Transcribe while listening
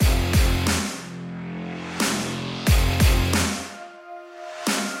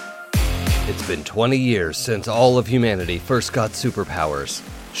It's been 20 years since all of humanity first got superpowers.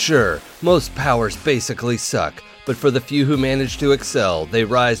 Sure, most powers basically suck, but for the few who manage to excel, they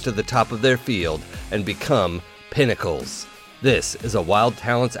rise to the top of their field and become Pinnacles. This is a Wild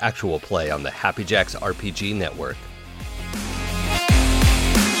Talents actual play on the Happy Jacks RPG Network.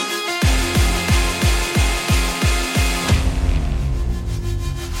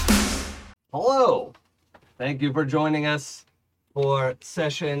 Hello! Thank you for joining us for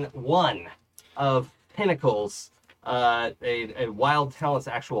session 1 of Pinnacles, a Wild Talents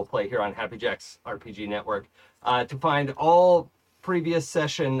actual play here on Happy Jacks RPG Network. To find all previous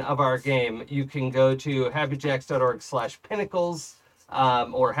session of our game, you can go to happyjacks.org/pinnacles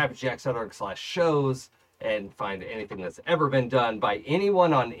or happyjacks.org/shows and find anything that's ever been done by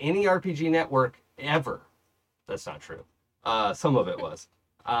anyone on any RPG network ever. That's not true. Some of it was.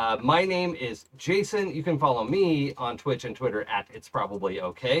 My name is Jason. You can follow me on Twitch and Twitter at It's Probably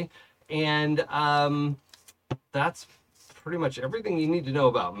Okay. And that's pretty much everything you need to know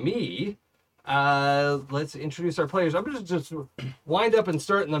about me. Let's introduce our players. I'm going to just wind up and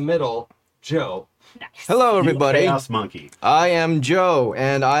start in the middle. Joe. Nice. Hello, everybody. Chaos Monkey. I am Joe,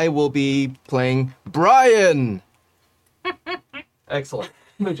 and I will be playing Brian. Excellent.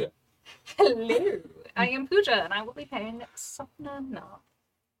 Pooja. Hello. I am Pooja, and I will be playing Sapna.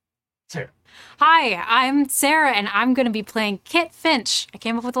 Sarah. Hi, I'm Sarah, and I'm going to be playing Kit Finch. I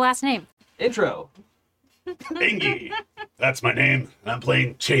came up with the last name. Intro. Bingy. That's my name. I'm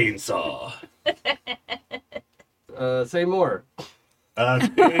playing Chainsaw. Say more.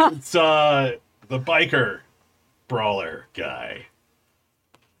 It's the biker brawler guy.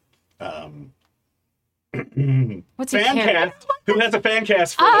 What's your Fan character? cast. Who has a fan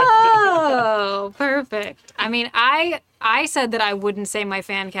cast for Oh, perfect. I mean, I said that I wouldn't say my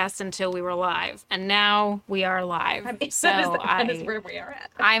fan cast until we were live, and now we are live. I mean, so that is where we are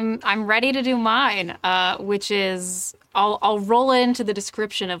at. I'm ready to do mine, which is I'll roll into the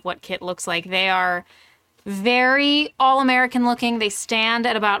description of what Kit looks like. They are very all-American looking. They stand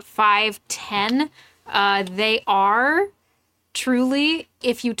at about 5'10". They are truly,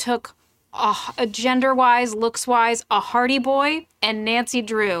 if you took gender-wise, looks-wise, a Hardy Boy and Nancy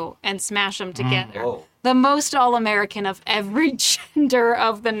Drew and smash them together. Whoa. The most all-American of every gender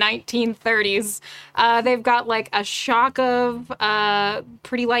of the 1930s. They've got like a shock of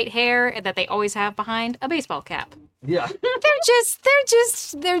pretty light hair that they always have behind a baseball cap. Yeah.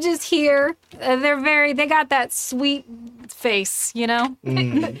 They're just here. They got that sweet face, you know?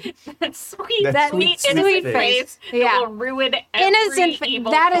 That sweet face. Yeah. Will ruin Innocent every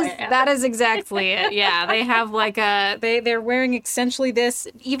evil plan. that is exactly it. Yeah, they have like they're wearing essentially this,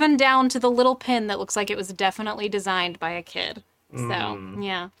 even down to the little pin that looks like it was definitely designed by a kid. So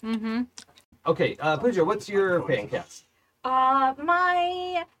yeah. Okay, Pooja, what's your fan cast?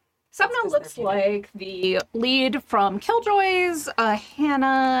 My Sapna looks like the lead from Killjoys,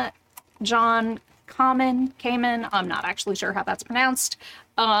 Hannah, John Kamen. I'm not actually sure how that's pronounced.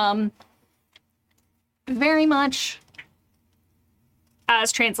 Very much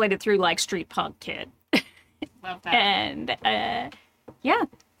as translated through like street punk kid. Love that. And yeah,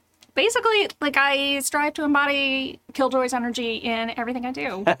 basically, like, I strive to embody Killjoy's energy in everything I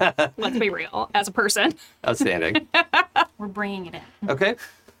do. Let's be real, as a person. Outstanding. We're bringing it in. Okay.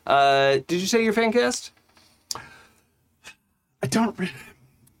 Did you say your fan cast?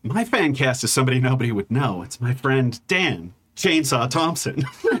 My fan cast is somebody nobody would know. It's my friend Dan Chainsaw Thompson.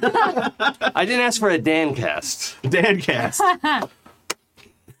 I didn't ask for a Dan cast. Dan cast.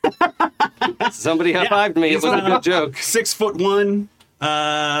 Somebody high-fived me. It was a good joke. 6'1",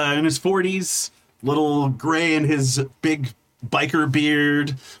 in his 40s, little gray in his big biker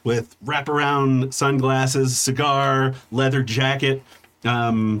beard with wraparound sunglasses, cigar, leather jacket.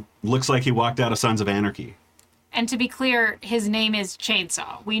 Looks like he walked out of Sons of Anarchy. And to be clear, his name is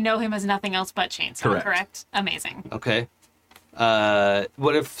Chainsaw. We know him as nothing else but Chainsaw, correct? Amazing. Okay.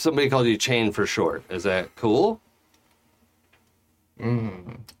 What if somebody called you Chain for short? Is that cool?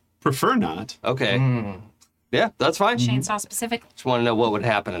 Prefer not. Okay. Yeah, that's fine. Chainsaw specific. Just want to know what would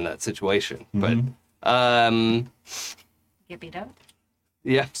happen in that situation. But, Get beat up.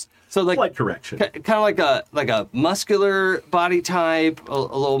 yeah. So like Slight correction. kind of like a muscular body type, a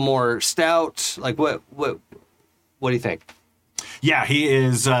little more stout. Like what do you think? Yeah, he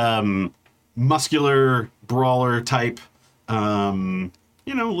is muscular brawler type.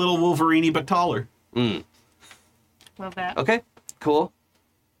 Little Wolverine-y but taller. Love that. Okay, cool.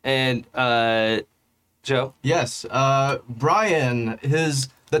 And Joe? Yes, Brian,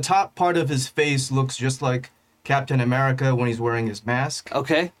 the top part of his face looks just like Captain America when he's wearing his mask.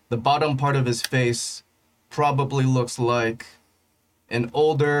 Okay. The bottom part of his face probably looks like an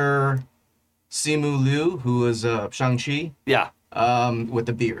older Simu Liu, who was Shang-Chi, Yeah. with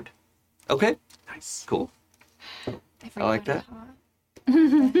the beard. Okay. Nice. Cool. forgot I like that. how-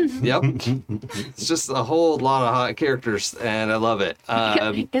 Yep. It's just a whole lot of hot characters, and I love it.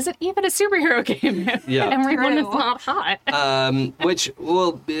 Is it even a superhero game? Yeah. Everyone is True. not hot. Which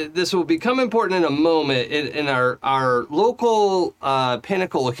this will become important in a moment. In our local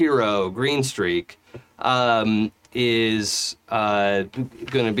Pinnacle hero, Green Streak, is going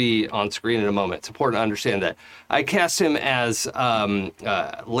to be on screen in a moment. It's important to understand that. I cast him as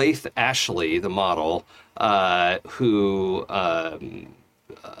Laith Ashley, the model, who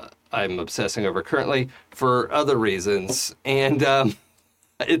I'm obsessing over currently for other reasons. And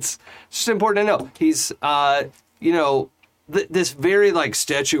it's just important to know. He's, this very like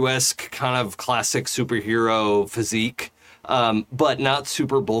statuesque kind of classic superhero physique, but not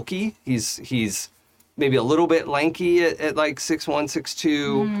super bulky. He's maybe a little bit lanky at like 6'1",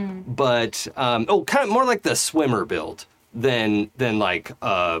 6'2", but kind of more like the swimmer build than like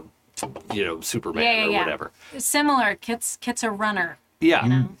Superman or whatever. Similar. Kit's a runner.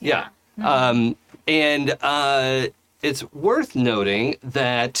 Yeah, Yeah. and it's worth noting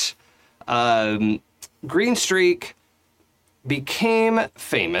that Green Streak became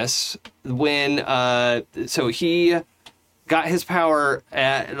famous when so he got his power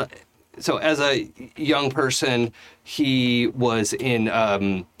so as a young person he was in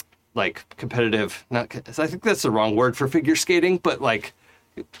like competitive, I think that's the wrong word for figure skating, but like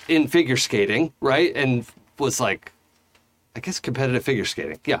in figure skating, right? And was like, I guess competitive figure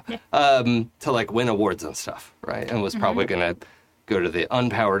skating, to like win awards and stuff, right? And was probably gonna go to the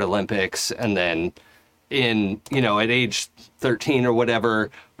Unpowered Olympics, and then at age 13 or whatever,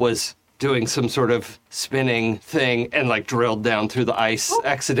 was doing some sort of spinning thing and like drilled down through the ice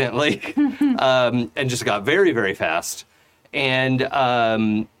accidentally, and just got very, very fast. And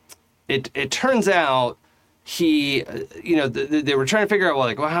it turns out he, they were trying to figure out,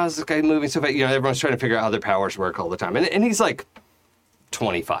 well, how's this guy moving so fast? Everyone's trying to figure out how their powers work all the time. And he's like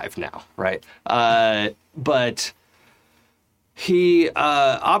 25 now, right? But he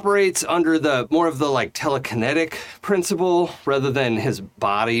operates under more of the like telekinetic principle rather than his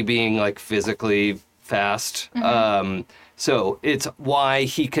body being like physically fast. So it's why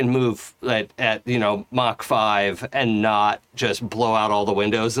he can move at Mach 5 and not just blow out all the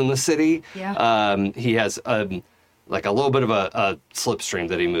windows in the city. Yeah. He has like a little bit of a slipstream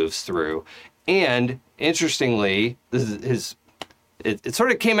that he moves through. And interestingly, it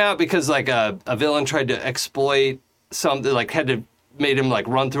sort of came out because like a villain tried to exploit something, like made him like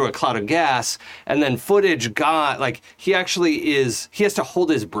run through a cloud of gas, and then footage got like he has to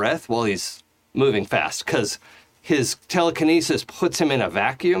hold his breath while he's moving fast because his telekinesis puts him in a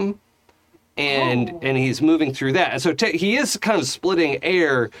vacuum, and he's moving through that. And so he is kind of splitting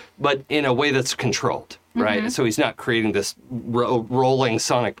air, but in a way that's controlled, right? So he's not creating this rolling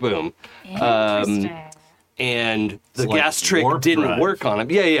sonic boom. Interesting. And the like gas trick warp didn't drive. work on him.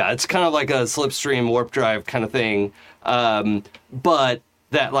 Yeah. It's kind of like a slipstream warp drive kind of thing. But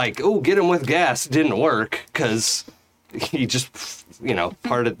that like, get him with gas didn't work because he just,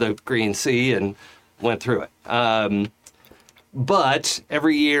 parted the Green Sea and went through it. But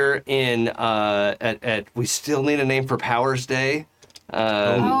every year at we still need a name for Powers Day.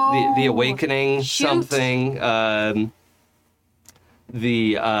 The Awakening shoot. something.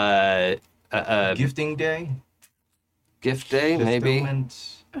 Gifting Day? Gift Day, maybe.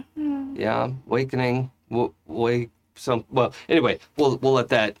 Fulfillment. Yeah, Awakening. Anyway, we'll let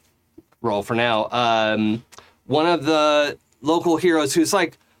that roll for now. One of the local heroes who's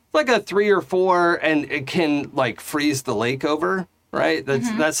like a 3 or 4 and it can like freeze the lake over, right?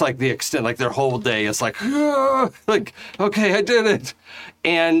 That's like the extent, like their whole day is like, like, okay, I did it.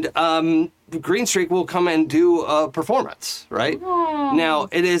 And Green Streak will come and do a performance, right? Now,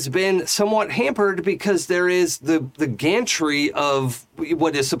 it has been somewhat hampered because there is the gantry of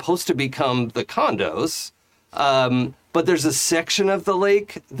what is supposed to become the condos, but there's a section of the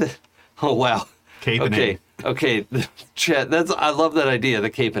lake oh, wow. Capening. Okay, Chet, I love that idea, the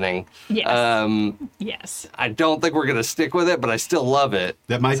capening. Yes. Yes. I don't think we're going to stick with it, but I still love it.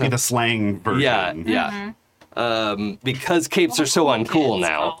 That might be the slang version. Yeah. Because capes are so uncool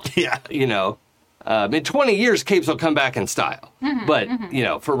now. Yeah. In 20 years, capes will come back in style. But,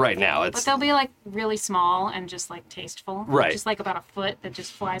 for right now, But it's... they'll be like really small and just like tasteful. Right. Just like about a foot that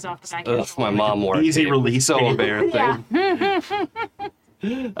just flies off the back of Ugh, your my shoulder. mom wore a Easy cape. release So cape. embarrassing.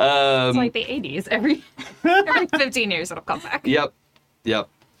 It's like the 80s. Every 15 years it'll come back. Yep.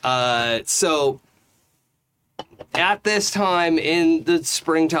 So at this time in the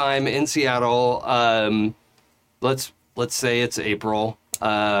springtime in Seattle, let's say it's April.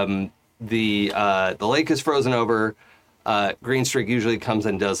 the lake is frozen over. Green Streak usually comes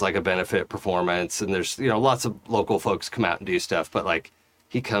and does like a benefit performance, and there's lots of local folks come out and do stuff, but like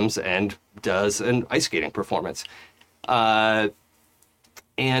he comes and does an ice skating performance,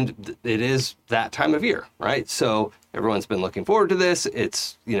 and it is that time of year, right? So everyone's been looking forward to this.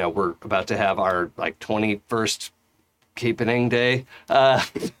 It's we're about to have our like 21st Capening Day,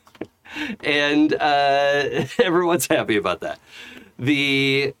 and everyone's happy about that.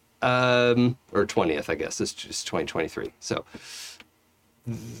 The or 20th, I guess. It's just 2023. So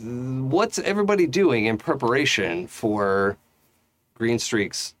what's everybody doing in preparation for Green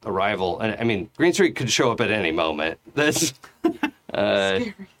Streak's arrival? And I mean, Green Streak could show up at any moment. That's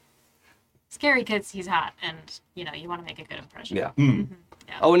Scary because he's hot, and you want to make a good impression. yeah. Yeah.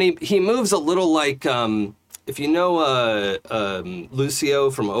 Oh, and he moves a little like if you know Lucio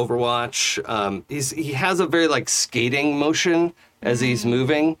from Overwatch, he has a very like skating motion as he's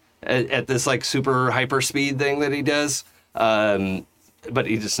moving at this like super hyper speed thing that he does. But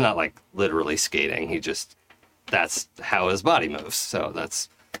he's just not like literally skating. That's how his body moves. So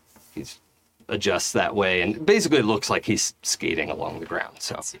he adjusts that way, and basically it looks like he's skating along the ground.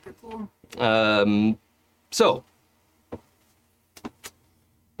 So Super cool. so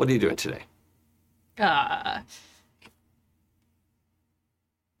what are you doing today? I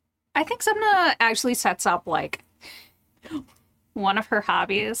think Subna actually sets up like one of her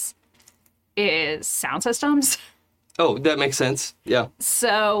hobbies is sound systems. Oh, that makes sense. Yeah.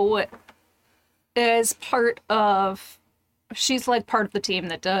 So as she's like part of the team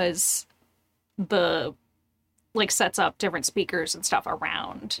that does sets up different speakers and stuff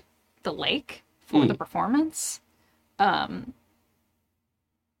around the lake for the performance.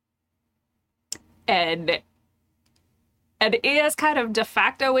 And is kind of de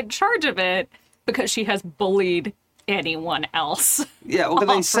facto in charge of it because she has bullied anyone else. Yeah, well,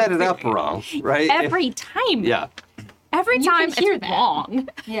 they set it up wrong, right? Every time. Yeah. Every You time can hear it's that. wrong.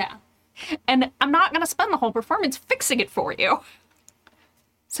 Yeah. And I'm not going to spend the whole performance fixing it for you.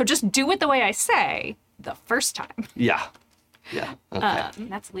 So just do it the way I say the first time. Yeah. Yeah. Okay.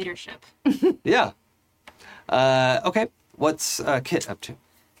 That's leadership. Yeah. Okay. What's Kit up to?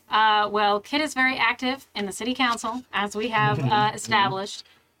 Well, Kit is very active in the city council, as we have established.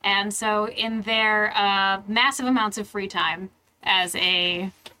 And so in their massive amounts of free time as a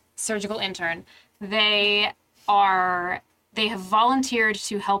surgical intern, they have volunteered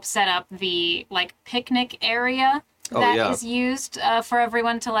to help set up the picnic area that is used for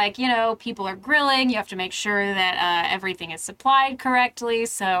everyone to people are grilling. You have to make sure that everything is supplied correctly.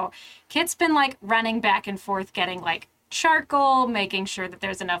 So Kit's been running back and forth getting charcoal, making sure that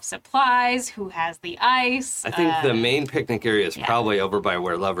there's enough supplies, who has the ice. I think the main picnic area is probably over by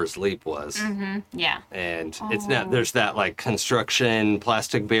where Lover's Leap was. Mm-hmm. Yeah. And it's not, there's that construction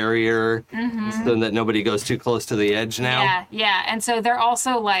plastic barrier so that nobody goes too close to the edge now. Yeah, yeah. And so they're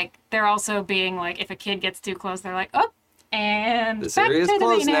also being if a kid gets too close, they're oh, and This back area is to the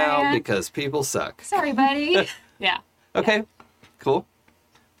closed main now area. because people suck. Sorry, buddy. Yeah. Okay, cool.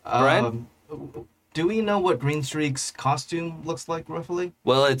 Brian? Do we know what Green Streak's costume looks like roughly?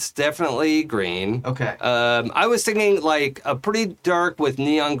 Well, it's definitely green. Okay. I was thinking a pretty dark with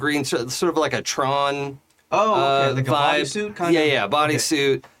neon green, sort of like a Tron Oh, okay, like a vibe. bodysuit kind of? Yeah,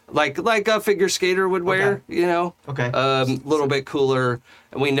 bodysuit. Like a figure skater would wear, Okay. A little bit cooler.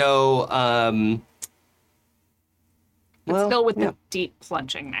 And we know, But still with the deep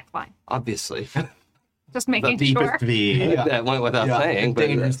plunging neckline. obviously. Just making The sure. deepest V. Yeah. That went without Yeah, saying. the But,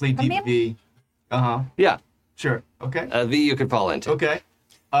 dangerously deep mean- V. Uh-huh. yeah, Sure. Okay. a V you could fall into. Okay.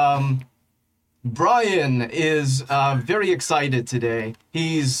 Brian is very excited today.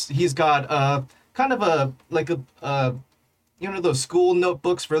 He's got kind of a those school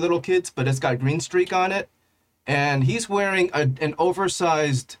notebooks for little kids, but it's got Green Streak on it, and he's wearing an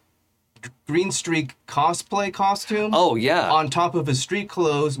oversized Green Streak cosplay costume. Oh, yeah. On top of his street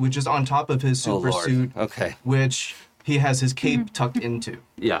clothes, which is on top of his Oh, super Lord. suit, Okay. which he has his cape tucked into.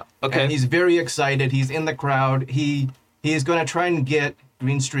 Yeah. Okay. And he's very excited. He's in the crowd. He is going to try and get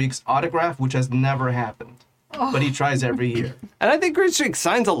Green Streak's autograph, which has never happened. But he tries every year. And I think Green Streak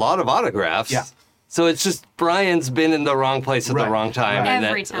signs a lot of autographs. Yeah. So it's just Brian's been in the wrong place at Right, the wrong time. right. And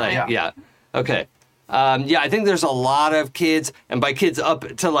Every that, time. yeah. Okay. I think there's a lot of kids, and by kids up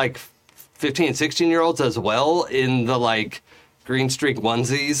to 15, 16-year-olds as well, in the Green Streak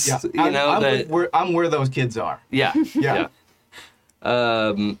onesies. Yeah. I'm where those kids are. Yeah. Yeah.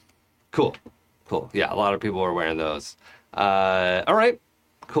 Cool. Yeah, a lot of people are wearing those. All right.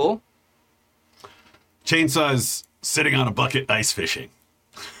 Cool. Chainsaw's sitting on a bucket ice fishing.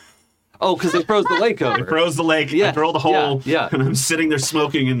 Oh, because they froze the lake I over. froze the lake. Yeah, I drilled a hole. yeah. And I'm sitting there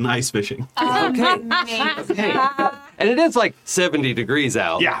smoking and ice fishing. Okay. And it is like 70 degrees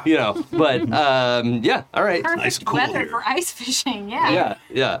out. Yeah. You know, but yeah, all right. Perfect Nice and cool weather here. for ice fishing. Yeah.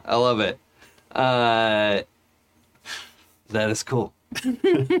 Yeah, I love it. That is cool.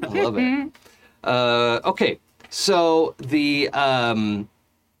 I love it. Okay, so the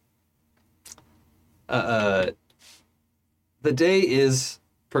day is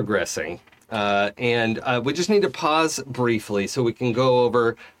progressing, and we just need to pause briefly so we can go over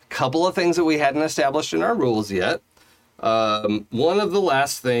a couple of things that we hadn't established in our rules yet. One of the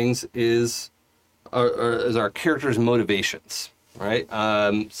last things is our characters' motivations, right?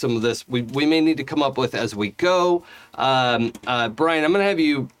 Some of this we may need to come up with as we go. Brian, I'm going to have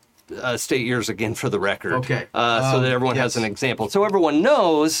you state yours again for the record. Okay. So that everyone has an example. So everyone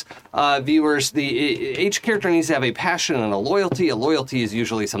knows, viewers, each character needs to have a passion and a loyalty. A loyalty is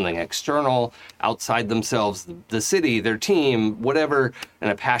usually something external, outside themselves, the city, their team, whatever.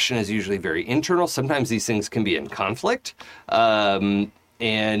 And a passion is usually very internal. Sometimes these things can be in conflict. You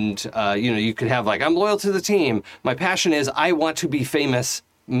could have like, I'm loyal to the team. My passion is I want to be famous,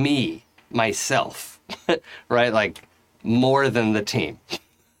 myself, right? Like more than the team.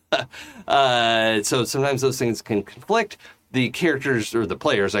 So sometimes those things can conflict. The characters, or the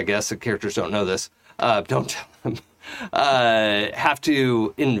players, I guess, the characters don't know this, don't tell them, have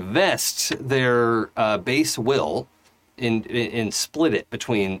to invest their base will in split it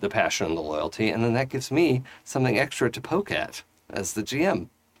between the passion and the loyalty, and then that gives me something extra to poke at as the GM.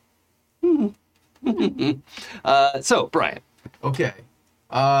 So, Brian. Okay.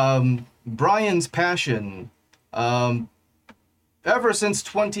 Brian's passion. Ever since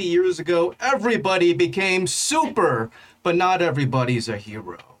 20 years ago, everybody became super, but not everybody's a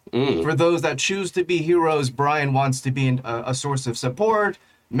hero. For those that choose to be heroes, Brian wants to be a source of support,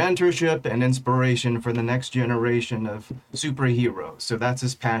 mentorship, and inspiration for the next generation of superheroes. So that's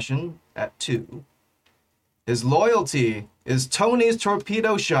his passion at 2. His loyalty is Tony's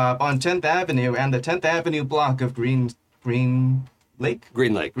Torpedo Shop on 10th Avenue and the 10th Avenue block of Green Lake?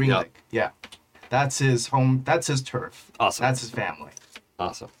 Green Lake. Green Yep. Lake, yeah. That's his home. That's his turf. Awesome. That's his family.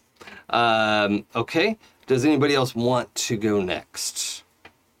 Awesome. Okay. Does anybody else want to go next?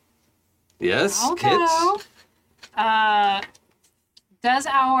 Yes, I'll Kit? go. Does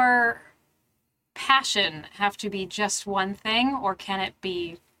our passion have to be just one thing, or can it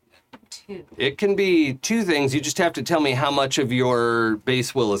be 2? It can be 2 things. You just have to tell me how much of your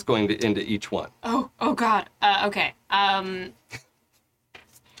base will is going into each one. Oh God. Okay.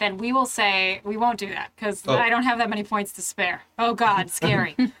 Then we will say we won't do that because I don't have that many points to spare. Oh God,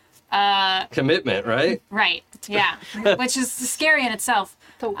 scary. Commitment, right? Right. Yeah. Which is scary in itself.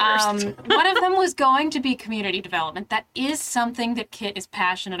 The worst. One of them was going to be community development. That is something that Kit is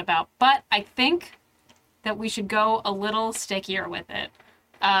passionate about, but I think that we should go a little stickier with it.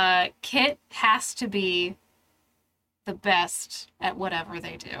 Kit has to be the best at whatever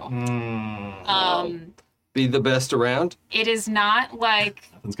they do. Be the best around? It is not like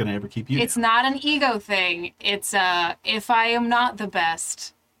Nothing's going to ever keep you it's down. not an ego thing. It's if I am not the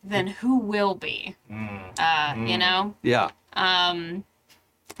best, then who will be? You know? Yeah.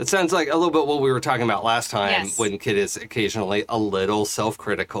 It sounds like a little bit what we were talking about last time Yes. when Kit is occasionally a little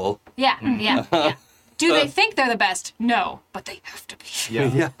self-critical. Yeah. Do they think they're the best? No, but they have to be.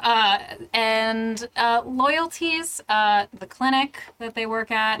 Yeah. And loyalties, the clinic that they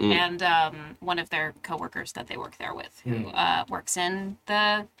work at, and one of their coworkers that they work there with, who works in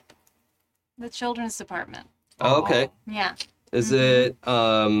the children's department. Oh, okay. Yeah. Is it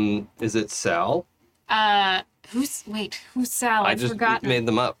Sal? Who's Sal? I I've just forgotten. made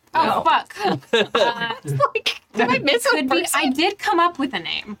them up. Oh, fuck. Did I miss a Could be. person? I did come up with a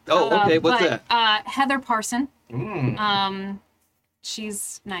name. Oh, okay. What's but, that? Heather Parson.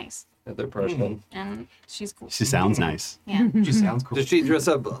 She's nice Other person. and she's cool. She sounds nice. Yeah. Just sounds cool. Does she dress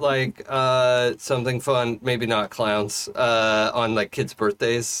up like something fun? Maybe not clowns on like kids'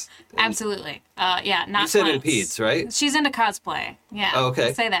 birthdays. Absolutely. Yeah. Not. You said in clowns. peds, right? She's into cosplay. Yeah. Oh, okay.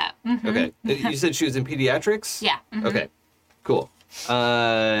 Let's say that. Mhm. Okay. You said she was in pediatrics. Yeah. Mhm. Okay. Cool.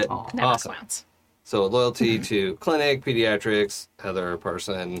 Never Awesome. clowns. So loyalty to clinic, pediatrics, Heather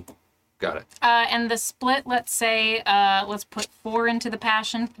Parson. Got it. And the split, let's say, let's put 4 into the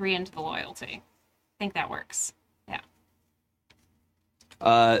passion, 3 into the loyalty. I think that works. Yeah.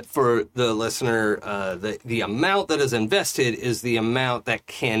 For the listener, the amount that is invested is the amount that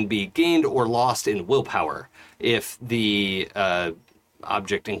can be gained or lost in willpower if the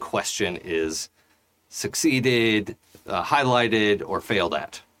object in question is succeeded, highlighted, or failed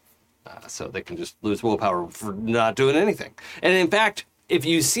at. So they can just lose willpower for not doing anything. And in fact, if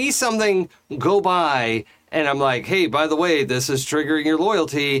you see something go by and I'm like, hey, by the way, this is triggering your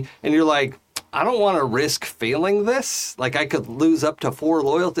loyalty, and you're like, I don't want to risk failing this. Like, I could lose up to 4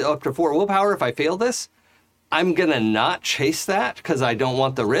 loyalty, up to 4 willpower if I fail this. I'm going to not chase that because I don't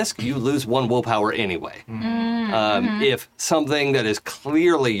want the risk. You lose 1 willpower anyway. If something that is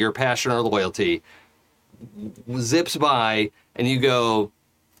clearly your passion or loyalty zips by and you go,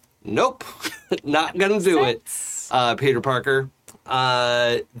 nope, not going to do it, Peter Parker,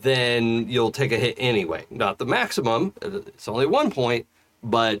 then you'll take a hit anyway. Not the maximum. It's only 1 point,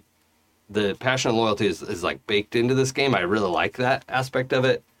 but the passion and loyalty is like baked into this game. I really like that aspect of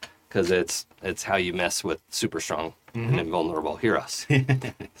it because it's how you mess with super strong and invulnerable heroes.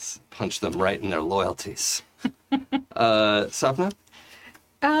 Punch them right in their loyalties. Sapna?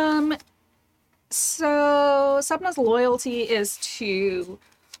 So Sapna's loyalty is to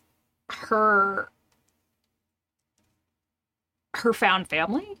her found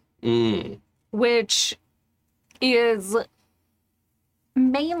family, which is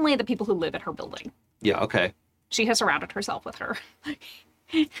mainly the people who live at her building. Yeah, okay. She has surrounded herself with her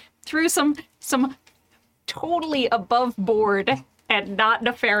through some totally above board and not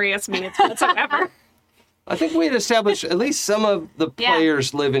nefarious means whatsoever. I think we had established at least some of the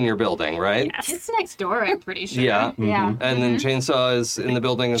players live in your building, right? Yes. It's next door, I'm pretty sure. Yeah. Yeah. And then Chainsaw is in the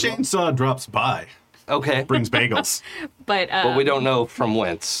building as well? Chainsaw drops by, Okay. brings bagels. But But we don't know from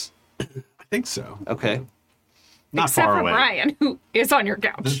whence. I think so. Okay. Not except far for away. Brian, who is on your The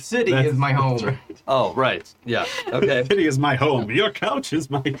couch. city is my home. Oh, right. Yeah. Okay. City is my home. Your couch is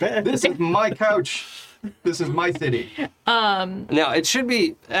my bed. This is my couch. This is my city. Now, it should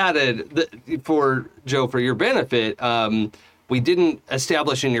be added that for Joe, for your benefit, we didn't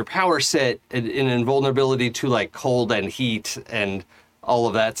establish in your power set an invulnerability to like cold and heat and all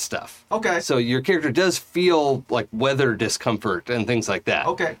of that stuff. Okay. So your character does feel like weather discomfort and things like that.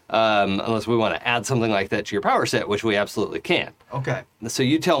 Okay. Unless we want to add something like that to your power set, which we absolutely can. Okay. So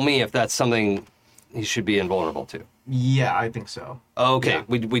you tell me if that's something you should be invulnerable to. Yeah, I think so. Okay.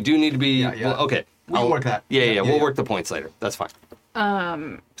 Yeah. We do need to be... Yeah, yeah. Okay. We can work that. Yeah, Yeah, we'll yeah. work the points later. That's fine.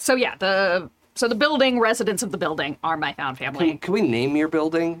 So yeah, the building, residents of the building are my found family. Can we name your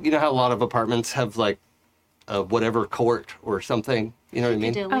building? You know how a lot of apartments have like a whatever court or something? You know what I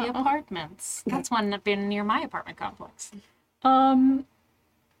mean? Piccadilly Apartments. That's one up in near my apartment complex.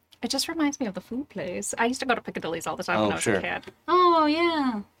 It just reminds me of the food place. I used to go to Piccadilly's all the time when I was sure. a kid. Oh,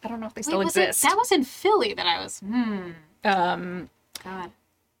 yeah. I don't know if they still Wait, was it? exist. That was in Philly that I was. God.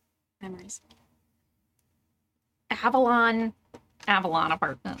 Memories. Avalon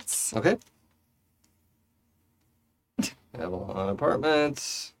Apartments. Okay. Avalon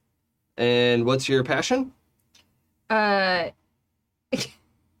Apartments. And what's your passion? My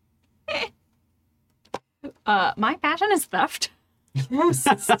passion is theft. Yes.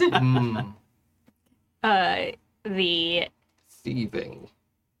 The Thieving.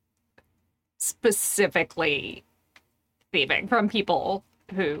 specifically thieving from people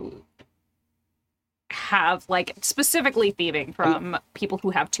who have specifically thieving from people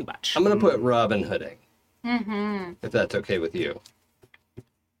who have too much. I'm going to put Robin Hooding. If that's okay with you.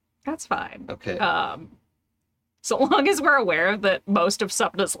 That's fine. Okay. So long as we're aware that most of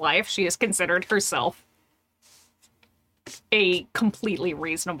Supna's life, she has considered herself a completely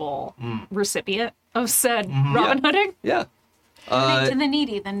reasonable recipient of said Robin Hooding. Yeah. To the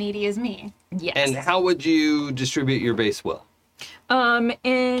needy is me. Yes. And how would you distribute your base will?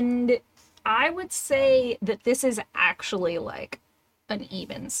 And I would say that this is actually like an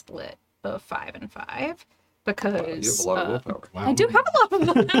even split of 5 and 5 because You have a lot of willpower. Wow. I do have a lot of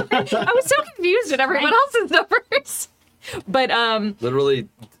willpower. I was so confused at everyone else's numbers. But Literally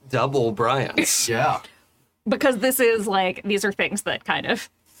double Brian's. Yeah. because this is these are things that kind of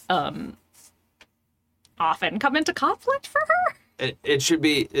often come into conflict for her. It should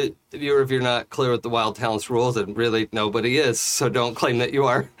be, if you're not clear with the Wild Talents rules, and really nobody is, so don't claim that you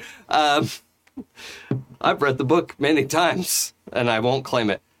are. I've read the book many times, and I won't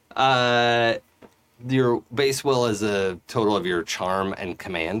claim it. Your base will is a total of your charm and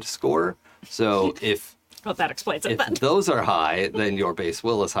command score. So if Well, that explains it then. those are high, then your base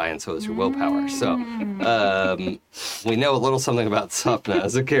will is high, and so is your willpower. So we know a little something about Sapna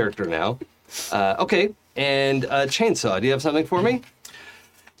as a character now. Okay, and Chainsaw, do you have something for me?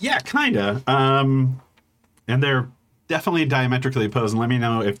 Yeah, kinda. And they're definitely diametrically opposed. And let me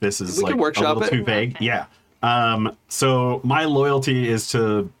know if this is We can a workshop little it. too vague. Yeah. So my loyalty is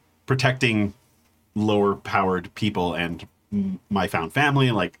to protecting lower powered people and my found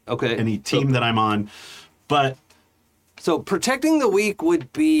family, Okay. any team that I'm on. But So protecting the weak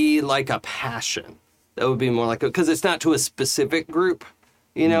would be like a passion. That would be more like because it's not to a specific group.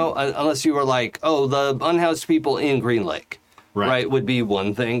 you know, unless you were like, oh, the unhoused people in Green Lake, right, would be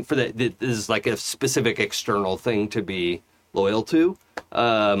one thing for that. This is like a specific external thing to be loyal to.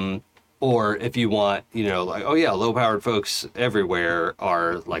 Or if you want, you know, like, oh yeah, low-powered folks everywhere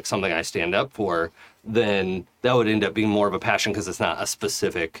are like something I stand up for, then that would end up being more of a passion because it's not a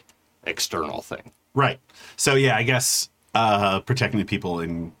specific external thing. Right. So yeah, I guess protecting the people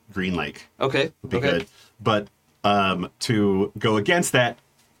in Green Lake would be good. But to go against that,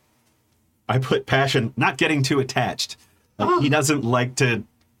 I put passion, not getting too attached. Like, he doesn't like to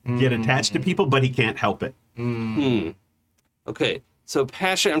get attached to people, but he can't help it. Okay. So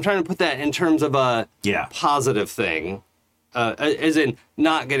passion, I'm trying to put that in terms of a positive thing, as in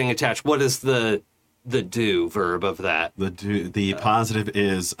not getting attached. What is the do verb of that? The positive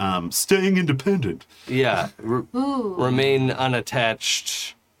is staying independent. Yeah. Remain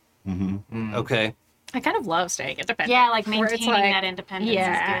unattached. Okay. I kind of love staying independent. Yeah, like maintaining that independence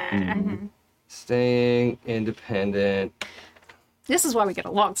is good. Staying independent. This is why we get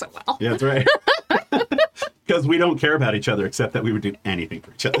along so well. Yeah, that's right. Because we don't care about each other, except that we would do anything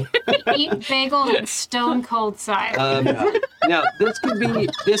for each other. Eat bagels and stone cold silence. Now, this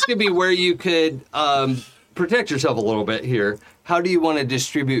could be where you could protect yourself a little bit here. How do you want to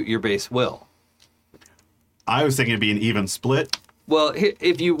distribute your base will? I was thinking it'd be an even split. Well,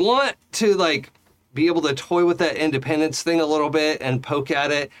 if you want to like be able to toy with that independence thing a little bit and poke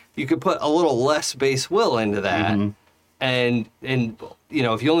at it, you could put a little less base will into that. And you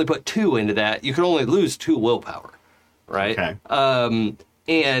know, if you only put 2 into that, you can only lose 2 willpower, right? Okay.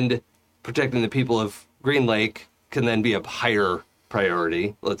 And protecting the people of Green Lake can then be a higher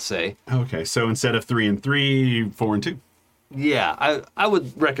priority, let's say. Okay, so instead of 3 and 3, 4 and 2. Yeah, I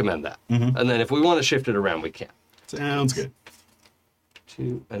would recommend that. And then if we want to shift it around, we can. Sounds good.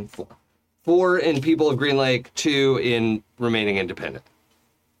 2 and 4. 4 in people of Green Lake, 2 in remaining independent.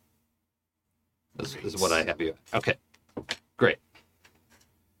 This is what I have you at. Okay, great.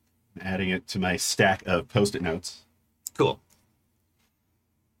 Adding it to my stack of Post-it notes. Cool.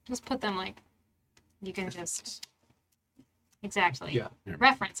 Just put them like, you can just, exactly. Yeah.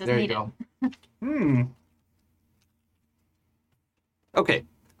 Reference as There you needed. go. Okay.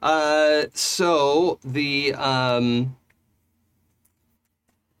 So the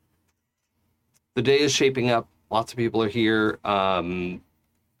day is shaping up. Lots of people are here.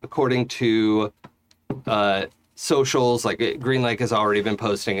 According to socials, like Green Lake has already been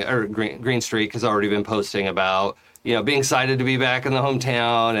posting, or Green Streak has already been posting about, you know, being excited to be back in the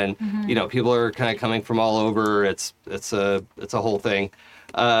hometown, and you know, people are kind of coming from all over. It's a whole thing.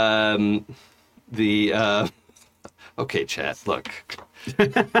 Okay, chat. Look.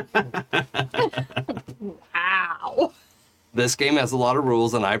 Wow. This game has a lot of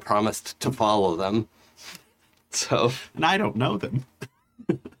rules, and I promised to follow them. So, And I don't know them.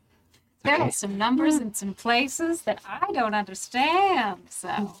 There are some numbers and some places that I don't understand, so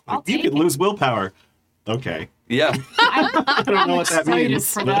I'll You take can it. lose willpower. Okay. yeah. I don't know what that Excited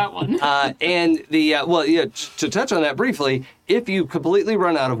means. for that one. And the to touch on that briefly, if you completely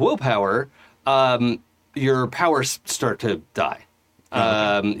run out of willpower, your powers start to die.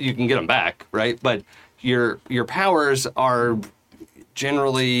 You can get them back, right? But your powers are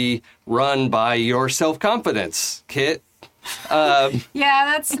generally run by your self-confidence, Kit. Yeah,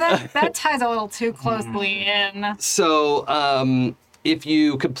 that ties a little too closely in. So if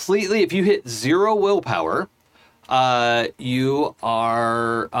you hit 0 willpower, you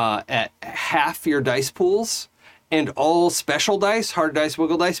are at half your dice pools, and all special dice, hard dice,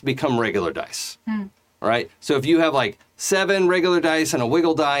 wiggle dice, become regular dice. Right? So if you have like 7 regular dice and a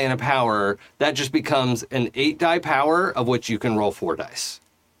wiggle die and a power, that just becomes an 8 die power of which you can roll 4 dice.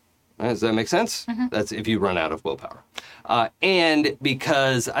 Does that make sense? That's if you run out of willpower. And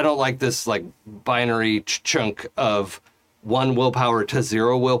because I don't like this like binary chunk of 1 willpower to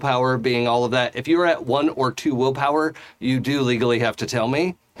 0 willpower being all of that, if you're at 1 or 2 willpower, you do legally have to tell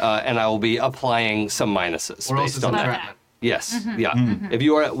me, and I will be applying some minuses Or else based it's on that. entrapment. Yes, yeah. If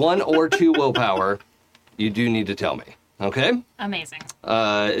you are at 1 or 2 willpower, you do need to tell me. Okay? Amazing.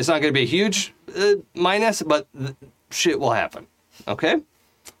 It's not going to be a huge minus, but shit will happen. Okay?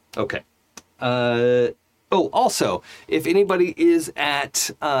 Okay. Also, if anybody is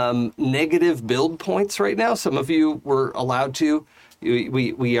at negative build points right now, some of you were allowed to.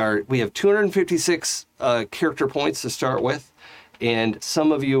 We have 256 character points to start with, and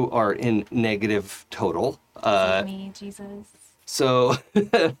some of you are in negative total. Me, Jesus. So,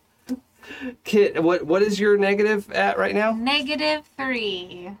 Kit, what is your negative at right now?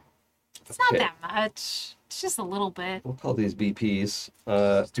 -3. It's not Okay. that much. It's just a little bit. We'll call these BPs.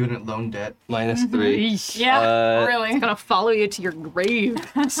 Student loan debt. -3. Yeah, really. It's gonna follow you to your grave.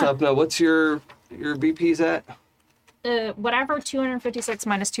 Sapna, what's your BPs at? Whatever 256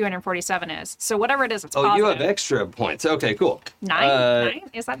 minus 247 is. So whatever it is, it's Oh, positive. you have extra points. Okay, cool. 9? 9?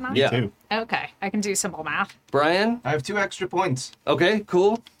 Is that 9? Yeah. Too. Okay, I can do simple math. Brian? I have 2 extra points. Okay,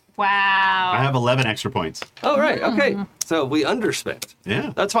 cool. Wow. I have 11 extra points. Oh, right. Okay. So we underspent.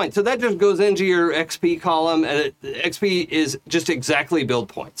 Yeah. That's fine. So that just goes into your XP column, and XP is just exactly build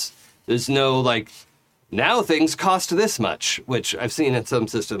points. There's no, like, now things cost this much, which I've seen in some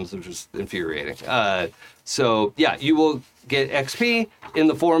systems, which is infuriating. So, yeah, you will get XP in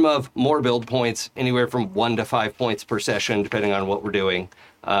the form of more build points, anywhere from 1 to 5 points per session, depending on what we're doing.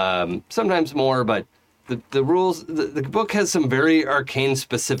 Sometimes more, but the rules, the book has some very arcane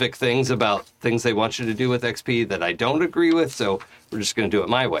specific things about things they want you to do with XP that I don't agree with, so we're just going to do it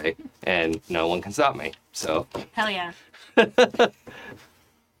my way, and no one can stop me. So, Hell yeah.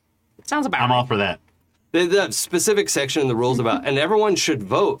 Sounds about I'm right. all for that. the specific section in the rules about, and everyone should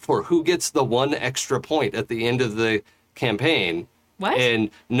vote for who gets the 1 extra point at the end of the campaign. What? And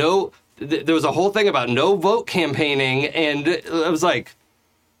no, there was a whole thing about no vote campaigning, and I was like,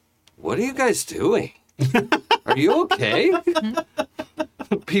 what are you guys doing? Are you okay?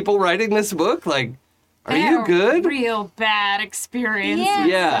 People writing this book, like, are you good? Real bad experience. Yeah.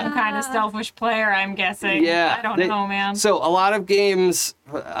 Yeah. Some kind of selfish player, I'm guessing. Yeah. I don't know, man. So a lot of games,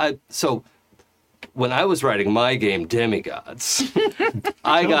 so when I was writing my game, Demigods,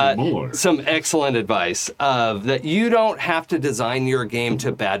 I got more. some excellent advice of that you don't have to design your game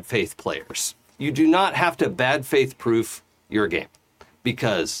to bad faith players. You do not have to bad faith proof your game,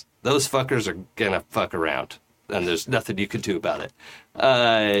 because those fuckers are gonna fuck around, and there's nothing you can do about it.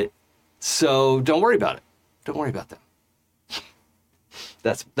 So don't worry about it. Don't worry about them.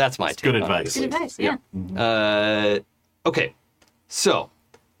 That's my take Good on it. advice. Good advice, yeah. Okay, so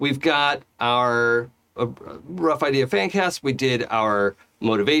we've got our rough idea of Fancast. We did our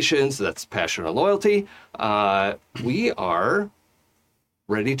motivations. That's passion and loyalty. We are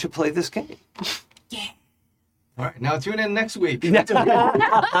ready to play this game. All right, now tune in next week. Cue the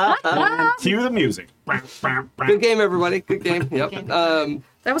music. Good game, everybody. Good game. Yep.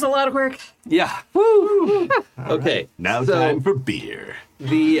 That was a lot of work. Yeah. Woo. Okay. Now so time for beer.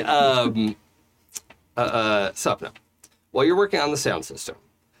 the Sapna, while you're working on the sound system,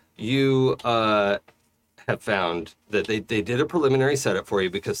 you have found that they did a preliminary setup for you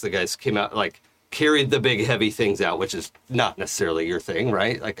because the guys came out, like, carried the big heavy things out, which is not necessarily your thing,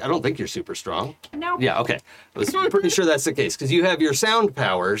 right? Like, I don't think you're super strong. No. Yeah, okay. I was pretty sure that's the case, because you have your sound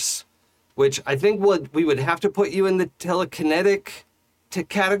powers, which I think we would have to put you in the telekinetic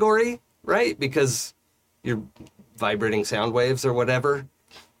category, right? Because you're vibrating sound waves or whatever.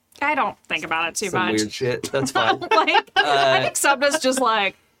 I don't think about it too Some much. weird shit. That's fine. Like, I think Subna's just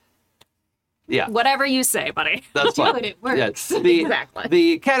like, Yeah. whatever you say, buddy. That's Do fine. it, it works. Yeah, Exactly.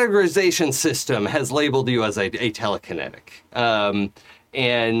 The categorization system has labeled you as a telekinetic.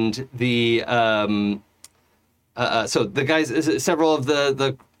 And the so the guys, several of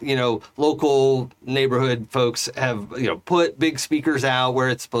the local neighborhood folks have put big speakers out where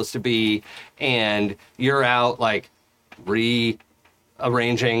it's supposed to be, and you're out like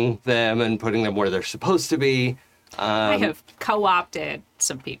rearranging them and putting them where they're supposed to be. I have co-opted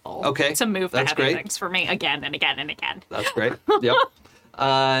some people Okay, to move the that's heavy great. things for me again and again and again. That's great. Yep.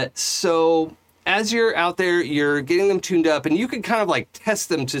 So as you're out there, you're getting them tuned up, and you can kind of like test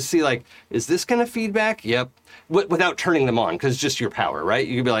them to see, like, is this going to feedback? Yep. Without turning them on, because just your power, right?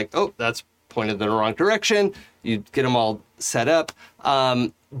 You can be like, oh, that's pointed in the wrong direction. You get them all set up.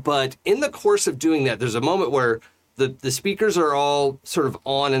 But in the course of doing that, there's a moment where the speakers are all sort of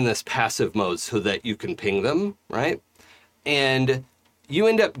on in this passive mode so that you can ping them, right? And you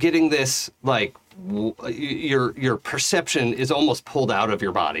end up getting this, like, your perception is almost pulled out of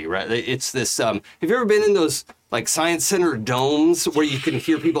your body, right? It's this, have you ever been in those, like, science center domes where you can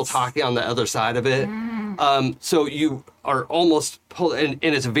hear people talking on the other side of it? So you are almost pulled, and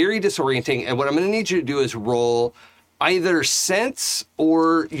it's very disorienting. And what I'm going to need you to do is roll either sense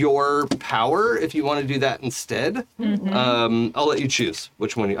or your power, if you want to do that instead. I'll let you choose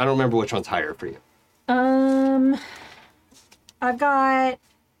which one. I don't remember which one's higher for you. I've got.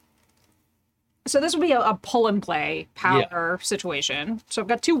 So this would be a pull and play power situation. So I've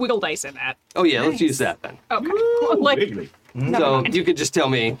got 2 wiggle dice in that. Oh yeah, let's use that then. Okay. Like, Wiggly. So you could just tell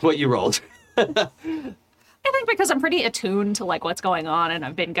me what you rolled. I think because I'm pretty attuned to like what's going on, and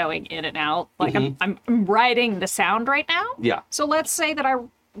I've been going in and out. Like I'm riding the sound right now. Yeah. So let's say that I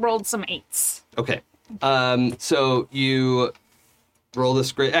rolled some 8s. Okay. So you roll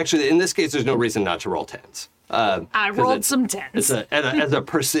this great. Actually, in this case, there's no reason not to roll 10s. I rolled some 10s. As a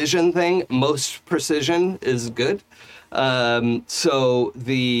precision thing, most precision is good. So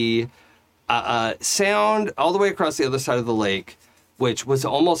the sound all the way across the other side of the lake, which was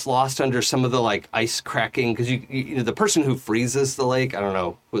almost lost under some of the like ice cracking, because you know the person who freezes the lake. I don't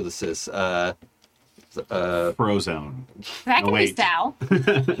know who this is. Frozone. That can be wait. Sal.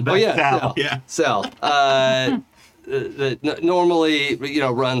 Oh yeah, Sal, Sal. yeah. Normally,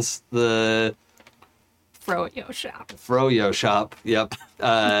 runs the Froyo shop. Froyo shop. Yep.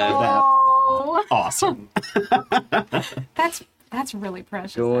 Oh, Awesome. that's really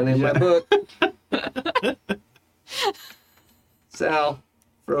precious. Going in my book. Sal,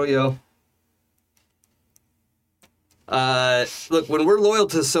 Froyo. Look, when we're loyal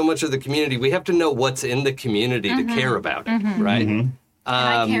to so much of the community, we have to know what's in the community to care about it, right? And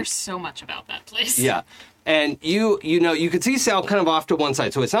I care so much about that place. Yeah. And you could see Sal kind of off to one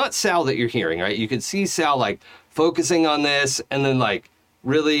side. So it's not Sal that you're hearing, right? You could see Sal like focusing on this and then like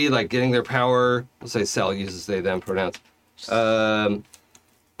really like getting their power. Let's say Sal uses they them pronouns.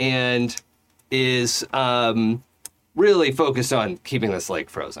 And is really focused on keeping this lake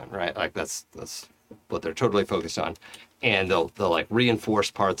frozen, right? Like that's what they're totally focused on. And they'll like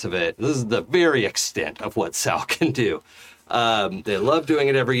reinforce parts of it. This is the very extent of what Sal can do. They love doing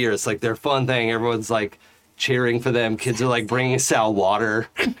it every year. It's like their fun thing. Everyone's like cheering for them. Kids are like bringing Sal water,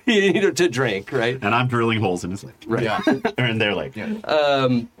 to drink, right? And I'm drilling holes in his lake. Right. Yeah. Or in their lake.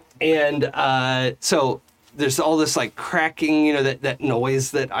 Yeah. So there's all this like cracking, that noise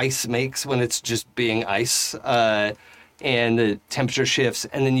that ice makes when it's just being ice, and the temperature shifts,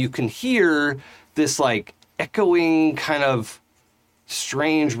 and then you can hear this like echoing kind of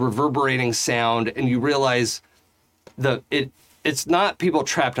strange reverberating sound, and you realize it's not people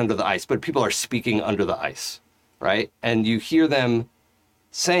trapped under the ice, but people are speaking under the ice, right? And you hear them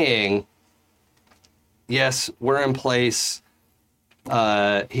saying, yes, we're in place.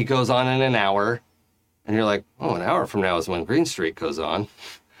 He goes on in an hour. And you're like, oh, an hour from now is when Green Street goes on.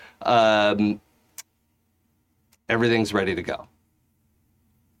 Everything's ready to go.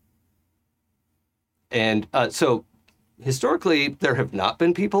 And so historically, there have not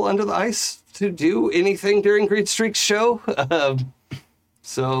been people under the ice to do anything during Green Street's show.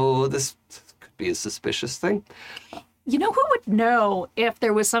 So this could be a suspicious thing. You know who would know if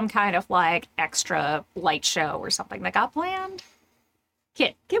there was some kind of like extra light show or something that got planned?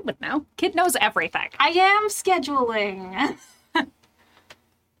 Kid would know. Kid knows everything. I am scheduling.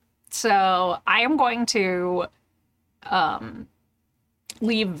 So I am going to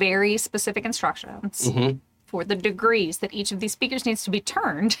leave very specific instructions for the degrees that each of these speakers needs to be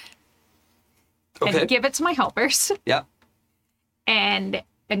turned. Okay. And give it to my helpers. Yeah. And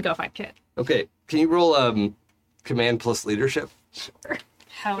go find Kid. Okay. Can you roll command plus leadership? Sure.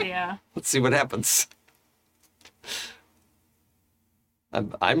 Hell yeah. Let's see what happens.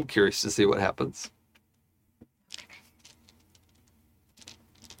 I'm curious to see what happens.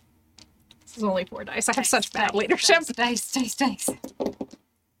 This is only 4 dice. I have such bad leadership. Dice.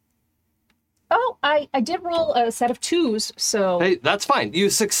 Oh, I did roll a set of 2s, so... Hey, that's fine. You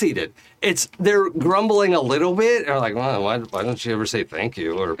succeeded. They're grumbling a little bit. They're like, well, why don't you ever say thank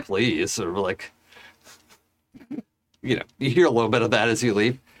you or please? Or like, you hear a little bit of that as you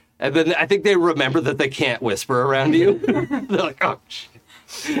leave. And then I think they remember that they can't whisper around you. They're like, oh, shit.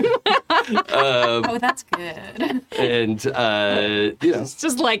 Oh, that's good. And, It's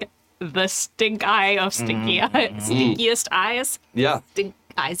just like the stink eye of stinkiest eyes. Yeah. Stink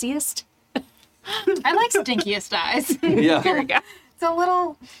eyesiest. I like stinkiest eyes. Yeah. There we go. It's a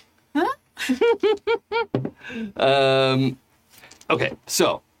little... Okay,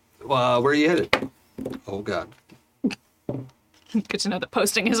 so, where are you headed? Oh, God. Good to know that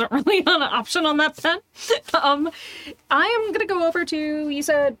posting isn't really an option on that pen. I am going to go over to, you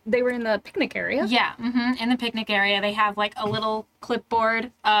said they were in the picnic area? Yeah, in the picnic area. They have like a little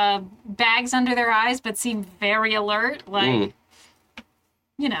clipboard, bags under their eyes, but seem very alert. Like,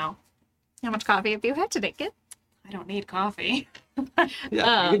 How much coffee have you had today, Kid? I don't need coffee.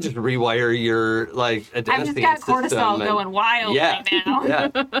 Yeah, you can just rewire your, like, I've adenosine just got cortisol system and- going wild Yeah. right now. Yeah.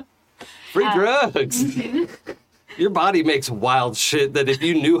 Free drugs. Your body makes wild shit that if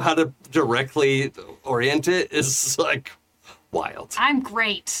you knew how to directly orient it is like wild. I'm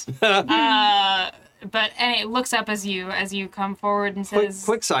great. And it looks up as you come forward and says...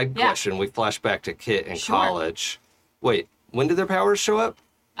 Quick side question. We flash back to Kit in Sure. college. Wait, when did their powers show up?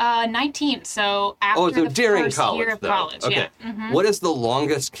 19, so after so the during first college, year of though. college. Okay. Yeah. What is the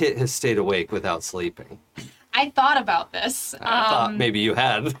longest Kit has stayed awake without sleeping? I thought about this. I thought maybe you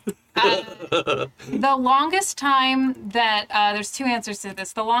had. The longest time that there's two answers to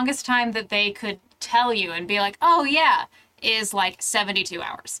this. The longest time that they could tell you and be like, "Oh yeah," is like 72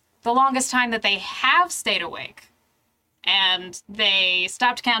 hours. The longest time that they have stayed awake and they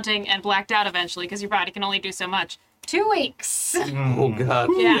stopped counting and blacked out eventually because your body can only do so much. 2 weeks. Oh God.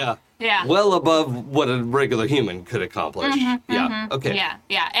 Yeah. Yeah. Well above what a regular human could accomplish. Yeah. Okay.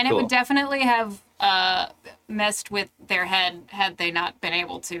 Yeah. And it Cool. would definitely have messed with their head had they not been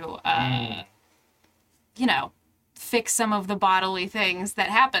able to, fix some of the bodily things that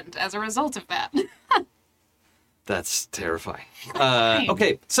happened as a result of that. That's terrifying.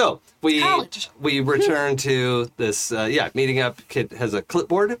 Okay, so College. we return to this. Meeting up. Kid has a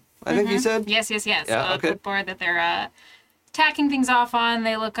clipboard. I think you said. Yes. Yeah, okay. Clipboard that they're tacking things off on.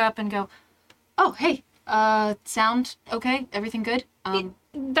 They look up and go, "Oh, hey, sound okay? Everything good?"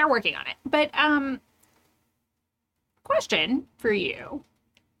 They're working on it. But question for you.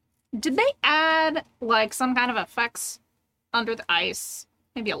 Did they add like some kind of effects under the ice?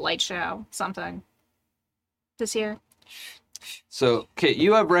 Maybe a light show, something this year? So, Kit,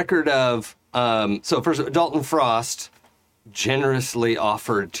 you have record of. So first, Dalton Frost generously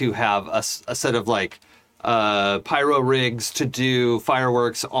offered to have a set of like pyro rigs to do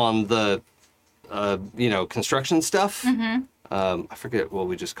fireworks on the construction stuff. I forget what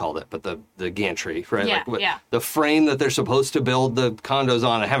we just called it, but the gantry, right? Yeah. The frame that they're supposed to build the condos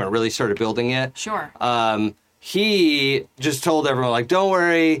on. I haven't really started building yet. Sure. He just told everyone, like, don't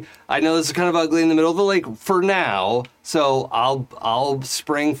worry, I know this is kind of ugly in the middle of the lake for now, so I'll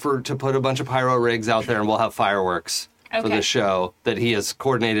spring to put a bunch of pyro rigs out there and we'll have fireworks for the show that he has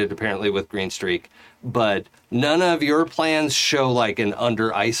coordinated apparently with Green Streak. But none of your plans show like an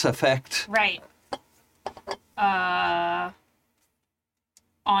under ice effect. Right.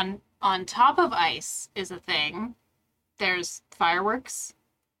 On top of ice is a thing. There's fireworks,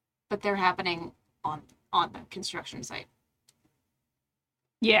 but they're happening on the construction site.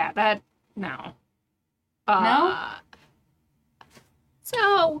 Yeah, no. No?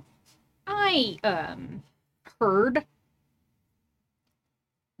 So, I, heard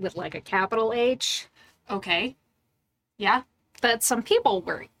with like a capital H Okay. Yeah. that some people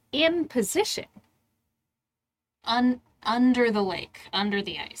were in position. Under the lake, under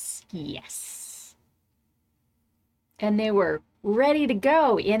the ice. Yes. And they were ready to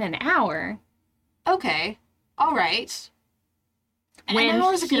go in an hour. Okay. All right. When an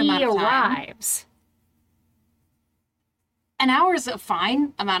hour's a good he amount of time. arrives. An hour is a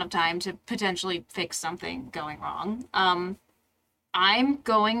fine amount of time to potentially fix something going wrong. I'm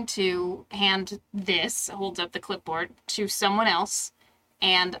going to hand this, holds up the clipboard, to someone else,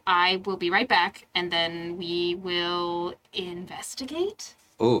 and I will be right back, and then we will investigate.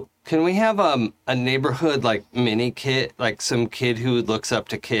 Oh, can we have a neighborhood like mini Kit, like some kid who looks up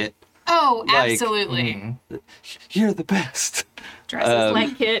to Kit? Oh, Like, absolutely. You're the best. Dresses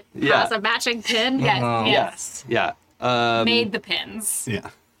like Kit, yeah. has a matching pin. Yes. Yeah. Made the pins. Yeah.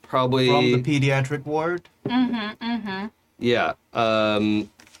 Probably From the pediatric ward. Yeah.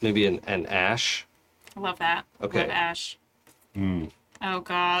 Maybe an ash. I love that. Okay. Love Ash. Oh,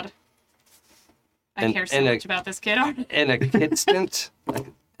 God. I And- care so and a- much about this kid already. And a kid stint.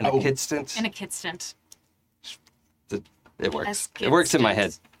 And a kid stint. And a kid stint. It works. As It kid works in my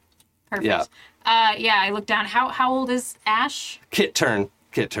head. stint. Perfect. Yeah. I look down. How old is Ash? Kit turn.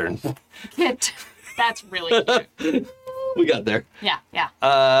 Kid. That's really cute. We got there. Yeah.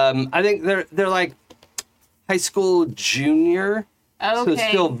 I think they're like high school junior. So it's Okay.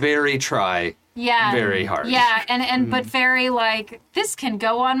 still very Yeah. very hard. Yeah, and but very like, this can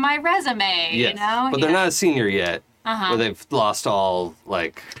go on my resume, Yes. you know? But they're not a senior yet. Where they've lost all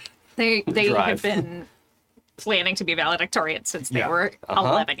like They Drive. have been planning to be valedictorians since they Yeah. were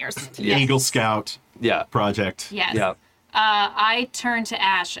 11 years. Eagle Scout yeah. project. Yes. Yeah. I turn to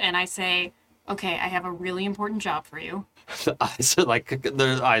Ash and I say, okay, I have a really important job for you. The eyes are like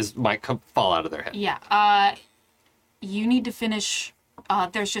their eyes might fall out of their head. Yeah. You need to finish.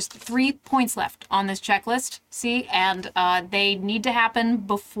 There's just 3 points left on this checklist. See, and they need to happen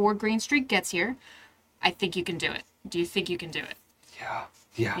before Green Streak gets here. I think you can do it. Do you think you can do it? Yeah.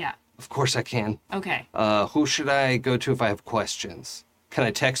 Yeah. Of course I can. Okay. Who should I go to if I have questions? Can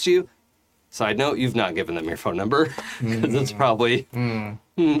I text you? Side note, you've not given them your phone number. Because it's probably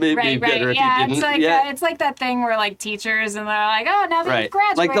maybe Right. better if Yeah, you didn't. it's like yet. it's like that thing where like teachers and they're like, oh, now that Right. you've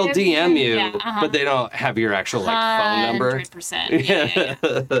graduated, Like they'll DM you, Yeah, uh-huh. but they don't have your actual like phone number. 100%. Yeah.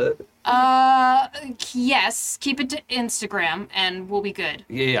 Yes. Keep it to Instagram, and we'll be good.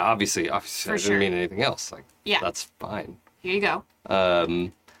 Yeah, obviously I didn't sure. mean anything else. Like, Yeah. that's fine. Here you go.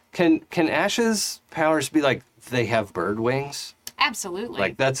 Can Ash's powers be like they have bird wings? Absolutely.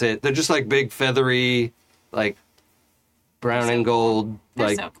 Like that's it. They're just like big feathery, like brown and gold, They're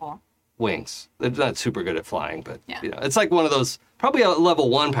like so cool. wings. They're not super good at flying, but Yeah. you know, it's like one of those probably a level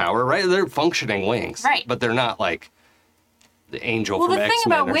 1 power, right? They're functioning wings, Right. But they're not like the angel Well, from the thing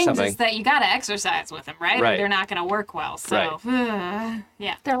X-Men about or wings something. is that you got to exercise with them, right? Or Right. they're not going to work well. So,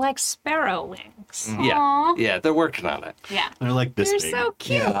 yeah. They're like sparrow wings. Yeah, Aw. yeah, they're working on it. Yeah. They're like this They're big. so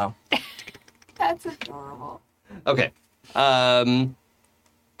cute. Yeah. That's adorable. Okay. All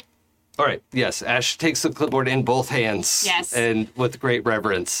right. Yes. Ash takes the clipboard in both hands. Yes. And with great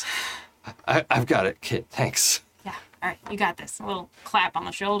reverence. I've got it, Kit. Thanks. Yeah. All right. You got this. A little clap on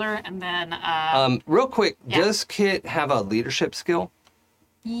the shoulder, and then Real quick, Yeah. does Kit have a leadership skill?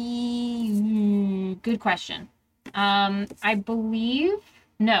 good question. I believe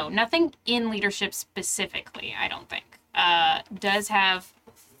no, nothing in leadership specifically. I don't think. Does have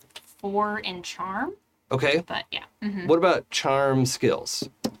 4 in charm, Okay. but yeah. Mhm. What about charm skills?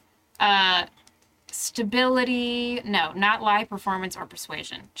 Stability. No, not lie, performance, or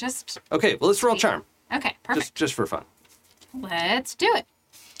persuasion. Just Okay. Well, let's roll charm. okay. Perfect. Just for fun. Let's do it.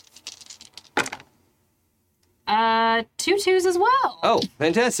 2 2s as well. Oh,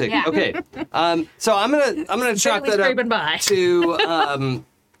 fantastic. Yeah. Okay. So I'm gonna chalk that scraping by. up to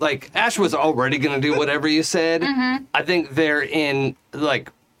like Ash was already gonna do whatever you said. I think they're in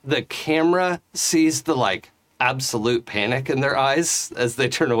like the camera sees the like absolute panic in their eyes as they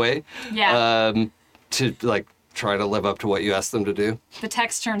turn away. Yeah. To like try to live up to what you asked them to do. The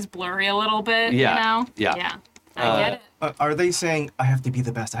text turns blurry a little bit. Yeah. You know? Yeah. Yeah. I get it. Are they saying, I have to be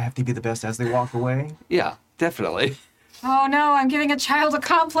the best, I have to be the best as they walk away? Yeah, definitely. Oh no, I'm giving a child a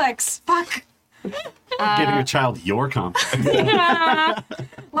complex. Fuck. Giving a child your complex.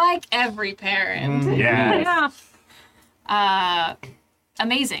 Like every parent. Yeah. Yeah.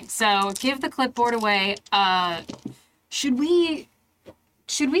 Amazing. So give the clipboard away. Should we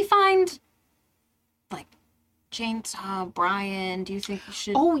find like Chainsaw, Brian? Do you think we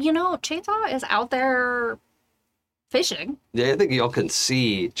should? Oh, Chainsaw is out there fishing. Yeah, I think y'all can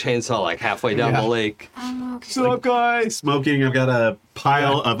see Chainsaw like halfway down Yeah. the lake. Oh, okay. So, guys, smoking. I've got a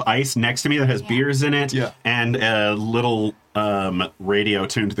pile of ice next to me that has beers in it, Yeah. and a little radio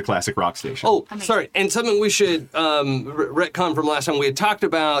tuned to the classic rock station. Oh, Amazing. sorry. And something we should retcon from last time. We had talked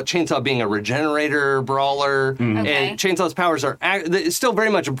about Chainsaw being a regenerator brawler, Okay. and Chainsaw's powers are it's still very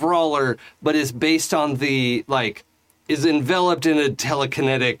much a brawler, but is based on the is enveloped in a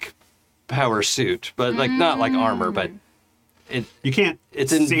telekinetic power suit, but like not like armor, but You can't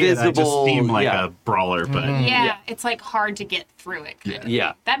It's see it. I just invisible, seem like yeah. a brawler, but Yeah, Yeah. it's like hard to get through it. Kinda.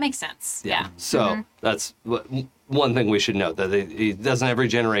 yeah. That makes sense. Yeah. So that's one thing we should note, that he doesn't have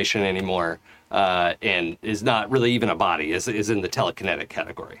regeneration anymore, and is not really even a body, is in the telekinetic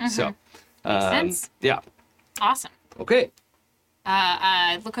category. So, sense. yeah. Awesome. Okay.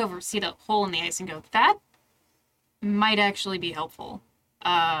 I look over, see the hole in the ice, and go, that might actually be helpful.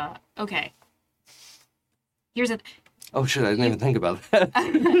 Okay. Here's a. Oh shit! I didn't even think about that.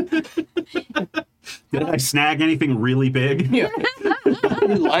 did I snag anything really big? Yeah.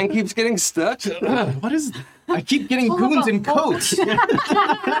 The line keeps getting stuck. What is? I keep getting goons in coats.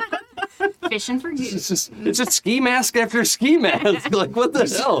 Fishing for you. It's just ski mask after ski mask. Like what the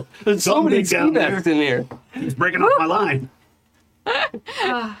hell? There's so many Something ski down there. masks in here. He's breaking off my line.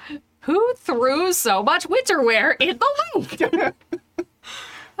 Who threw so much winter wear in the lake?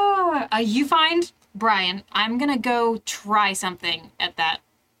 You find Brian. I'm gonna go try something at that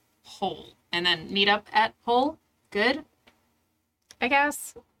hole, and then meet up at hole. Good. I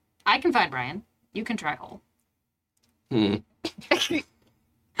guess. I can find Brian. You can try hole. I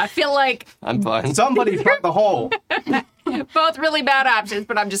feel like I'm fine. Somebody find the hole. both really bad options,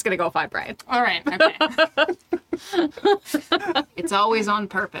 but I'm just gonna go find Brian. All right. Okay. It's always on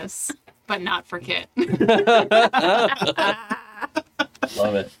purpose, but not for Kit.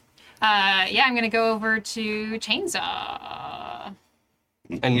 Love it. Yeah, I'm gonna go over to Chainsaw.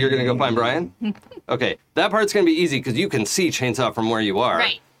 And you're gonna go find Brian? Okay, that part's gonna be easy because you can see Chainsaw from where you are.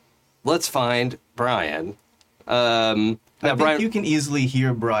 Right. Let's find Brian. I Now, think Brian, you can easily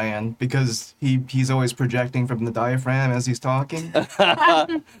hear Brian because he's always projecting from the diaphragm as he's talking.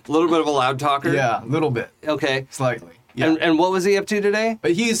 a little bit of a loud talker. Yeah, a little bit, Okay. slightly. Yeah. And what was he up to today?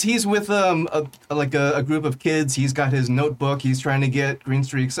 But he's with a group of kids. He's got his notebook. He's trying to get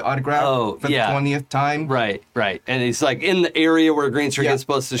Greenstreak's autograph for the 20th time. Right. And he's like in the area where Green Streak Yeah. is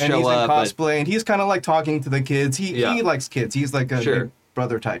supposed to And show he's up. in cosplay, and he's kind of like talking to the kids. He likes kids. He's like a Sure. big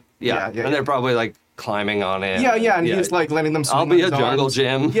brother type. Yeah. And they're probably like climbing on it. Yeah, and he's like letting them swing I'll be on a his jungle arms.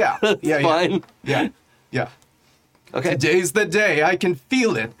 gym. Yeah, yeah. Fine. Yeah. Okay. Today's the day. I can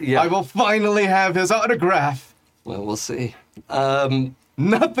feel it. Yeah. I will finally have his autograph. Well, we'll see.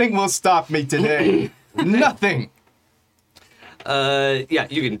 Nothing will stop me today. Nothing. Yeah,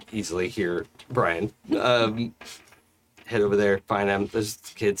 you can easily hear Brian. Head over there, find him. There's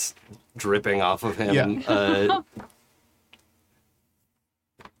kids dripping off of him. Yeah.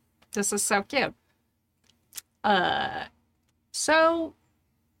 This is so cute. So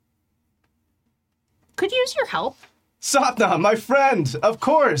could use your help. Sapna, my friend, of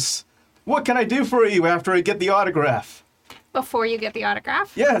course. What can I do for you after I get the autograph? Before you get the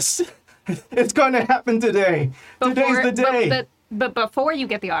autograph? Yes, it's going to happen today. Today's the day. But before you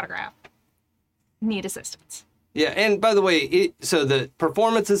get the autograph, need assistance. Yeah, and by the way, so the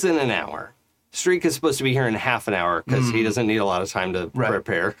performance is in an hour. Streak is supposed to be here in half an hour because he doesn't need a lot of time to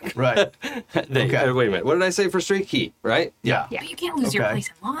prepare. Right. Okay. Wait a minute. What did I say for Streak? He, right? Yeah. Yeah. But you can't lose your place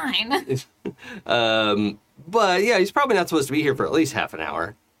in line. But yeah, he's probably not supposed to be here for at least half an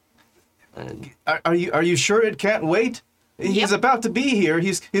hour. And Are you sure it can't wait? He's about to be here.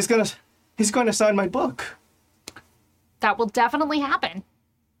 He's going to sign my book. That will definitely happen.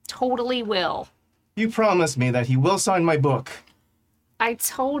 Totally will. You promised me that he will sign my book. I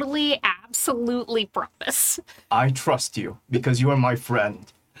totally, absolutely promise. I trust you because you are my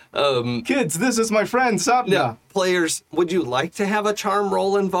friend. Kids, this is my friend, Sapna. now, players, would you like to have a charm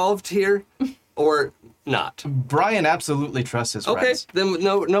roll involved here, or not? Brian absolutely trusts his Okay, friends. then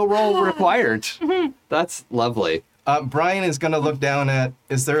no roll required. That's lovely. Brian is going to look down at,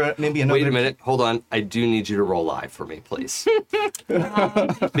 is there maybe another... Wait a minute, hold on. I do need you to roll live for me, please.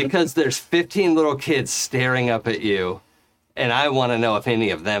 Because there's 15 little kids staring up at you, and I want to know if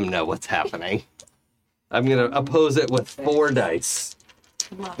any of them know what's happening. I'm going to oppose it with 4 dice.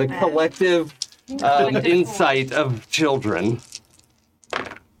 Love The that. collective insight of children.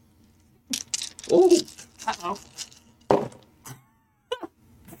 Oh, Uh-oh.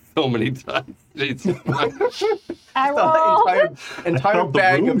 so many times. Jesus. I The entire felt the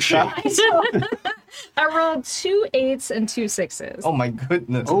bag room of shake. dice. I rolled 2 8s and 2 6s. Oh my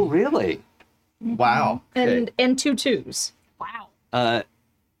goodness. Oh, really? Wow. And 2 2s. Wow.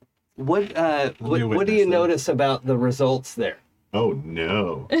 What do you witness notice about the results there? Oh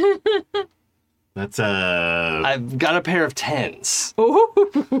no. That's I've got a pair of 10s.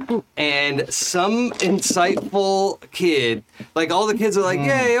 And some insightful kid, like all the kids are like,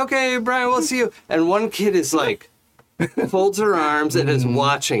 yay, okay, Brian, we'll see you. And one kid is like, folds her arms and is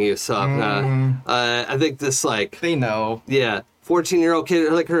watching you, Sapna. I think this like, They know. yeah, 14-year-old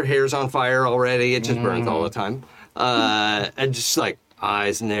kid, like her hair's on fire already. It just burns all the time. And just like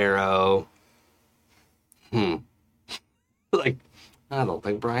eyes narrow. Like, I don't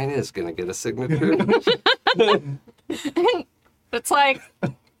think Brian is going to get a signature. It's like,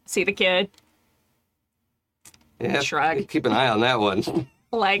 see the kid, Yeah, Shrug. keep an eye on that one.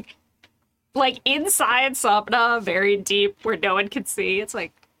 like inside Sapna, very deep where no one can see. It's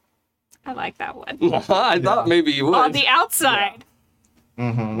like, I like that one. I thought maybe you would. On the outside,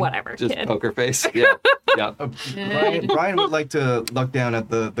 whatever, Just kid. poker face. Yeah. Yeah. Brian would like to look down at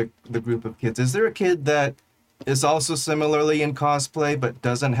the group of kids. Is there a kid that is also similarly in cosplay but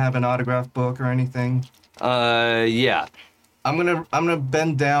doesn't have an autograph book or anything? Yeah. I'm gonna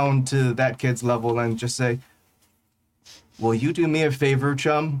bend down to that kid's level and just say, will you do me a favor,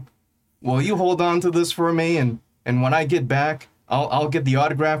 chum? Will you hold on to this for me, and when I get back, I'll get the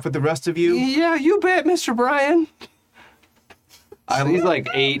autograph with the rest of you? Yeah, you bet, Mr. Brian. He's like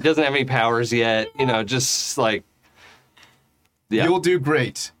 8, doesn't have any powers yet. You know, just like, yeah. You'll do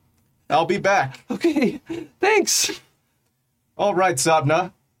great. I'll be back. Okay, thanks. All right,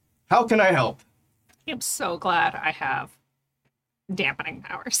 Sapna. How can I help? I'm so glad I have dampening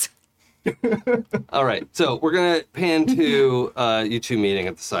powers. All right, so we're gonna pan to you two meeting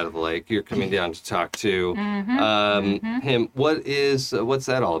at the side of the lake. You're coming down to talk to him. What's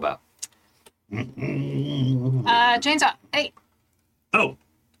that all about? Chainsaw. Hey. oh.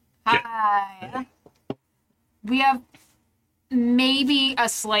 Hi. We have maybe a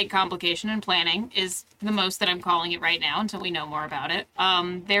slight complication in planning is the most that I'm calling it right now until we know more about it.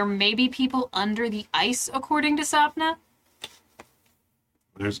 There may be people under the ice, according to Sapna.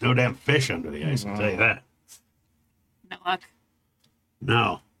 There's no damn fish under the ice, I'll tell you that. No luck.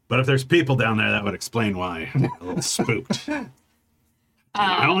 No. But if there's people down there, that would explain why. I'm a little spooked.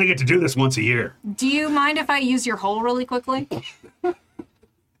 I only get to do this once a year. Do you mind if I use your hole really quickly?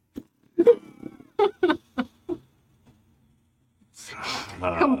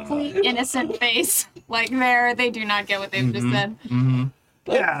 Complete innocent face. Like they do not get what they've just said.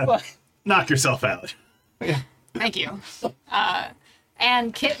 Yeah. Knock yourself out. Thank you.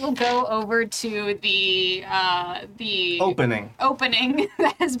 And Kit will go over to the Opening. opening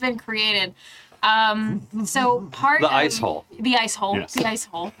that has been created. So part The of- ice hole. The ice hole. Yes. The ice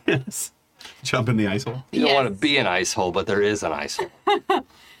hole. Yes. Jump in the ice hole. You don't Yes. want to be an ice hole, but there is an ice hole.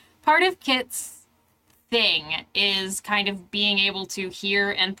 Part of Kit's thing is kind of being able to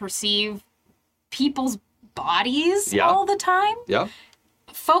hear and perceive people's bodies Yeah. all the time. Yeah.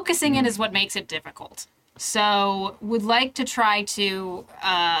 Focusing it is what makes it difficult. So would like to try to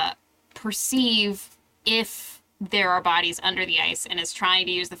perceive if there are bodies under the ice, and is trying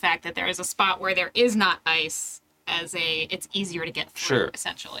to use the fact that there is a spot where there is not ice as it's easier to get through, Sure.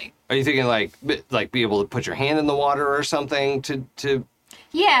 essentially. Are you thinking like be able to put your hand in the water or something to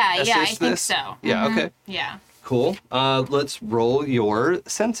Yeah, I assist think this? so. Yeah. Mhm. Okay. Yeah, Cool. Let's roll your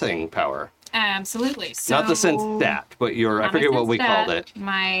sensing power. absolutely. So, Not the sense stat, but your I not my forget what sense we stat. called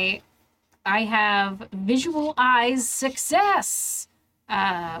it. I have visual eyes success,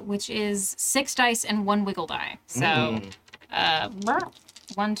 which is 6 dice and 1 wiggle die. So,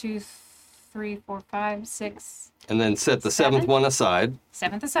 1, 2, 3, 4, 5, 6, And then set the seventh 7. one aside,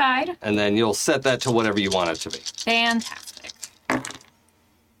 7th aside. and then you'll set that to whatever you want it to be. Fantastic.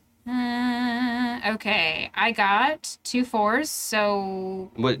 Okay, I got 2 4s, so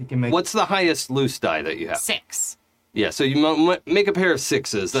can make- What's the highest loose die that you have? 6. Yeah, so you make a pair of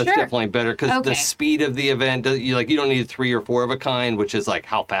 6s. That's Sure. definitely better because Okay. the speed of the event, you don't need 3 or 4 of a kind, which is like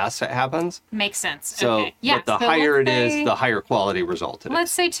how fast it happens. Makes sense. So, okay. Yeah, but the so higher it let's is, say- the higher quality result it is.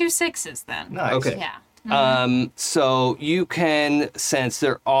 Let's say 2 6s then. Nice. Okay. Yeah. So you can sense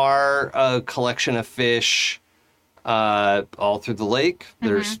there are a collection of fish all through the lake.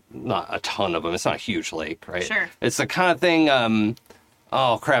 There's not a ton of them. It's not a huge lake, right? Sure. It's the kind of thing.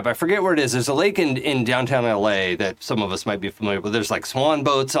 Oh crap! I forget where it is. There's a lake in downtown LA that some of us might be familiar with. There's like swan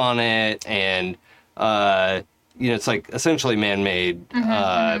boats on it, and it's like essentially man-made.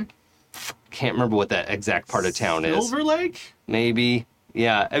 Can't remember what that exact part of town is. Silver Lake? Maybe.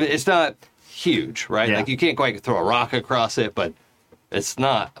 Yeah. I mean, it's not huge, right? Yeah. Like you can't quite throw a rock across it, but it's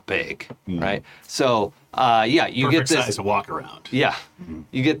not big, right? So, you Perfect get this. size to walk around. Yeah.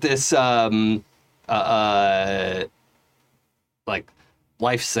 You get this, like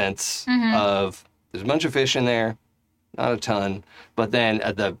life sense of there's a bunch of fish in there, not a ton, but then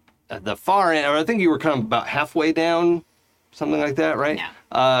at the far end, or I think you were kind of about halfway down, something like that, right?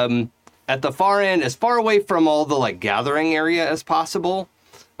 Yeah. At the far end, as far away from all the like gathering area as possible.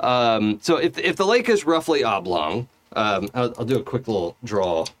 So if the lake is roughly oblong, I'll do a quick little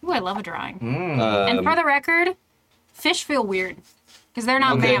draw. Ooh, I love a drawing. And for the record, fish feel weird because they're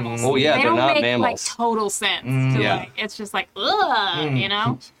not Okay. mammals. Oh, yeah, they they're don't not make mammals. like total sense. To, Yeah. like, it's just like ugh, you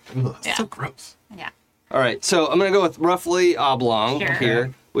know. Ugh, it's Yeah. so gross. Yeah. All right, so I'm gonna go with roughly oblong Sure.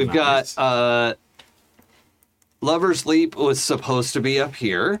 here. We've Nice. got Lover's Leap was supposed to be up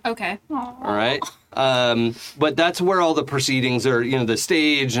here. Okay. All right. But that's where all the proceedings are, the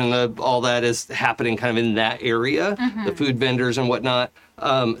stage and all that is happening kind of in that area, the food vendors and whatnot.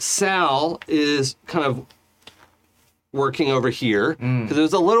 Sal is kind of working over here because it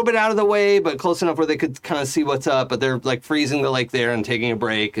was a little bit out of the way, but close enough where they could kind of see what's up. But they're like freezing the lake there and taking a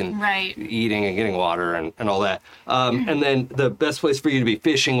break and Right. eating and getting water and all that. And then the best place for you to be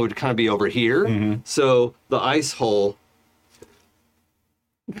fishing would kind of be over here. So the ice hole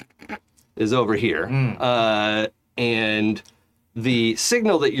is over here. And the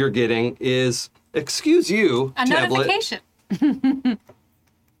signal that you're getting is, excuse you, A tablet, notification.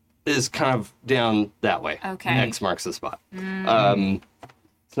 is kind of down that way. Okay. X marks the spot.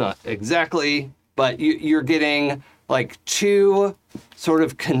 It's not exactly, but you're getting like 2 sort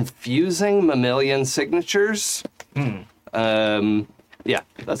of confusing mammalian signatures. Yeah,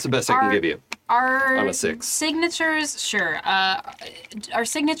 that's the best I can give you. Are On a 6. signatures sure? Are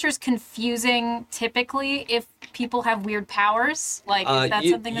signatures confusing typically if people have weird powers? Like is that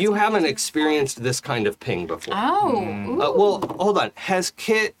something that's You haven't confusing? experienced this kind of ping before. Oh. Ooh. Well, hold on. Has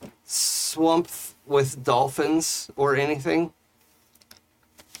Kit swamped with dolphins or anything?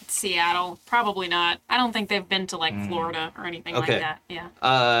 Seattle, probably not. I don't think they've been to like Florida or anything Okay. like that.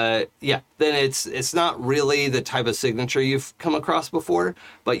 Yeah. Yeah. Then it's not really the type of signature you've come across before,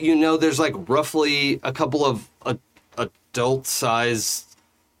 but there's like roughly a couple of adult-sized,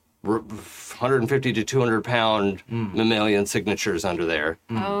 150 to 200 pound mammalian signatures under there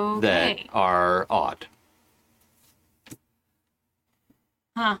that Okay. are odd.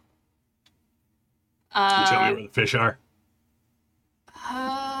 Huh. Can you tell me where the fish are?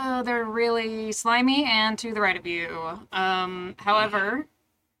 They're really slimy and to the right of you. However,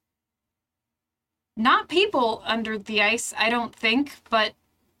 not people under the ice, I don't think, but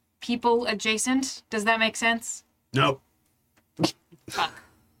people adjacent. Does that make sense? Nope. Fuck.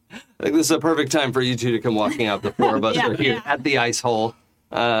 I think this is a perfect time for you two to come walking out. The 4 of us Yeah, are here yeah. at the ice hole.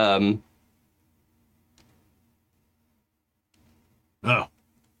 Oh.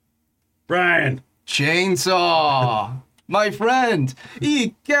 Brian! Chainsaw! My friend!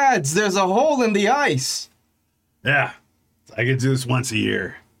 Egads, there's a hole in the ice! Yeah. I get to do this once a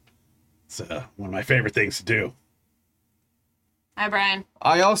year. It's one of my favorite things to do. Hi, Brian.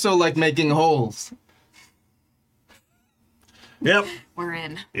 I also like making holes. Yep. We're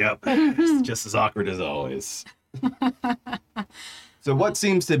in. Yep. It's just as awkward as always. So what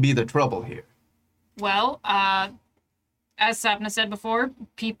seems to be the trouble here? Well, as Sapna said before,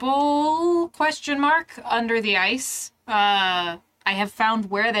 people, ? Under the ice. I have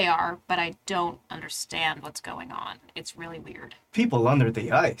found where they are, but I don't understand what's going on. It's really weird. People under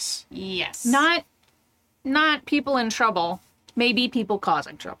the ice. Yes. Not people in trouble. Maybe people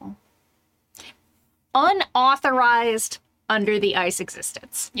causing trouble. Unauthorized under the ice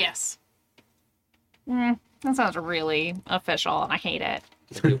existence. Yes. That sounds really official, and I hate it.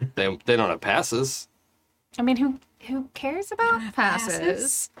 They don't have passes. I mean, who cares about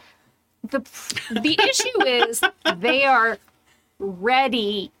passes? The issue is they are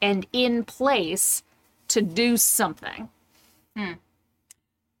ready and in place to do something. You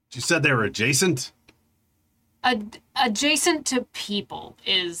said they were adjacent? Adjacent to people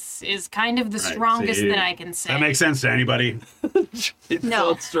is kind of the Right, strongest see, that I can say. That makes sense to anybody. It's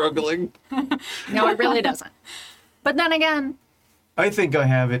No. still struggling. No, it really doesn't. But then again, I think I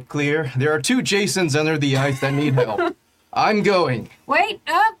have it clear. There are 2 Jasons under the ice that need help. I'm going. Wait,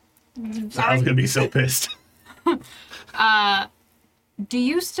 I was going to be so pissed. do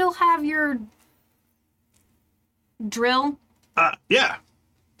you still have your drill? Yeah.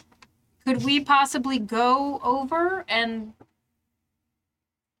 Could we possibly go over and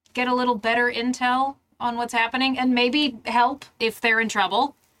get a little better intel on what's happening and maybe help if they're in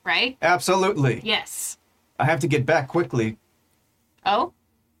trouble, right? Absolutely. Yes. I have to get back quickly. Oh?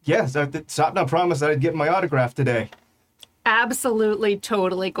 Yes, Satna promised that I'd get my autograph today. absolutely,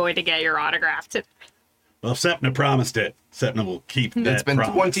 totally going to get your autograph today. Well, if Sepna promised it, Sepna will keep that It's been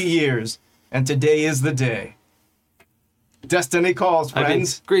promise. 20 years, and today is the day. Destiny calls, I mean,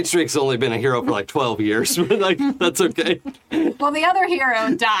 friends. Green Streak's only been a hero for like 12 years, but like that's okay. Well, the other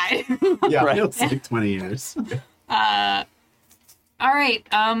hero died. Yeah. Right. Feels like 20 years. All right.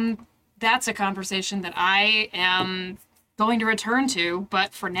 That's a conversation that I am going to return to,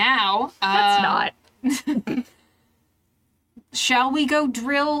 but for now, That's not. shall we go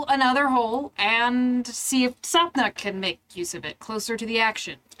drill another hole and see if Sapna can make use of it closer to the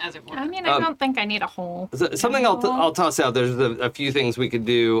action, as it were? I mean, I don't think I need a hole. Something I'll toss out. There's a few things we could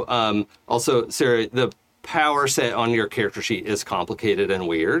do. Also, Sarah, the power set on your character sheet is complicated and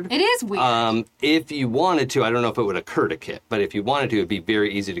weird. It is weird. If you wanted to, I don't know if it would occur to Kit, but if you wanted to, it'd be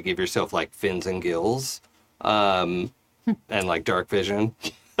very easy to give yourself like fins and gills, and like dark vision.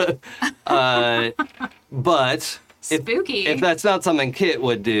 But Spooky. if that's not something Kit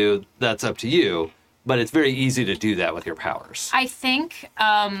would do, that's up to you. But it's very easy to do that with your powers. I think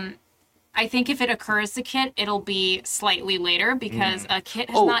if it occurs to Kit, it'll be slightly later because Kit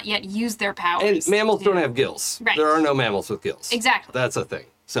has not yet used their powers. And mammals don't have gills. Right. There are no mammals with gills. Exactly. That's a thing.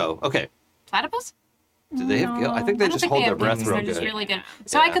 So, okay. Platypus? Do they have gills? I think they I don't just think hold they their have breath gills. real They're good. just really good.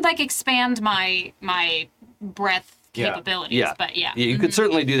 So I Yeah. could like expand my breath Yeah. capabilities, Yeah. but yeah. You could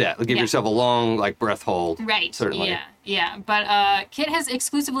certainly do that. Give Yeah. yourself a long, like, breath hold. Right. Certainly. Yeah. But Kit has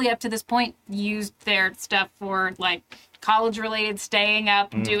exclusively up to this point used their stuff for like college-related, staying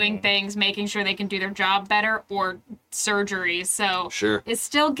up, doing things, making sure they can do their job better, or surgery. So Sure. it's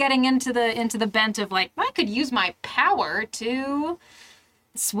still getting into the bent of like I could use my power to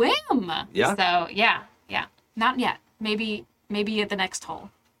swim. Yeah. So yeah. Not yet. Maybe at the next hole.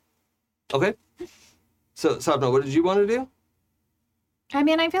 Okay. So, Sabna, what did you want to do? I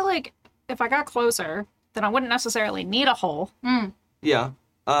mean, I feel like if I got closer, then I wouldn't necessarily need a hole. Yeah.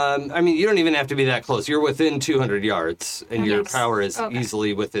 I mean, you don't even have to be that close. You're within 200 yards, and your Yes. power is Okay.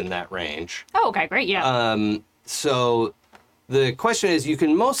 easily within that range. Oh, okay, great, yeah. So the question is, you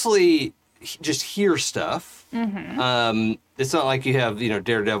can mostly just hear stuff. It's not like you have,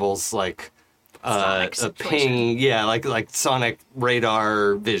 Daredevil's like Sonic a situation. ping, like sonic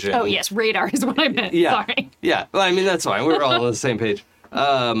radar vision. Oh, yes, radar is what I meant. Yeah. Sorry. Yeah. Well, I mean, that's fine. We're all on the same page.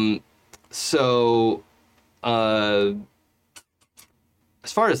 As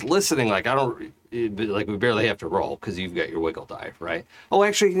far as listening, like, we barely have to roll because you've got your wiggle die, right? Oh,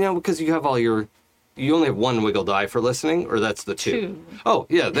 actually, because you have you only have one wiggle die for listening, or that's the two? Two. Oh,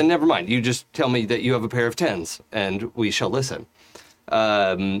 yeah, then never mind. You just tell me that you have a pair of 10s, and we shall listen.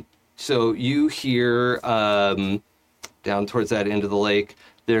 So you hear down towards that end of the lake,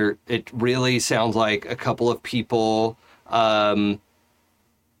 it really sounds like a couple of people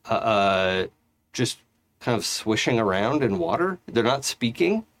just kind of swishing around in water. They're not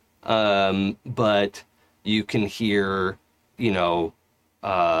speaking, but you can hear,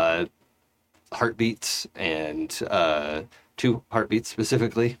 heartbeats and 2 heartbeats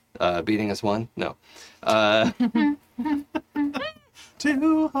specifically, beating as one. No.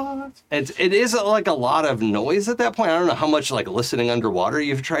 2 hearts. It is like a lot of noise at that point. I don't know how much like listening underwater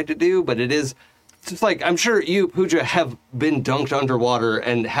you've tried to do, but it is just like, I'm sure you, Pooja, have been dunked underwater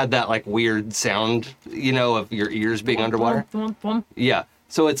and had that like weird sound, of your ears being underwater. Yeah.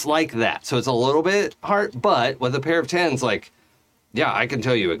 So it's like that. So it's a little bit hard, but with a pair of 10s, like, yeah, I can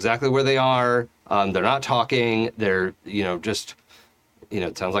tell you exactly where they are. They're not talking. They're, just,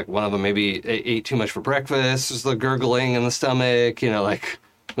 it sounds like one of them maybe ate too much for breakfast. Just the gurgling in the stomach, like,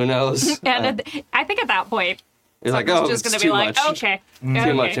 who knows? And I think at that point, it's like, someone's oh, just it's going to too be like, much. okay.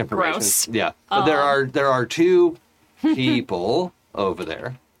 Too much information. Gross. Yeah. But there are 2 people over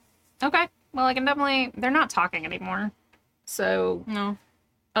there. Okay. Well, I can definitely... They're not talking anymore. So... No.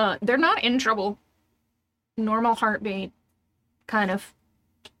 They're not in trouble. Normal heartbeat, kind of.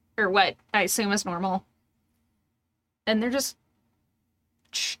 Or what I assume is normal. And they're just...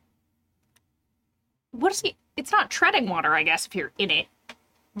 What is he... It's not treading water, I guess, if you're in it.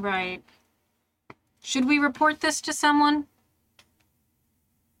 Right. Should we report this to someone?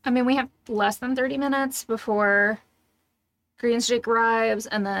 I mean, we have less than 30 minutes before Greensjake arrives,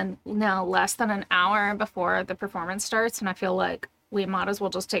 and then now less than an hour before the performance starts, and I feel like we might as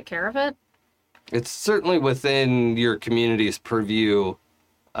well just take care of it. It's certainly within your community's purview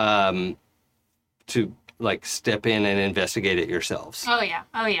to like step in and investigate it yourselves. Oh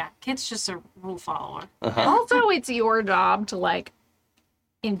yeah. Kit's just a rule follower. Also, it's your job to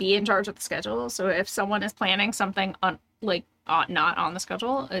be in charge of the schedule. So if someone is planning something not on the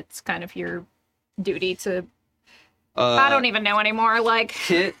schedule, it's kind of your duty to. I don't even know anymore.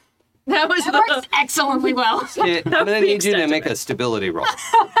 Kit, that works excellently well. Kit, I'm gonna need you to make a stability roll.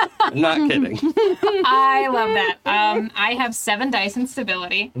 I'm not kidding. I love that. I have 7 dice in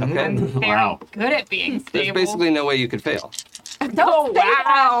stability. Okay. I'm very good at being There's stable. basically no way you could fail. Oh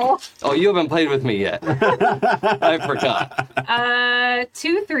wow! Oh, you haven't played with me yet. I forgot.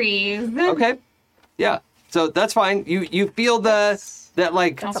 2 3s. Okay. Yeah. So that's fine. You feel that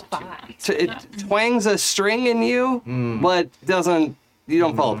like That's fine. it twangs a string in you, but you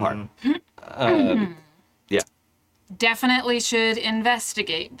don't fall apart. Yeah. Definitely should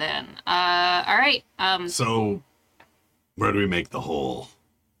investigate then. All right. So, where do we make the hole?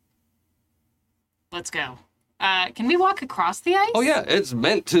 Let's go. Can we walk across the ice? Oh yeah, it's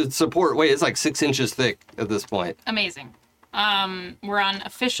meant to support. Wait, it's like 6 inches thick at this point. Amazing. We're on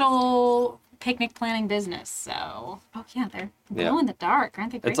official picnic planning business, so... Oh, yeah, they're glow in the dark,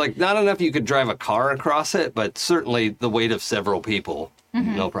 aren't they great? It's like not enough you could drive a car across it, but certainly the weight of several people,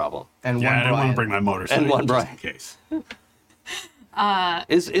 no problem. And Yeah, one I didn't want Brian. to bring my motorcycle. And one just Brian. in case.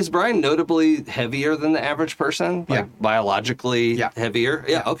 Is Brian notably heavier than the average person? Yeah. Like biologically heavier?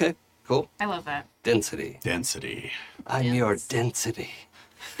 Yeah, okay. Cool. I love that. Density. Density. I'm your density.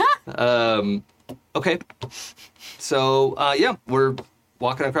 Okay. So, we're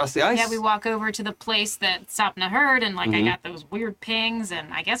walking across the ice. Yeah, we walk over to the place that Sapna heard, and, I got those weird pings,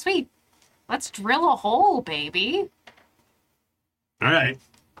 and I guess let's drill a hole, baby. All right.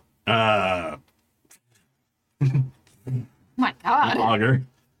 My God. Auger.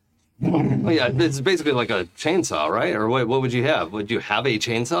 Oh, yeah, it's basically like a chainsaw, right? Or what would you have? Would you have a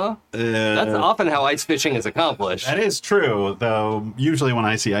chainsaw? That's often how ice fishing is accomplished. That is true, though. Usually when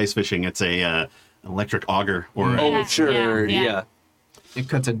I see ice fishing, it's a electric auger or. Oh, sure, yeah. It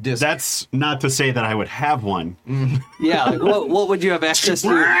cuts a disc. That's not to say that I would have one. Yeah, like what would you have access to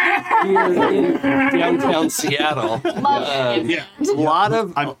here in downtown Seattle? Yeah. A lot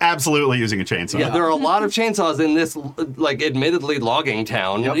of I'm absolutely using a chainsaw. yeah, there are a lot of chainsaws in this like admittedly logging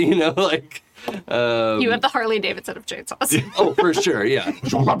town. Yep. You know, like You have the Harley Davidson of chainsaws. oh, for sure, yeah.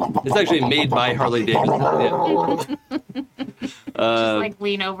 It's actually made by Harley Davidson. Yeah.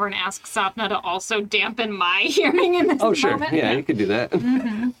 Lean over and ask Sapna to also dampen my hearing in this Oh, sure, moment. yeah, you could do that.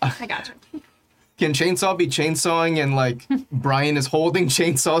 I gotcha. Can chainsaw be chainsawing and Brian is holding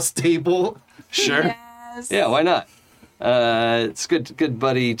chainsaw stable? Sure. Yes. Yeah, why not? It's good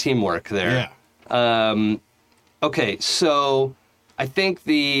buddy teamwork there. Yeah. Okay, so I think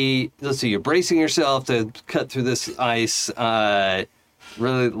let's see, you're bracing yourself to cut through this ice,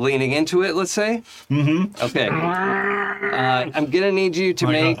 really leaning into it, let's say. Mm-hmm. Okay. I'm gonna need you to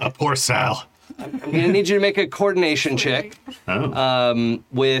make A poor Sal. I'm gonna need you to make a coordination check. Oh.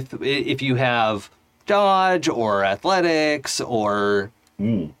 With if you have dodge or athletics or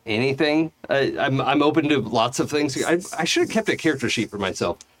anything. I'm open to lots of things. I should have kept a character sheet for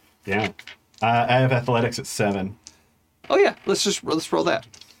myself. Yeah. I have athletics at 7. Oh yeah, let's roll that.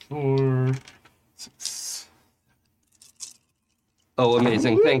 4, 6. Oh,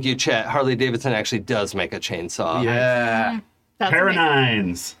 amazing! Thank you, chat. Harley Davidson actually does make a chainsaw. Yeah. That's Pair of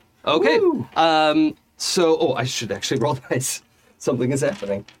amazing. 9s. Okay. So, I should actually roll dice. Something is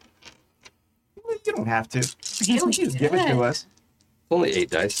happening. You don't have to. Really Just give it to us. Only 8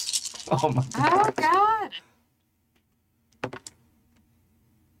 dice. Oh my god.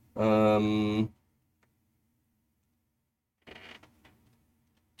 Oh God.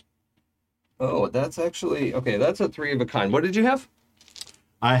 Oh, that's actually okay. That's a 3 of a kind. What did you have?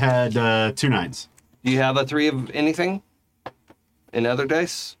 I had 2 9s. Do you have a 3 of anything? In other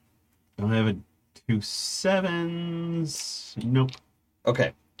dice? I have a 2 7s. Nope.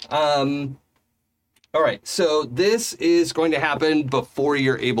 Okay. All right. So this is going to happen before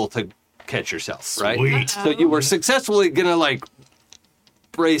you're able to catch yourself, right? Sweet. So you were successfully gonna like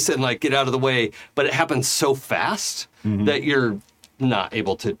brace and like get out of the way, but it happens so fast that you're not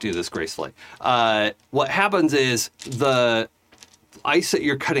able to do this gracefully. What happens is the ice that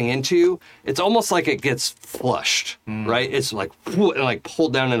you're cutting into, it's almost like it gets flushed, right? It's like and like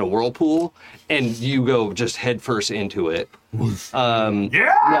pulled down in a whirlpool, and you go just head first into it.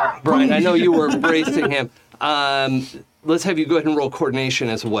 Now, Brian, I know you were bracing him. Let's have you go ahead and roll coordination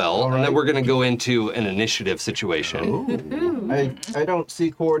as well, and then we're going to go into an initiative situation. I don't see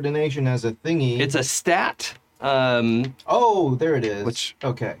coordination as a thingy. It's a stat. Oh, there it is. Which-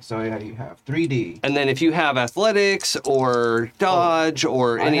 Okay, so you have 3D. And then if you have athletics or dodge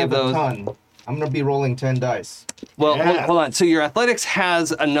or any I of have those, a ton. I'm gonna be rolling 10 dice. well, Yeah. hold on. So your athletics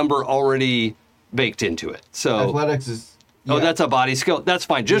has a number already baked into it. So, Athletics is. oh, yeah. that's a body skill. That's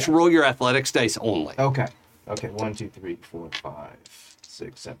fine. Just Yeah. roll your athletics dice only. Okay. Okay. 1, 2, 3, 4, 5,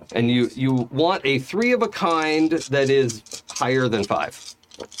 6, 7. And you want a 3 of a kind that is higher than 5.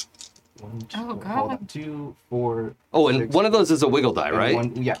 1, 2, Oh, hold God. on. 2, 4. Oh, and 6, one of those is a wiggle die, and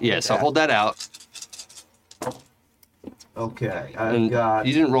right? yeah. Yeah. So that. hold that out. Okay. I've And got.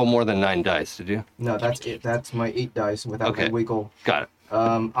 you didn't roll more than 9 dice, did you? No, that's it. That's my 8 dice without Okay. the wiggle. Got it.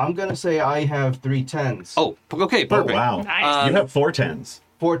 I'm gonna say I have 3 10s. Oh, okay, Oh, perfect. wow. Nice. You have 4 10s.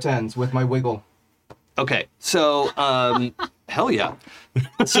 4 10s with my wiggle. Okay, so hell yeah.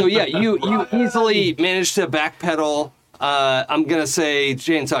 So yeah, you easily managed to backpedal. I'm gonna say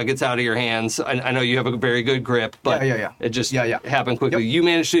chainsaw gets out of your hands. I know you have a very good grip, but Yeah. it just Yeah. happened quickly. Yep. You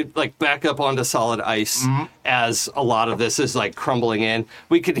managed to like back up onto solid ice as a lot of this is like crumbling in.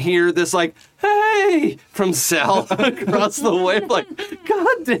 We could hear this like "Hey" from Sal across the way. Like,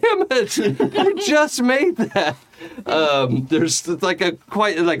 God damn it! I just made that. There's like a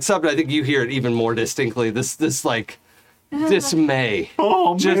quite like something. I think you hear it even more distinctly. This like dismay.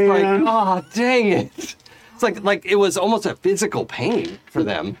 Oh, Just man. like, oh, dang it. It's like it was almost a physical pain for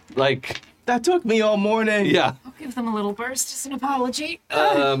them. Like, That took me all morning. yeah. I'll give them a little burst as an apology.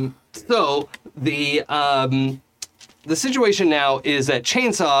 So the situation now is that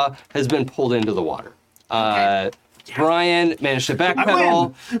Chainsaw has been pulled into the water. Brian managed to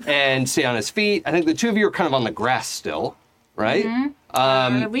backpedal and stay on his feet. I think the two of you are kind of on the grass still, right?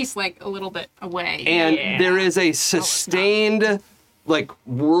 At least like a little bit away. And there is a sustained, like,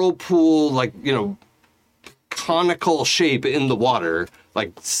 whirlpool, like, conical shape in the water,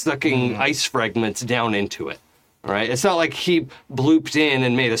 like sucking ice fragments down into it. All right. It's not like he blooped in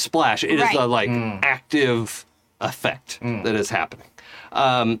and made a splash. It is Right. a like active effect that is happening.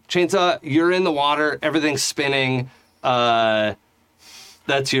 Chainsaw, you're in the water. Everything's spinning.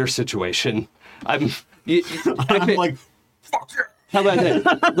 That's your situation. I'm like, fuck yeah. How about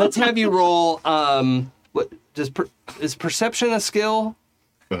that? Let's have you roll. What is perception a skill?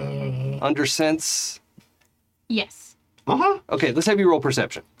 Under sense. Yes. Uh-huh. Okay, let's have you roll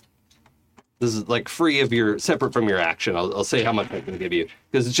perception. This is like free of separate from your action. I'll say how much I can give you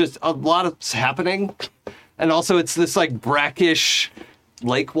because it's just a lot of happening, and also it's this like brackish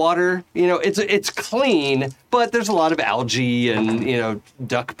lake water. It's clean, but there's a lot of algae and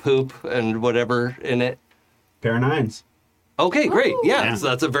duck poop and whatever in it. Pair of 9s. Okay, great. Yeah, Yeah. so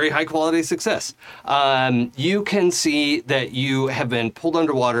that's a very high quality success. You can see that you have been pulled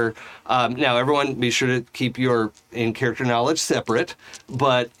underwater. Now, everyone, be sure to keep your in-character knowledge separate.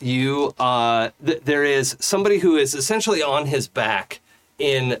 But there is somebody who is essentially on his back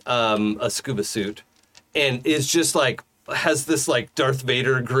in a scuba suit, and is just like has this like Darth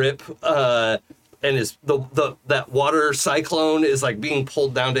Vader grip. And is that water cyclone is like being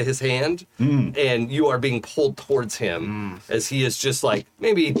pulled down to his hand, and you are being pulled towards him as he is just like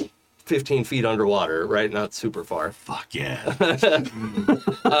maybe 15 feet underwater, right? Not super far. Fuck yeah.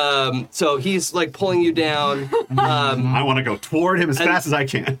 So he's like pulling you down. I want to go toward him as fast as I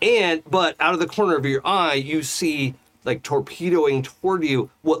can. But out of the corner of your eye, you see like torpedoing toward you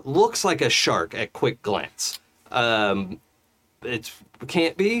what looks like a shark at quick glance. It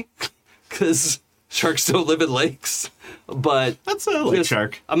can't be because sharks don't live in lakes. But That's a lake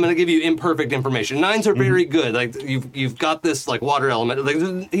shark. I'm gonna give you imperfect information. 9s are very good. Like you've got this like water element.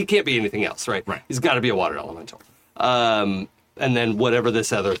 Like he can't be anything else, right? Right. He's got to be a water elemental. And then whatever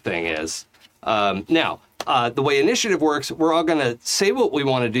this other thing is. Now, the way initiative works, we're all gonna say what we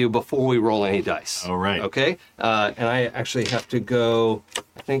want to do before we roll any dice. All right. Okay. And I actually have to go.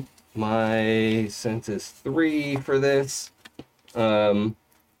 I think my sense is 3 for this.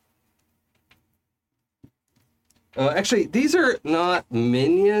 Actually, these are not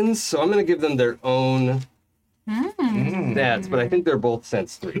minions, so I'm going to give them their own stats, but I think they're both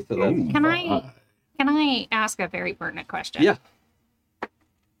sense 3. So that's Can I ask a very pertinent question? yeah,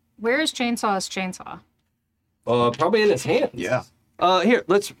 Where is Chainsaw's chainsaw? probably in his hands. Yeah. Here,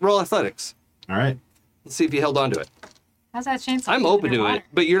 let's roll athletics. All right. Let's see if you held on to it. How's that chainsaw? I'm keeping open to underwater? it,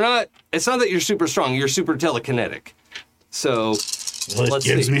 but you're not. It's not that you're super strong. You're super telekinetic. So Well, it let's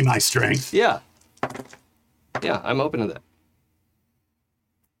gives see. me my strength. Yeah, I'm open to that.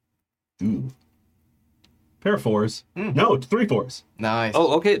 Ooh. Pair of 4s. No, 3 4s. Nice.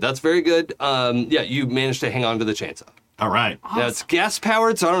 Oh, okay, that's very good. Yeah, you managed to hang on to the chainsaw. All right. Now it's gas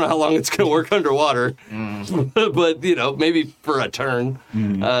powered, so I don't know how long it's going to work underwater, but maybe for a turn.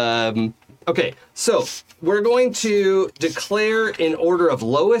 Okay, so we're going to declare in order of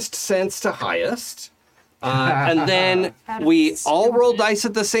lowest sense to highest, and then we all roll dice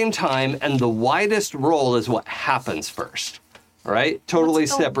at the same time, and the widest roll is what happens first. All right, totally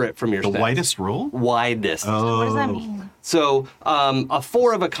separate from your The stats. widest roll? Widest. Oh. What does that mean? So a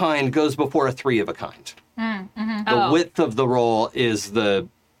 4 of a kind goes before a 3 of a kind. The width of the roll is the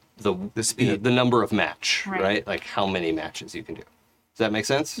speed. the number of match, Right. right? Like how many matches you can do. Does that make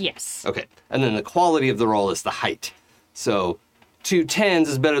sense? Yes. Okay. And then the quality of the roll is the height. So 2 10s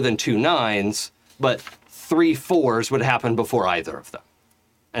is better than 2 9s, but 3 4s would happen before either of them.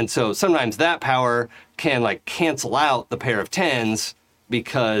 And so sometimes that power can like cancel out the pair of 10s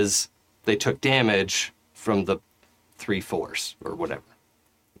because they took damage from the 3 4s or whatever.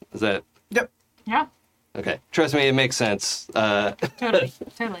 Is that Yep. Yeah. okay? Trust me, it makes sense. Totally.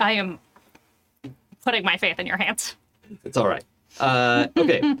 Totally. I am putting my faith in your hands. It's all right.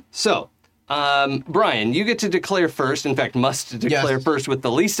 Okay, so Brian, you get to declare first. In fact, must declare Yes. first with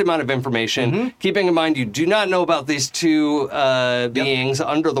the least amount of information. Keeping in mind, you do not know about these two beings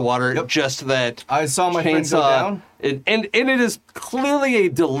under the water. Just that I saw my friend go down. and it is clearly a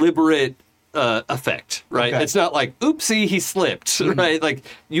deliberate effect, right? Okay. It's not like, oopsie, he slipped, right? Like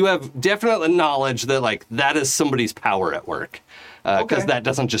you have definite knowledge that like that is somebody's power at work, because Okay. that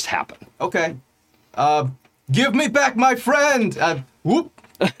doesn't just happen. Okay. Give me back my friend. Whoop.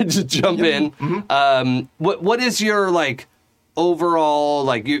 Just jump in. What is your like overall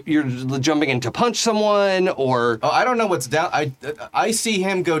like you're jumping in to punch someone or Oh, I don't know what's down. I see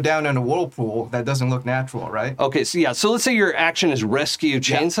him go down in a whirlpool. That doesn't look natural, right? okay, so yeah, so let's say your action is rescue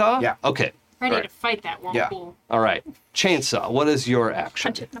chainsaw. Yeah. Okay. Ready Right. to fight that whirlpool. All right. Chainsaw. What is your action?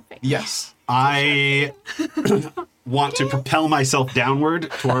 Punch it in the face. Yes. I want to propel myself downward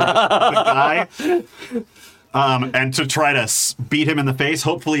toward the guy. And to try to beat him in the face,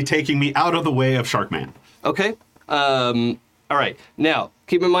 hopefully taking me out of the way of Sharkman. Okay. All right. Now,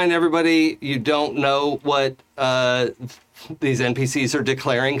 keep in mind, everybody, you don't know what these NPCs are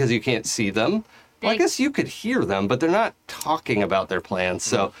declaring because you can't see them. Well, I guess you could hear them, but they're not talking about their plans.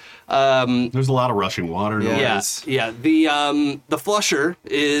 So, There's a lot of rushing water yeah, noise. yeah. The flusher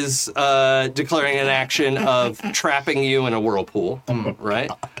is declaring an action of trapping you in a whirlpool, right?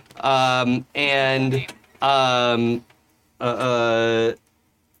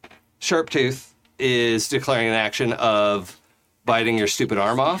 Sharptooth is declaring an action of biting your stupid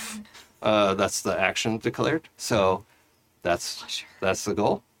arm off. That's the action declared. So that's the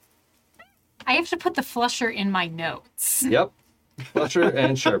goal. I have to put the flusher in my notes. Yep. Flusher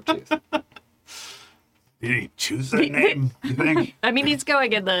and Sharptooth. Did he choose that name, you think? I mean, he's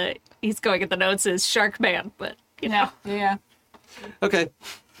going in the notes as Shark Man, but you know. Yeah. Okay.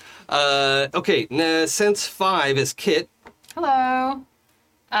 Okay. Sense 5 is Kit. Hello.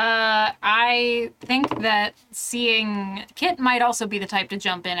 I think that seeing Kit might also be the type to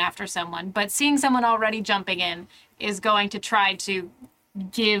jump in after someone, but seeing someone already jumping in is going to try to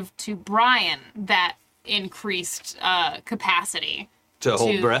give to Brian that increased capacity To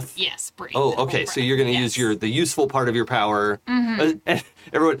hold breath? Yes, breathe. Oh, and hold okay. So breath. you're going to use the useful part of your power.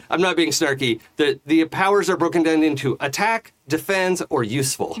 Everyone, I'm not being snarky. The powers are broken down into attack, defense, or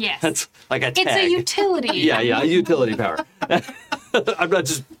useful. Yes. That's like a tag. It's a utility. Yeah, a utility power. I'm not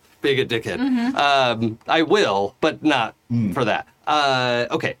just being a dickhead. I will, but not for that.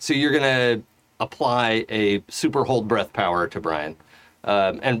 Okay, so you're going to apply a super hold breath power to Brian.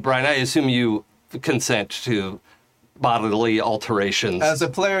 And Brian, I assume you consent to bodily alterations. As a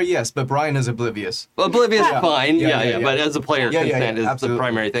player, yes, but Brian is oblivious. Oblivious, fine. Yeah. But as a player, consent is the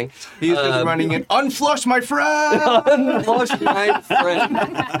primary thing. He's just running it. Unflush, my friend. Unflush, my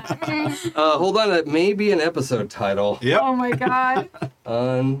friend. Hold on, that may be an episode title. Yep. Oh my god.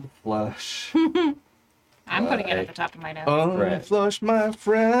 Unflush. I'm putting it at the top of my notes. Unflush, my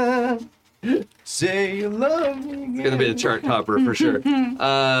friend. Say you love me. It's going to be a chart topper for sure.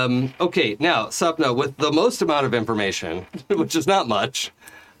 Okay, now, Sapna, with the most amount of information, which is not much,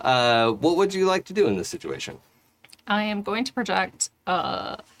 what would you like to do in this situation? I am going to project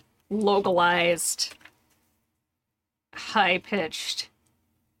localized, high-pitched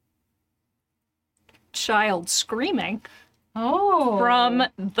child screaming from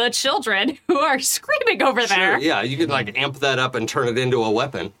the children who are screaming over there Sure, yeah, you could like amp that up and turn it into a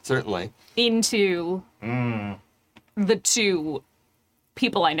weapon, certainly. into the two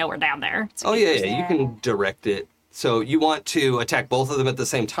people I know are down there. Oh, yeah, you can direct it. So you want to attack both of them at the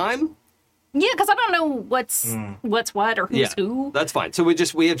same time? Yeah, because I don't know what's what or who's who. That's fine. So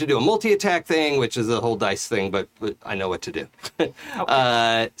we have to do a multi-attack thing, which is a whole dice thing, but I know what to do.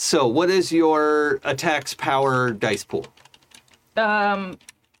 So what is your attacks power dice pool?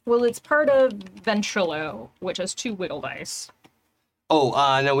 Well, it's part of Ventrilo, which has 2 wiggle dice.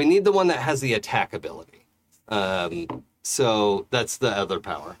 Oh, no, we need the one that has the attack ability. So that's the other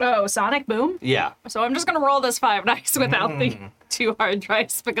power. Oh, Sonic Boom? Yeah. So I'm just going to roll this 5 dice without the 2 hard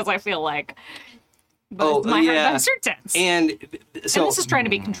dice because I feel like my hard dice are tense. And so And this is trying to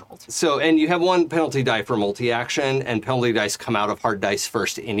be controlled. So, and you have one penalty die for multi-action, and penalty dice come out of hard dice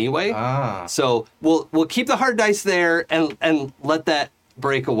first anyway. So we'll keep the hard dice there and let that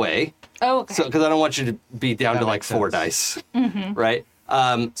break away. Oh, okay. So, because I don't want you to be down to like makes 4 sense. dice, right?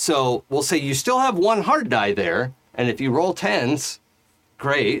 So we'll say you still have 1 hard die there, and if you roll 10s,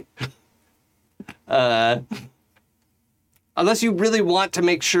 great. Unless you really want to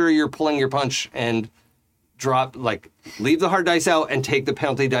make sure you're pulling your punch and leave the hard dice out and take the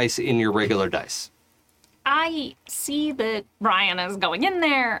penalty dice in your regular dice. I see that Ryan is going in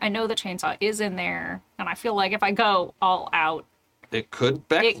there. I know the chainsaw is in there. And I feel like if I go all out, It could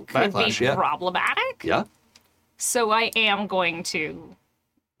it could backlash, be yeah. problematic. Yeah. So I am going to.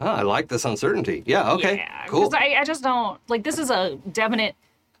 Oh, I like this uncertainty. Yeah, okay. Yeah, cool. because I just don't. Like, this is a definite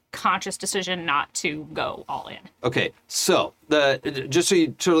conscious decision not to go all in. Okay, so just so you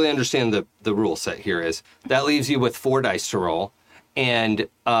totally understand the rule set here is that leaves you with 4 dice to roll, and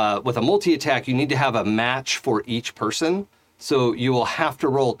with a multi-attack you need to have a match for each person, so you will have to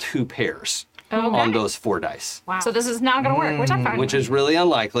roll 2 pairs on those 4 dice, Wow. So this is not going to work, which I'm fine which with. is really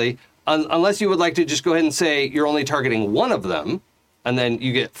unlikely, unless you would like to just go ahead and say you're only targeting one of them, and then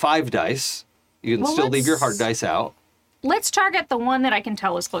you get 5 dice. You can still leave your hard dice out. Let's target the one that I can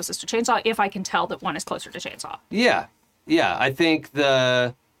tell is closest to Chainsaw if I can tell that one is closer to Chainsaw. Yeah, I think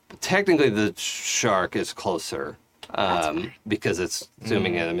technically the shark is closer because it's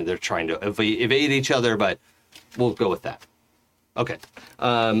zooming in. I mean, they're trying to evade each other, but we'll go with that. Okay.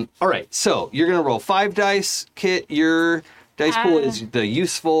 All right. So you're gonna roll 5 dice, Kit. Your dice pool is the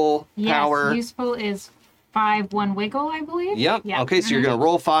useful power. Useful is 5, 1 wiggle, I believe. Yep. Yeah. Okay, so you're going to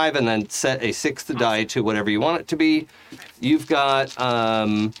roll 5 and then set a 6th die to whatever you want it to be. You've got,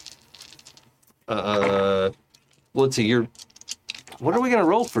 let's see, what are we going to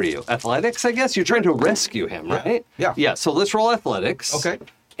roll for you? Athletics, I guess? You're trying to rescue him, right? Yeah. Yeah, so let's roll athletics. Okay.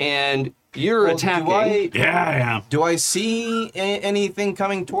 And you're attacking. Yeah, I am. Do I see anything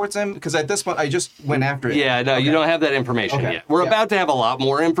coming towards him? Because at this point, I just went after it. Yeah, no, you don't have that information Okay. yet. We're about to have a lot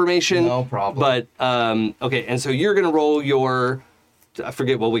more information. No problem. But, okay, and so you're going to roll your, I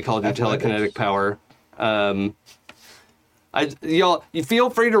forget what we called your Athletics. telekinetic power. Y'all, you feel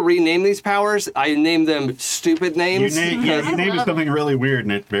free to rename these powers. I name them stupid names. You named something really weird,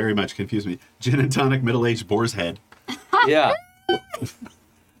 and it very much confused me. Gin and tonic middle-aged boar's head. Yeah.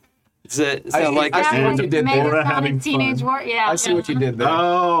 Does it sound like I see what you did there. Aura having Teenage fun. War. Yeah. I see what you did there.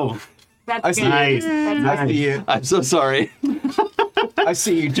 Oh, That's I see. good. nice. I see it. I'm so sorry. I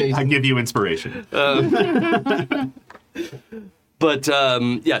see you, I Jason. give you inspiration. But,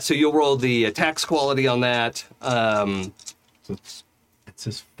 yeah, so you'll roll the attacks quality on that. So it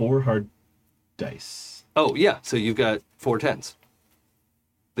says 4 hard dice. Oh, yeah, so you've got 4 10s.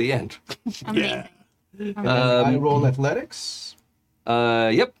 The end. Amazing. I roll athletics.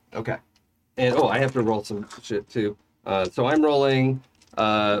 Yep. Okay. And I have to roll some shit too. So I'm rolling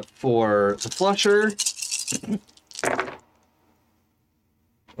for the flusher.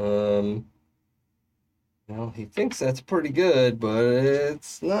 Well, he thinks that's pretty good, but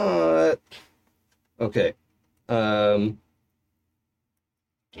it's not. Okay.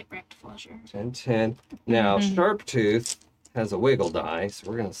 Get wrecked, Flusher. 10, 10. Now, Sharptooth has a wiggle die, so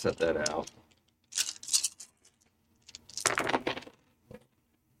we're going to set that out.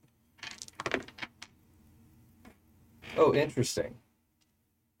 Oh, interesting.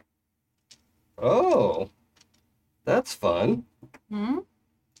 Oh, that's fun. Hmm?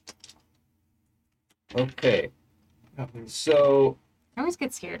 Okay. So, I always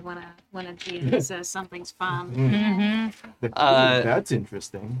get scared when a GM says something's fun. That's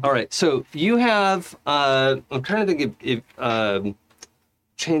interesting. all right. So you have, I'm trying to think if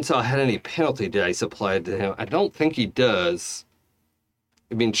Chainsaw had any penalty dice applied to him. I don't think he does.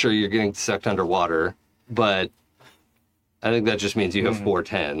 I mean, sure, you're getting sucked underwater, but I think that just means you have 4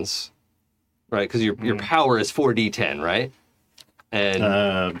 10s, right? Because your power is 4d10, right?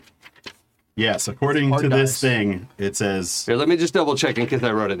 And Yes, according Hard to this dice. thing, it says here, let me just double check in case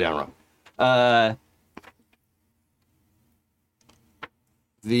I wrote it down wrong.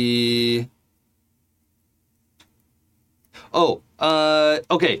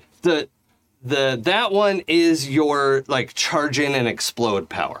 Okay. That one is your like charge in and explode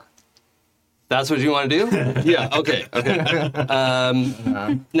power. That's what you want to do? Yeah. Okay.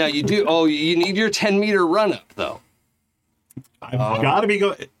 Now you do. Oh, you need your 10-meter run up though. I've got to be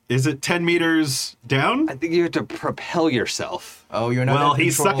going. Is it 10 meters down? I think you have to propel yourself. Oh, you're not. Well, in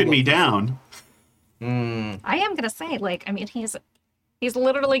he's control sucking me of- down. I am gonna say, like, I mean, he's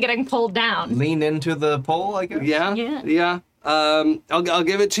literally getting pulled down. Lean into the pole, I guess. Yeah. Yeah. Yeah. I'll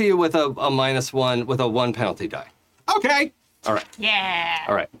give it to you with a -1 with a 1 penalty die. Okay. All right. Yeah.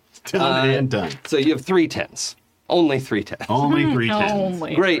 All right. Done and done. So you have 3 10s. Only 3 10s. Only 3 10s.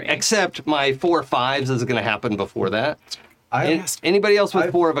 Only Great, three. except my 4 5s is going to happen before that. I Anybody else with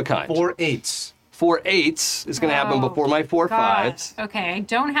I've 4 of a kind? 4 8s. 4 8s is going to happen Oh, before my 4 God. 5s. Okay, I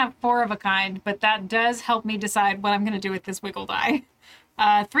don't have 4 of a kind, but that does help me decide what I'm going to do with this wiggle die.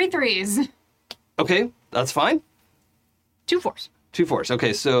 3 3s. Okay, that's fine. 2 4s. 2 4s.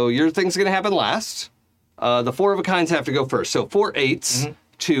 Okay, so your thing's going to happen last. The 4 of a kinds have to go first. So 4 8s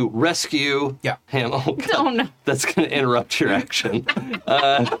to rescue Yeah. him. Oh, God. Oh no! That's going to interrupt your action.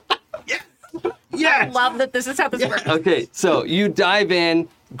 I love that this is how this works. Okay, so you dive in,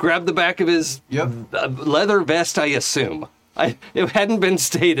 grab the back of his Yep. leather vest, I assume. It hadn't been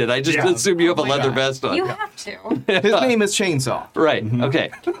stated. I just Yeah. assume you have a my leather God. vest on. You have to. His name is Chainsaw. Right. Okay.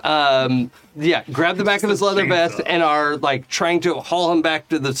 Yeah. Grab the back of his leather vest and are like trying to haul him back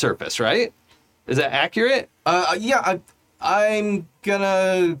to the surface. Right? Is that accurate? Yeah, I'm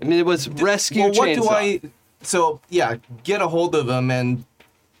gonna. I mean, it was rescue Well, what chainsaw. do I? So yeah, get a hold of him and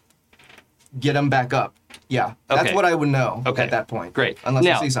get him back up. Yeah, that's Okay. what I would know Okay. at that point. Great. Unless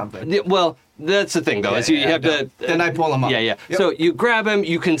now, I see something. Well, that's the thing, though. is you have to. Then I pull him up. Yeah, yeah. Yep. So you grab him.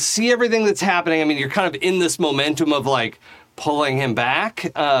 You can see everything that's happening. I mean, you're kind of in this momentum of like pulling him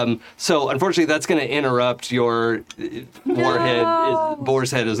back. So unfortunately, that's going to interrupt your warhead.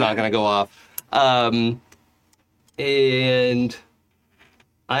 Boar's head is not going to go off. And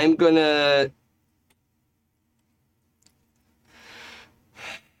I'm gonna.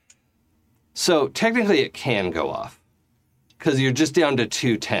 So technically, it can go off because you're just down to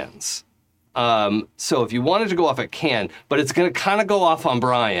 2 10s. So if you wanted to go off, it can, but it's going to kind of go off on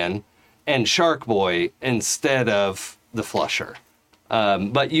Brian and Shark Boy instead of the Flusher.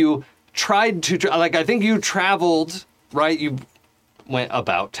 But you tried to, like, I think you traveled, right? You went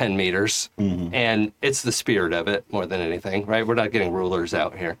about 10 meters, and it's the spirit of it more than anything, right? We're not getting rulers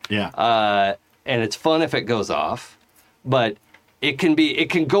out here. Yeah. And it's fun if it goes off, but it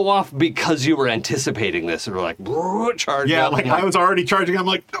can go off because you were anticipating this and we're like, charge Yeah, up. like I was already charging. I'm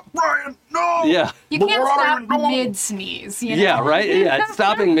like, no, Brian, no. Yeah. You can't stop no. mid sneeze. You know? Yeah, right? Yeah, it's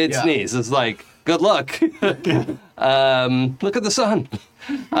stopping mid Yeah. sneeze. It's like, good luck. Look at the sun.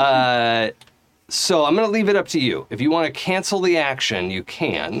 So I'm going to leave it up to you. If you want to cancel the action, you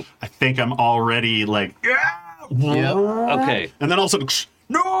can. I think I'm already like, yeah. Yep. Okay. And then also,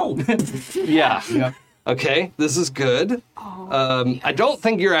 no. Yeah. Yep. Okay, this is good. I don't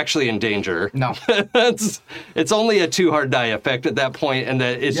think you're actually in danger. No. it's only a 2 hard die effect at that point, and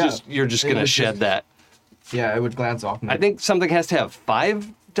that it's Yeah. just you're just It going to would shed just- that. Yeah, it would glance off me. I think something has to have 5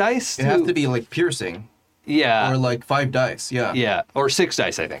 dice. it has to be like piercing Yeah. or like 5 dice. Yeah. Yeah, or 6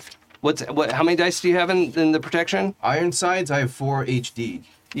 dice, I think. How many dice do you have in the protection? Iron sides, I have 4 HD.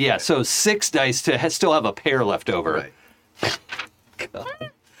 Yeah, so 6 dice to still have a pair left over. Right.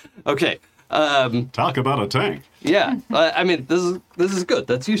 Okay. Talk about a tank. Yeah. I mean, this is good.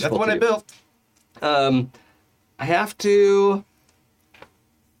 That's useful. That's what to I you. built. I have to.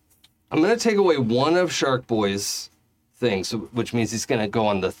 I'm gonna take away one of Shark Boy's things, which means he's gonna go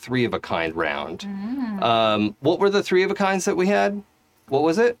on the 3 of a kind round. What were the 3 of a kinds that we had? What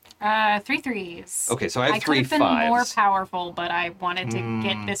was it? 3 threes. Okay, so I have I 3 could have been fives. more powerful, but I wanted to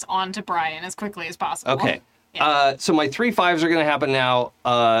get this on to Brian as quickly as possible. Okay. Yeah. So my 3 fives are gonna happen now.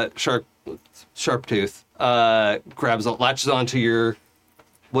 Sharptooth latches onto your.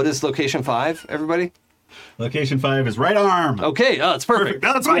 What is location 5? Everybody. Location 5 is right arm. Okay. Oh, it's perfect.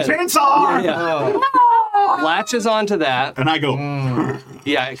 That's my chainsaw. Yeah. Oh. Latches onto that. And I go.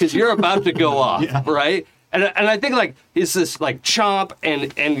 Yeah, because you're about to go off, Yeah. right? And I think like it's this like chomp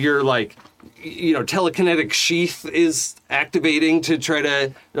and your like telekinetic sheath is activating to try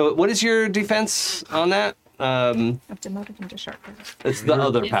to. What is your defense on that? I've demoted him to shark. It's the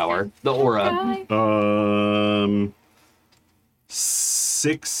other power, the aura.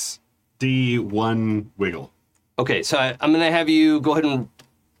 6D1 wiggle. Okay, so I'm gonna have you go ahead and.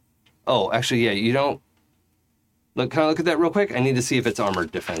 Oh, actually, yeah, you don't. Look, can I look at that real quick? I need to see if it's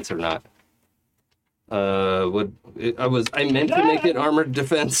armored defense or not. I meant to make it armored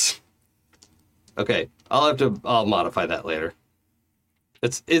defense. Okay, I'll modify that later.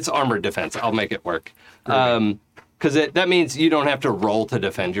 It's armored defense. I'll make it work. Because that means you don't have to roll to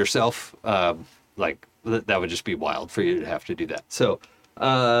defend yourself. Like that would just be wild for you to have to do that. So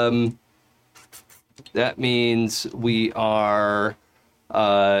that means we are.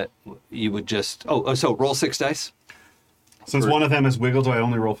 You would just so roll 6 dice. Since one of them is wiggle, do I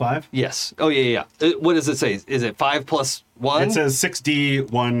only roll 5? Yes. Oh yeah. What does it say? Is it 5 plus 1? It says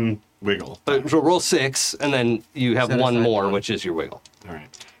 6D1 wiggle. So roll 6, and then you have Set one aside more, one. which is your wiggle. All right.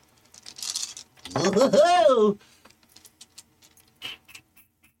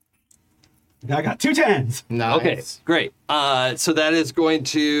 I got 2 10s. Nice. Okay, great. So that is going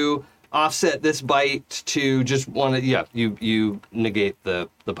to offset this bite to just one. Yeah, you negate the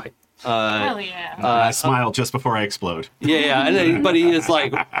bite. Hell yeah. I smile just before I explode. Yeah, and then but he is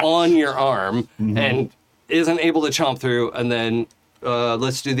like on your arm and isn't able to chomp through. And then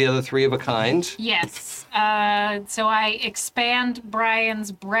let's do the other 3 of a kind. Yes. So I expand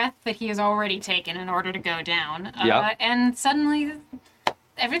Brian's breath that he has already taken in order to go down. Yeah. And suddenly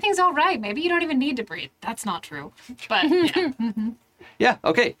everything's all right. Maybe you don't even need to breathe. That's not true. But yeah. Yeah,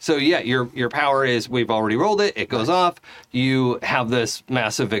 okay. So yeah, your power is, we've already rolled it, it goes off. You have this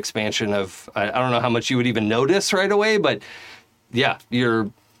massive expansion of, I don't know how much you would even notice right away, but yeah,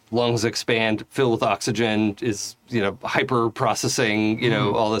 your lungs expand, fill with oxygen, is, hyper processing,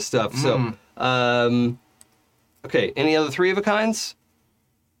 all this stuff. So, okay, any other 3 of a kinds?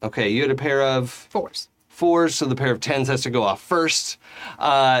 Okay, you had a pair of 4s. 4s, so the pair of 10s has to go off first.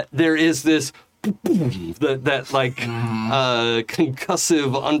 There is this concussive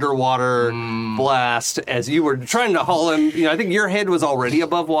underwater blast as you were trying to haul him. I think your head was already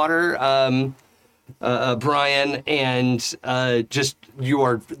above water, Brian, and just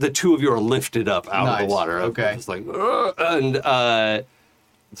the 2 of you are lifted up out of the Nice. water. Okay. It's like, and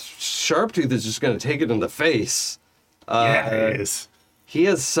Sharptooth is just going to take it in the face. Yes. He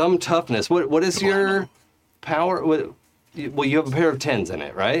has some toughness. What is your power? Well, you have a pair of 10s in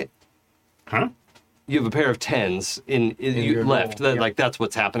it, right? Huh? You have a pair of 10s in you your left. roll, yeah. Like that's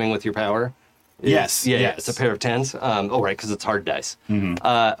what's happening with your power. Yes. Yeah, yes. it's a pair of 10s. Right, because it's hard dice.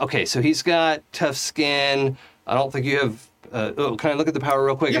 Okay, so he's got tough skin. I don't think you have. Can I look at the power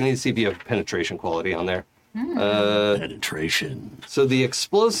real quick? Yep. I need to see if you have penetration quality on there. Penetration. So the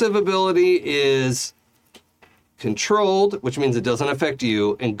explosive ability is controlled, which means it doesn't affect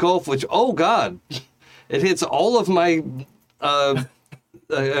you. Engulf, which, oh god, it hits all of my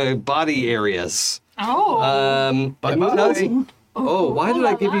body areas. Oh. Bye-bye. Oh, why did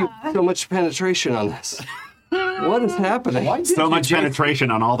I give you so much penetration on this? What is happening? So much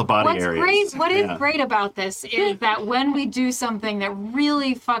penetration on all the body What's areas. What is Yeah. great about this is that when we do something that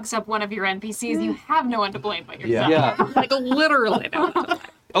really fucks up one of your NPCs, you have no one to blame but yourself. Yeah. Like literally. No.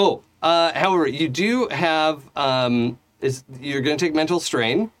 Oh, however, you do have you're going to take mental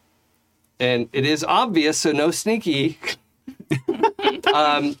strain, and it is obvious, so no sneaky.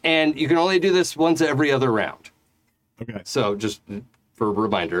 And you can only do this once every other round. Okay. So just for a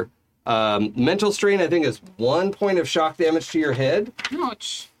reminder, mental strain I think is 1 point of shock damage to your head.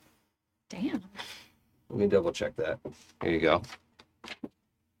 Ouch. Damn. Let me double check that. Here you go.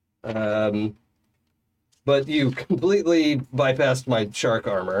 But you completely bypassed my shark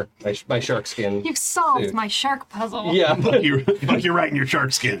armor, my shark skin. You solved suit. my shark puzzle. Yeah. You're right in your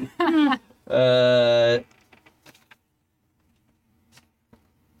shark skin. What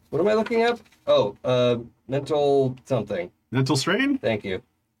am I looking up? Oh, mental something. Mental strain? Thank you.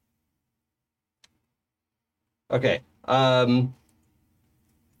 Okay. I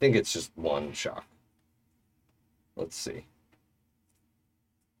think it's just one shock. Let's see.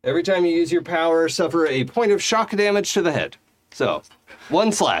 Every time you use your power, suffer a point of shock damage to the head. So,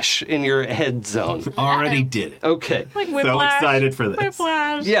 1 slash in your head zone. Already did it. Okay. Like So whiplash. excited for this.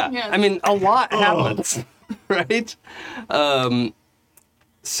 Whiplash. Yeah. Yes. I mean, a lot happens, right?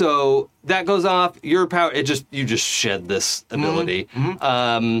 So that goes off. Your power, you just shed this ability.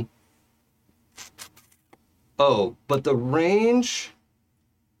 Oh, but the range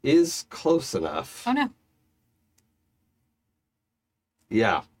is close enough. Oh no.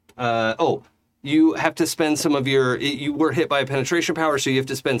 Yeah. You have to spend some of your. You were hit by a penetration power, so you have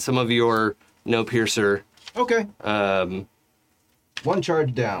to spend some of your no piercer. Okay. 1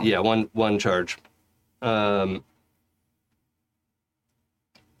 charge down. Yeah, one charge.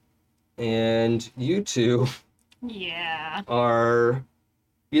 And you two Yeah. are.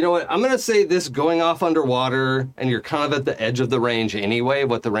 You know what? I'm going to say this going off underwater, and you're kind of at the edge of the range anyway,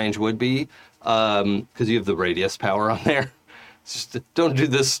 what the range would be, because you have the radius power on there. Just don't do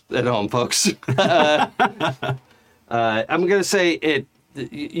this at home, folks. I'm going to say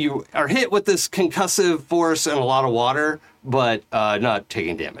you are hit with this concussive force and a lot of water, but not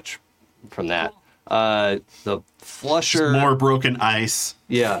taking damage from that. The flusher... More broken ice.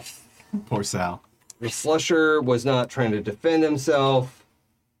 Yeah. Poor Sal. The flusher was not trying to defend himself,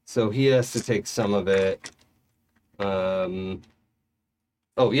 so he has to take some of it.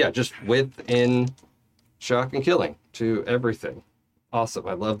 Just within shock and killing to everything. Awesome,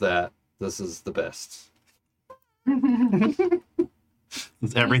 I love that. This is the best. It's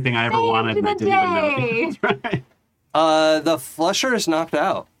everything I ever wanted and I didn't even know. That's right. The flusher is knocked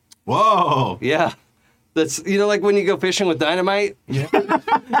out. Whoa. Yeah. That's, like when you go fishing with dynamite?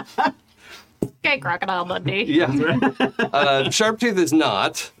 Okay, Crocodile Dundee. Yeah. Sharptooth is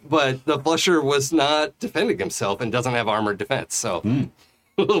not, but the flusher was not defending himself and doesn't have armored defense, so...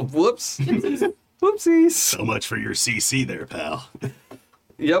 Whoops. Whoopsies. So much for your CC there, pal.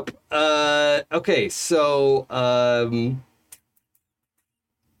 Yep. Okay, so...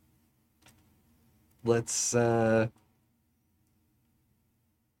 let's...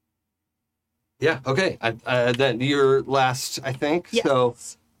 Yeah, okay. Then your last, I think. Yes. So,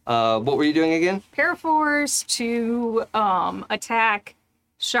 what were you doing again? Paraforce to attack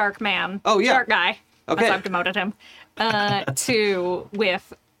Shark Man. Oh, yeah. Shark Guy. Okay. As I've demoted him.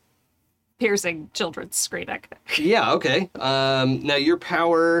 With piercing children's screening. Yeah, okay. Now, your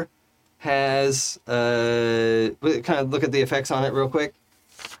power has... kind of look at the effects on it real quick.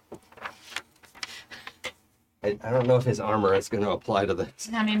 I don't know if his armor is going to apply to this.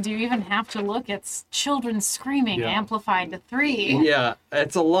 I mean, do you even have to look? It's children screaming amplified to 3. Yeah,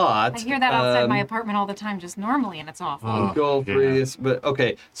 it's a lot. I hear that outside my apartment all the time, just normally, and it's awful. Goal freeze, but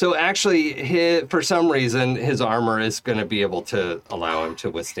okay. So actually, for some reason, his armor is going to be able to allow him to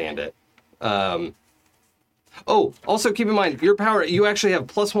withstand it. Also keep in mind, your power, you actually have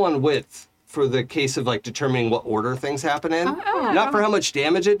 +1 width for the case of determining what order things happen in. Not for how much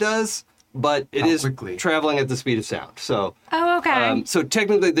damage it does, but it is quickly. traveling at the speed of sound. So, Oh, okay. so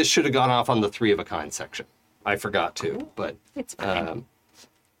technically, this should have gone off on the 3 of a kind section. I forgot to, but It's fine.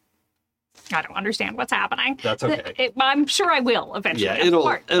 I don't understand what's happening. That's okay. I'm sure I will eventually. yeah, of it'll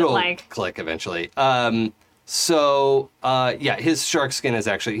course, but, click eventually. His shark skin is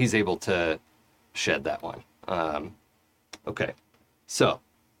actually, he's able to shed that one. Okay, so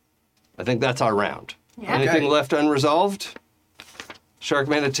I think that's our round. Yeah. Anything Okay. left unresolved?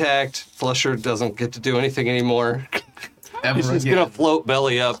 Sharkman attacked. Flusher doesn't get to do anything anymore. He's gonna float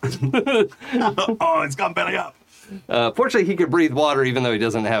belly up. Oh, it's gone belly up. Fortunately, he could breathe water even though he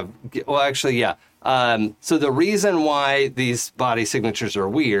doesn't have... Well, actually, yeah. So the reason why these body signatures are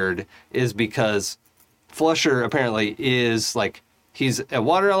weird is because Flusher apparently is he's a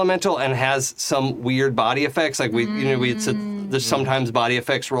water elemental and has some weird body effects. We had said there's sometimes body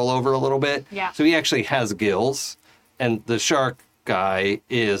effects roll over a little bit. Yeah. So he actually has gills, and the shark guy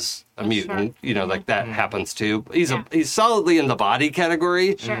is a mutant. That happens too. He's solidly in the body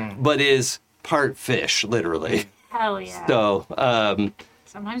category, but is part fish, literally. Hell yeah. So,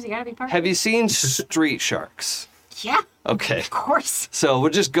 Sometimes you gotta be part have you seen street sharks? Yeah, Okay. of course. So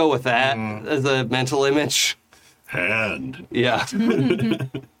we'll just go with that as a mental image. Hand. Yeah. So, 3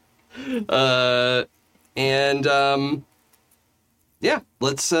 of 1 yeah,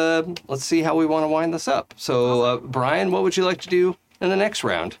 let's see how we want to wind this up. So, Brian, what would you like to do in the next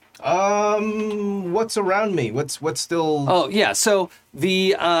round? What's around me? What's still? Oh yeah, so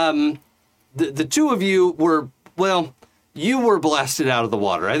the two of you were you were blasted out of the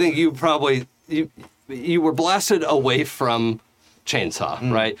water. I think you probably you were blasted away from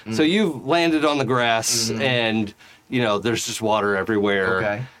Chainsaw, right? So you've landed on the grass and there's just water everywhere.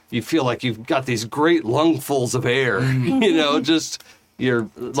 Okay. You feel like you've got these great lungfuls of air. Just your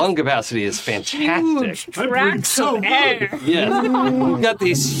lung capacity is fantastic. Tracts of air. Yes, you've got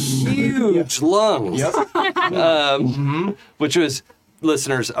these huge lungs. Yep. Which was,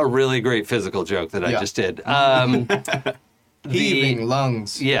 listeners, a really great physical joke that I just did. Heaving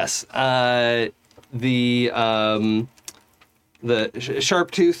lungs. Yes. The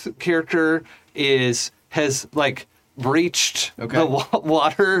Sharptooth character has breached the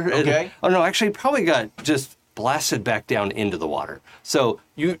water. Okay. Oh no, actually probably got just blasted back down into the water. So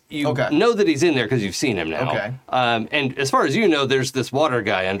you know that he's in there because you've seen him now. Okay. And as far as you know, there's this water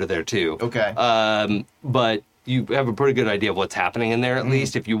guy under there too. Okay. But you have a pretty good idea of what's happening in there, at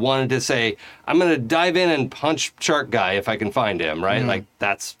least. If you wanted to say, I'm going to dive in and punch Shark Guy if I can find him, right? Like,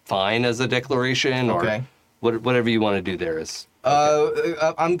 that's fine as a declaration, or whatever you want to do there is.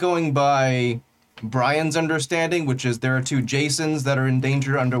 I'm going by Brian's understanding, which is there are two Jasons that are in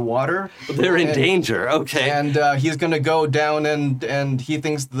danger underwater. They're in danger, okay. And he's going to go down and he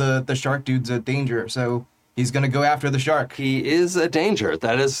thinks the shark dude's a danger, so he's going to go after the shark. He is a danger.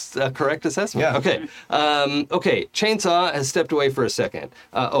 That is a correct assessment. Yeah. Okay. Okay. Chainsaw has stepped away for a second.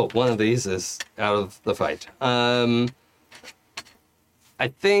 One of these is out of the fight. I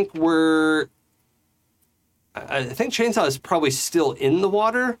think Chainsaw is probably still in the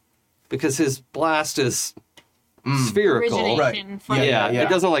water because his blast is spherical. Origination from- Yeah, it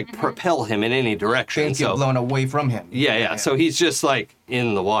doesn't propel him in any direction. Things get blown away from him. Yeah. So he's just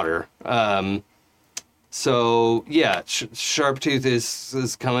in the water. Sharptooth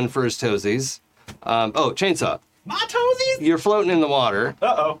is coming for his toesies. Chainsaw. My toesies? You're floating in the water.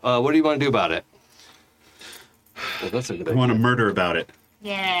 Uh-oh. What do you want to do about it? Well, that's a good I idea. want to murder about it.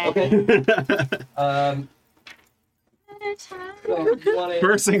 Yeah. Okay.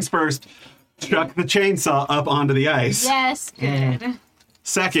 First things first, chuck the chainsaw up onto the ice. Yes, good.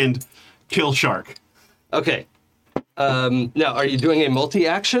 Second, kill shark. Okay. Now, are you doing a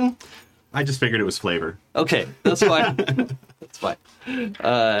multi-action? I just figured it was flavor. Okay, that's fine. That's fine.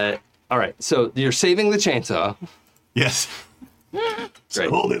 All right, so you're saving the chainsaw. Yes. Great.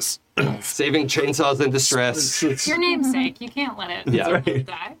 Hold this. Saving chainsaws in distress. It's your namesake. You can't let it Yeah.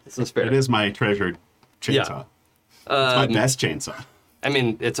 die. This is fair. It is my treasured chainsaw. It's my best chainsaw. I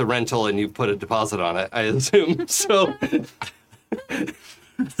mean, it's a rental and you put a deposit on it, I assume. So,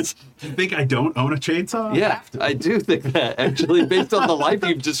 You think I don't own a chainsaw? yeah, I do think that, actually, based on the life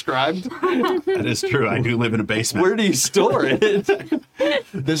you've described. That is true. I do live in a basement. Where do you store it?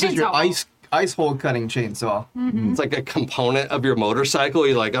 This is your Chainsaw. ice hole cutting chainsaw. It's like a component of your motorcycle.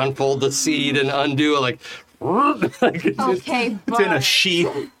 You unfold the seat and undo it, Okay, It's in a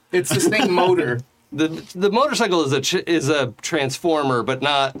sheath. It's the same motor. The motorcycle is a transformer, but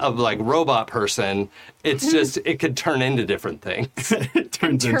not a robot person. It's just it could turn into different things. It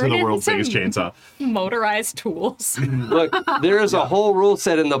turns into the world's biggest chainsaw. Motorized tools. Look, there is a whole rule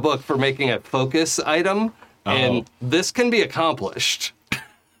set in the book for making a focus item, and this can be accomplished.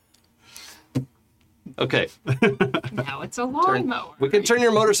 Okay, Now it's a lawnmower. we can turn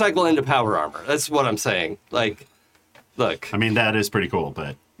your motorcycle into power armor. That's what I'm saying. Look, I mean, that is pretty cool,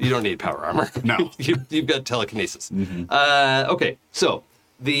 but you don't need power armor. No. You've got telekinesis. Okay, so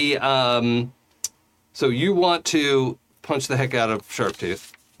so you want to punch the heck out of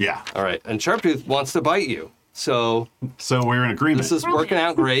Sharptooth. yeah. All right, and Sharptooth wants to bite you. So So we're in agreement. this is working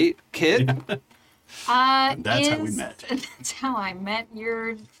out great. Kit, That's how we met. That's how I met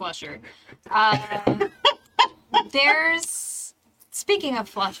your flusher. Speaking of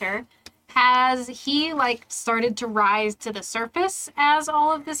flusher, has he started to rise to the surface as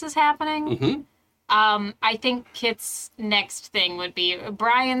all of this is happening? I think Kit's next thing would be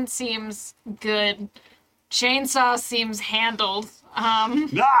Brian seems good. Chainsaw seems handled.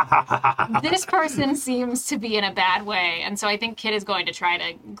 This person seems to be in a bad way, and so I think Kit is going to try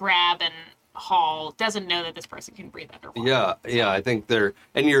to grab and haul. Doesn't know that this person can breathe underwater. yeah, I think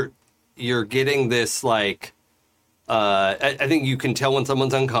you're getting this I think you can tell when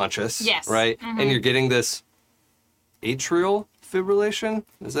someone's unconscious. Yes. Right, and you're getting this atrial fibrillation.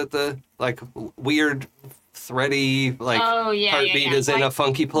 Is that the weird thready heartbeat is in a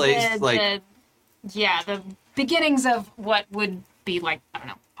funky place? The beginnings of what would be I don't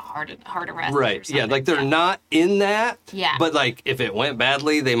know, a hard arrest. Right. Yeah, like they're not in that. Yeah. But like if it went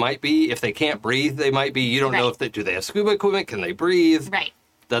badly, they might be. If they can't breathe, they might be. You don't know if do they have scuba equipment? Can they breathe? Right.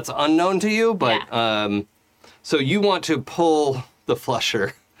 That's unknown to you, but so you want to pull the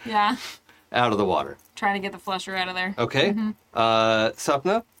flusher Yeah. out of the water. Trying to get the flusher out of there. Okay.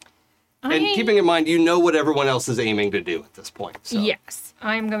 Sapna? And keeping in mind, you know what everyone else is aiming to do at this point. So. Yes,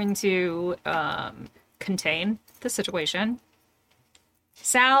 I'm going to contain the situation.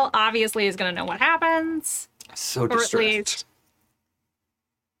 Sal obviously is going to know what happens. So Or at distressed. least,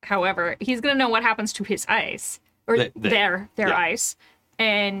 however, he's going to know what happens to his ice. Or their yeah. ice.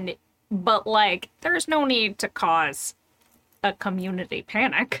 But like, there's no need to cause a community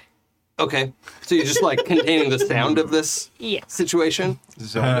panic. Okay. So you're just like containing the sound of this Yeah. situation?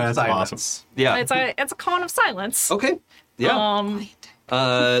 Zone of That's silence. awesome. Yeah. It's a cone of silence. Okay. Yeah.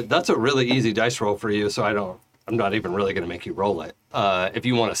 That's a really easy dice roll for you, so I'm not even really going to make you roll it. If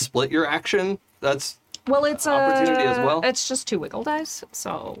you want to split your action, that's Well, it's opportunity as well. It's just 2 wiggle dice,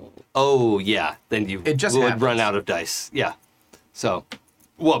 so Oh, yeah. Then you It just would happens. run out of dice. Yeah. So,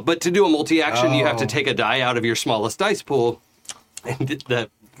 well, but to do a multi-action, you have to take a die out of your smallest dice pool, and that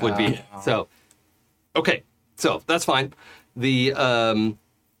would be it. So, okay. So, that's fine. The cone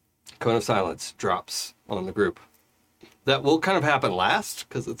of silence drops on the group. That will kind of happen last,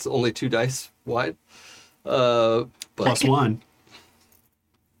 because it's only 2 dice wide. But +1.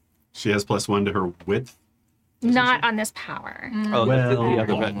 She has +1 to her width. not on this power. Oh, that's Well, the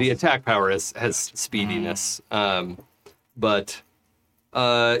other. The attack power has speediness. But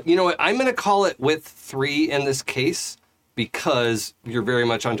you know what? I'm going to call it width 3 in this case because you're very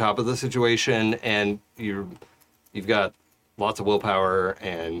much on top of the situation and you've got lots of willpower,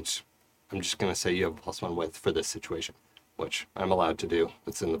 and I'm just going to say you have +1 width for this situation, which I'm allowed to do.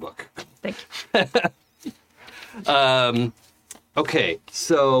 It's in the book. Thank you. Okay,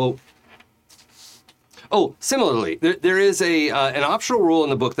 so. Oh, similarly, there is an optional rule in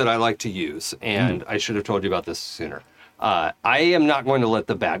the book that I like to use, and I should have told you about this sooner. I am not going to let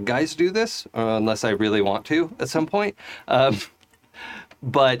the bad guys do this unless I really want to at some point.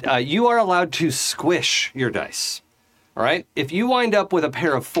 But you are allowed to squish your dice. All right? If you wind up with a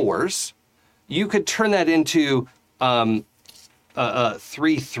pair of 4s, you could turn that into 3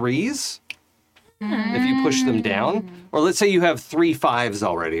 3s. If you push them down. Or let's say you have 3 5s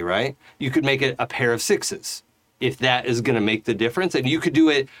already, right? You could make it a pair of 6s if that is going to make the difference. And you could do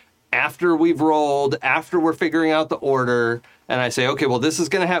it after we've rolled, after we're figuring out the order. And I say, okay, well, this is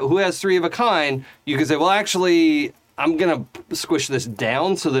going to have, who has 3 of a kind? You could say, well, actually, I'm going to squish this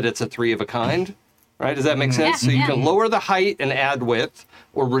down so that it's a 3 of a kind. Right? Does that make sense? Yeah, So you yeah. can lower the height and add width,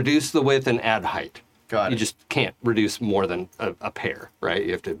 or reduce the width and add height. Got it. You just can't reduce more than a pair, right?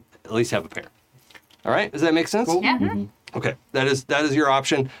 You have to at least have a pair. All right, does that make sense? Yeah. Okay, that is your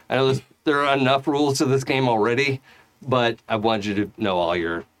option. I know there are enough rules to this game already, but I wanted you to know all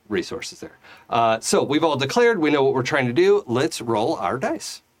your resources there. So we've all declared. We know what we're trying to do. Let's roll our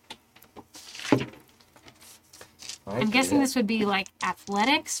dice. I'm guessing this would be like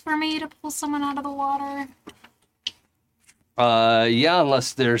athletics for me to pull someone out of the water. Yeah,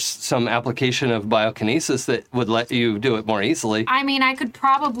 unless there's some application of biokinesis that would let you do it more easily. I mean, I could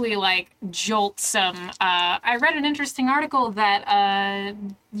probably like jolt some. I read an interesting article that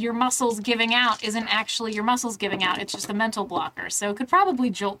your muscles giving out isn't actually your muscles giving out. It's just a mental blocker. So it could probably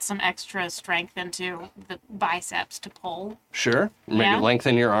jolt some extra strength into the biceps to pull. Sure. Maybe Yeah.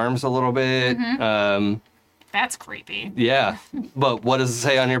 lengthen your arms a little bit. That's creepy. Yeah. But what does it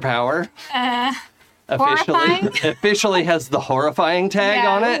say on your power? Horrifying? Officially has the horrifying tag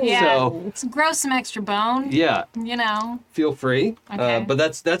on it. Yeah. So Let's grow some extra bone. yeah, You know, feel free. Okay. But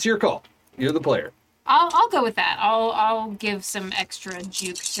that's your call. You're the player. I'll go with that. I'll give some extra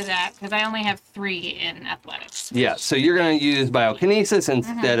juke to that because I only have 3 in athletics. Yeah. So you're going to use biokinesis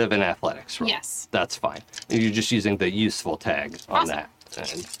instead of an athletics roll. Yes. That's fine. And you're just using the useful tag on Awesome. that.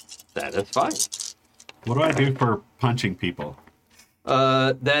 And that is fine. What do I do for punching people?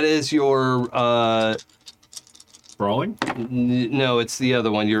 That is your Brawling? no, it's the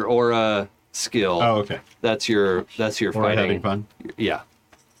other one. Your aura skill. Oh, okay. That's your Or fighting. having fun? Yeah.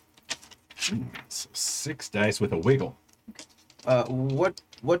 So 6 dice with a wiggle.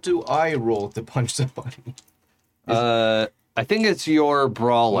 What do I roll to punch somebody? I think it's your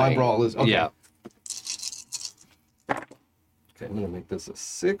brawling. My brawl is okay. Yeah. Okay, I'm gonna make this a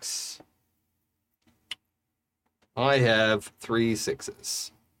 6. I have 3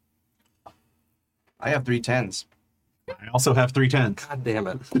 6s. I have 3 10s. I also have 3 10s. God damn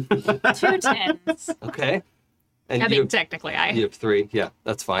it. 2 10s. Okay. And I you mean, technically, you have 3. Yeah,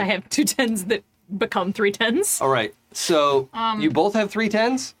 that's fine. I have 2 10s that become 3 10s. All right. So you both have 3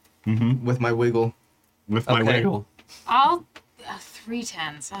 10s? with my wiggle. With my Okay. wiggle. I'll 3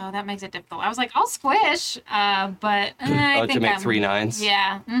 10s. Oh, that makes it difficult. I was like, I'll squish, but I think to make I'm, 3 9s.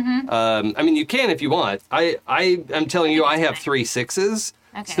 Yeah. Mm-hmm. I mean, you can if you want. I am telling you, I have 3 6s.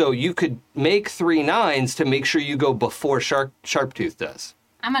 Okay. So you could make 3 9s to make sure you go before Sharptooth does.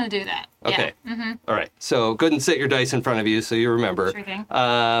 I'm gonna do that. Okay. Yeah. Mm-hmm. All right. So go ahead and set your dice in front of you so you remember. Sure thing.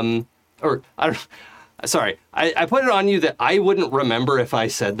 Or I don't. Sorry, I put it on you that I wouldn't remember if I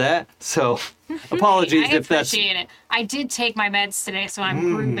said that. So apologies I if that's appreciate it. I did take my meds today, so I'm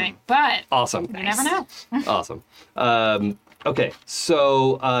grooving, but awesome. you never know. Awesome. Okay,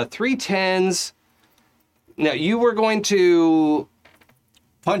 so 3 10s. Now you were going to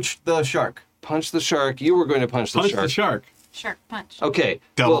Punch the shark. punch the shark. You were going to punch the Punch shark. the shark. Shark punch. Okay.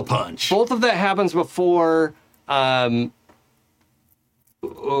 Double punch. Both of that happens before. I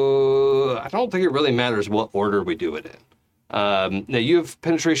don't think it really matters what order we do it in. Now you have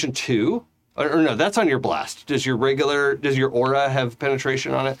penetration 2, or no, that's on your blast. Does your aura have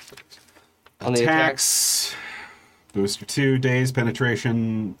penetration on it? On the attacks? Attacks. Booster 2, daze,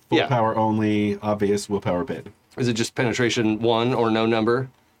 penetration, full Yeah. power only, obvious willpower bid. Is it just penetration 1 or no number?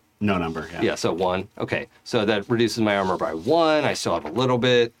 No number, yeah. Yeah, so 1. Okay, so that reduces my armor by 1. I still have a little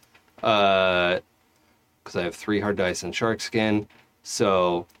bit, because I have 3 hard dice and shark skin.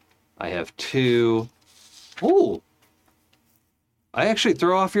 So I have 2. Ooh, I actually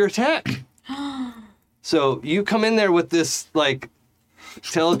throw off your attack. So you come in there with this like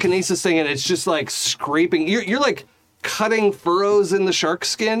telekinesis thing, and it's just like scraping. You're like cutting furrows in the shark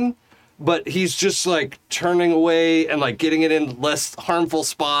skin, but he's just like turning away and like getting it in less harmful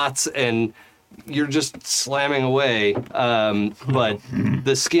spots, and you're just slamming away. But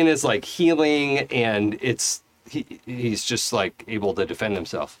the skin is like healing, and he's just like able to defend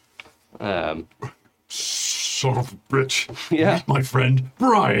himself. Son of a bitch. Yeah. My friend,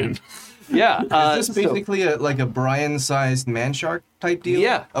 Brian. Yeah. Is this basically like a Brian-sized man shark type deal?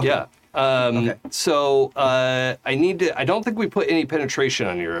 Yeah. Okay. Yeah. Okay. So I don't think we put any penetration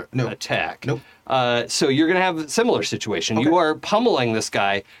on your attack. Nope. So you're going to have a similar situation. Okay. You are pummeling this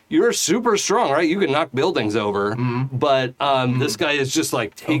guy. You're super strong, right? You can knock buildings over. But this guy is just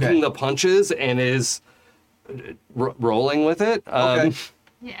like taking the punches and is rolling with it. Okay.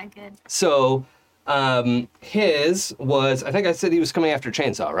 Yeah, good. So his was, I think I said he was coming after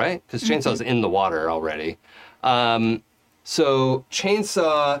Chainsaw, right? Because Chainsaw's in the water already. So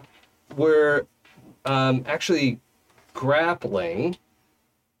Chainsaw, we're actually grappling,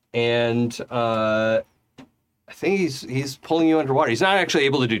 and I think he's pulling you underwater. He's not actually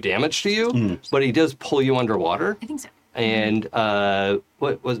able to do damage to you, but he does pull you underwater. I think so. And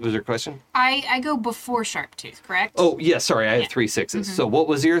what was your question? I go before Sharptooth, correct? Oh, yeah, sorry, I have 3 6s. So what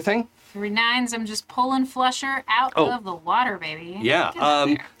was your thing? 3 9s. I'm just pulling Flusher out of the water, baby. Yeah. Get out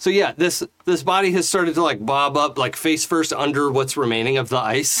there. So yeah, this body has started to like bob up, like face first under what's remaining of the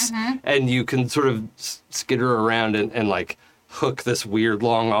ice, and you can sort of skitter around and like hook this weird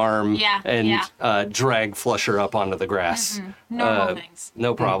long arm and drag Flusher up onto the grass. Normal things.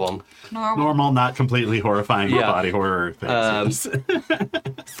 No problem. Normal, not completely horrifying body horror things.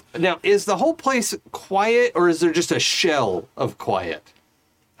 Now, is the whole place quiet, or is there just a shell of quiet?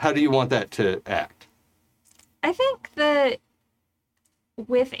 How do you want that to act? I think that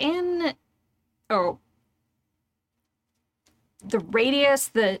within the radius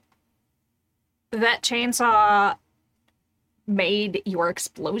that Chainsaw made your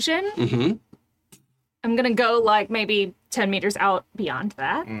explosion, I'm gonna go like maybe 10 meters out beyond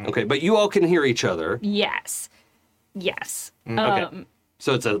that. Okay, but you all can hear each other. Yes. Okay.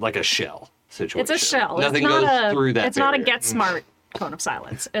 So it's like a shell situation. It's a shell. Nothing it's not goes through that It's not a barrier. get smart cone of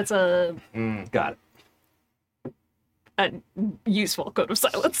silence. It's a Got it. useful cone of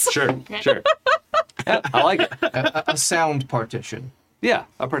silence. Sure. Yeah, I like it. A sound partition. Yeah,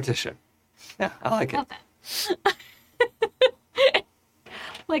 a partition. Yeah, I like it. Love that.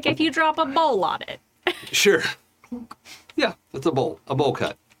 Like if you drop a bowl on it. Sure. Yeah, that's a bowl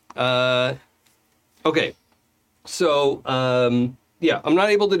cut. Okay. So, yeah, I'm not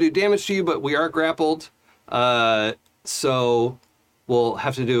able to do damage to you, but we are grappled. So we'll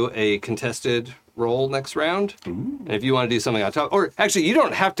have to do a contested roll next round. And if you want to do something on top, or actually, you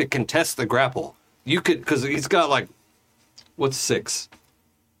don't have to contest the grapple. You could, because he's got like, what's 6?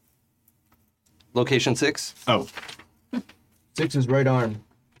 Location 6? Oh, 6 is right arm.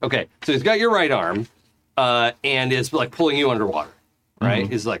 Okay, so he's got your right arm, and is like pulling you underwater, right?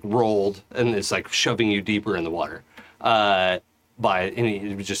 He's like rolled, and it's like shoving you deeper in the water. And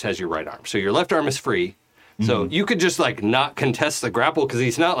he just has your right arm. So your left arm is free. So you could just like not contest the grapple because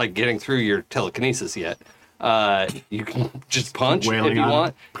he's not like getting through your telekinesis yet. You can just punch Wailing if you on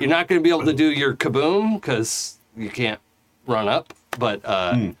want. You're not going to be able to do your kaboom because you can't run up. But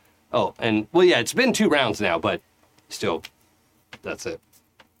oh, and well, yeah, it's been 2 rounds now, but still, that's it.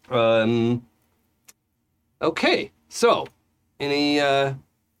 Okay, so any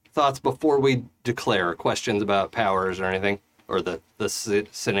thoughts before we declare? Questions about powers or anything, or the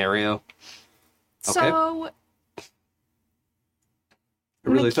scenario? So, I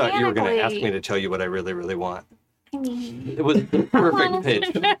really thought you were going to ask mechanically- me to tell you what I really, really want. I mean, It was the perfect pitch.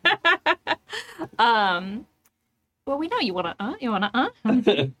 well, we know you wanna,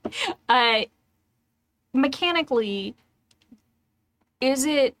 mechanically, is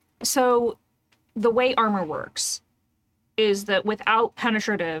it so? The way armor works is that without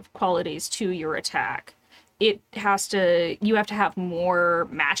penetrative qualities to your attack, you have to have more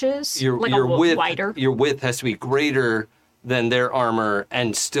matches, Your wider. Your width has to be greater than their armor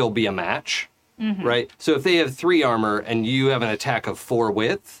and still be a match, right? So if they have 3 armor and you have an attack of 4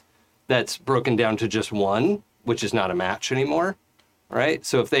 width, that's broken down to just 1, which is not a match anymore, right?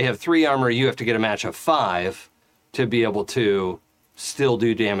 So if they have 3 armor, you have to get a match of 5 to be able to still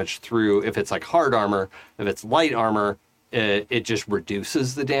do damage through. If it's like hard armor, if it's light armor, it just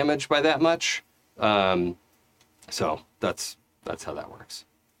reduces the damage by that much. So that's how that works.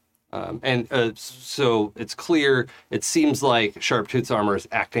 So it's clear. It seems like Sharptooth's armor is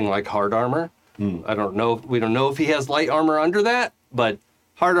acting like hard armor. I don't know. We don't know if he has light armor under that, but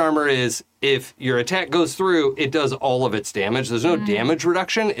hard armor is if your attack goes through, it does all of its damage. There's no damage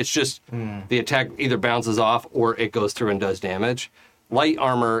reduction. It's just the attack either bounces off or it goes through and does damage. Light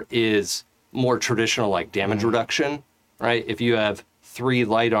armor is more traditional, like damage reduction, right? If you have 3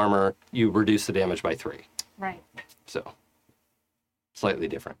 light armor, you reduce the damage by 3. Right. So slightly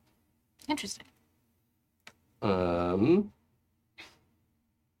different. Interesting.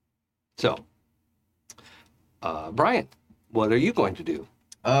 So, Brian, what are you going to do?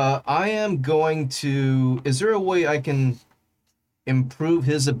 I am going to... Is there a way I can improve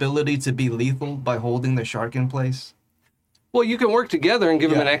his ability to be lethal by holding the shark in place? Well, you can work together and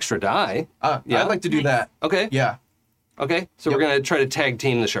give him Yeah. an extra die. Yeah, I'd like to do that. Okay. Yeah. Okay. So Yep. we're going to try to tag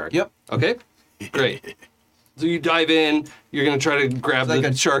team the shark. Yep. Okay. Great. So you dive in. You're going to try to grab Like the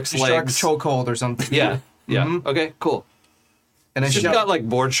a shark's shark legs. chokehold or something. Yeah. Yeah. Mhm. Okay. Cool. And I She's shout, got like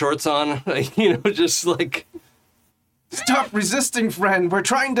board shorts on. Just like. "Stop resisting, friend. We're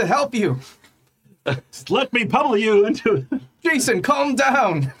trying to help you. Let me pummel you into Jason, calm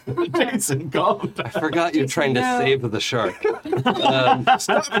down. Jason. Calm down. I forgot you're trying to save the shark.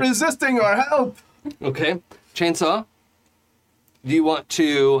 Stop resisting our help." Okay. Chainsaw. Do you want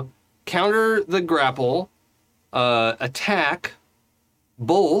to counter the grapple, attack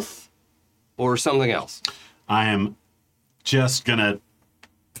both, or something else? I am just gonna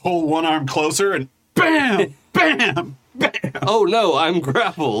pull one arm closer and bam, bam, bam. Oh no, I'm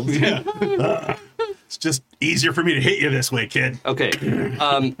grappled. It's just easier for me to hit you this way, kid. Okay.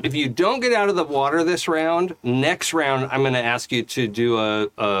 If you don't get out of the water this round, next round I'm going to ask you to do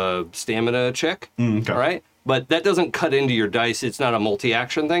a stamina check. Okay. All right? But that doesn't cut into your dice. It's not a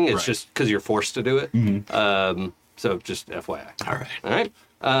multi-action thing. It's Right. just because you're forced to do it. So just FYI. All right. All right?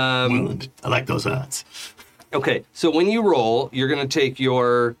 I like those odds. Okay. So when you roll, you're going to take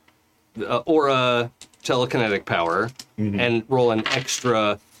your aura telekinetic power and roll an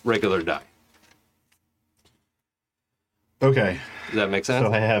extra regular die. Okay. Does that make sense?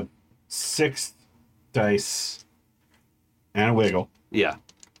 So I have 6 dice and a wiggle, Yeah.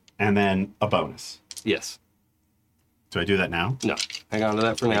 and then a bonus. Yes. Do I do that now? No. Hang on to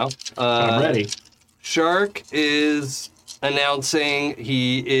that for now. I'm ready. Shark is announcing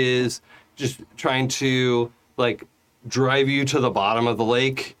he is just trying to like drive you to the bottom of the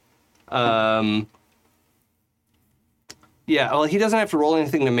lake. Yeah, well, he doesn't have to roll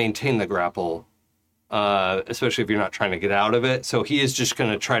anything to maintain the grapple, especially if you're not trying to get out of it. So he is just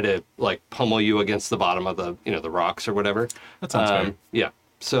going to try to like pummel you against the bottom of the the rocks or whatever. That sounds fair. Yeah.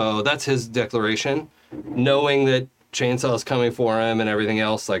 So that's his declaration, knowing that Chainsaw's coming for him and everything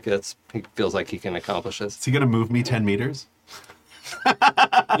else. Like he feels like he can accomplish this. Is he gonna move me 10 meters?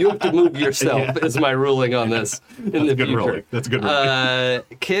 You have to move yourself. Is my ruling on this in the Good future. rolling. That's a good rolling.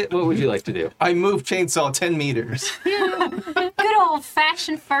 Kit, what would you like to do? I move Chainsaw 10 meters. Good old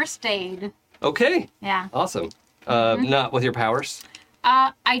fashioned first aid. Okay, Yeah. awesome. Not with your powers.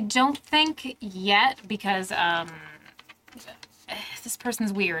 I don't think yet because this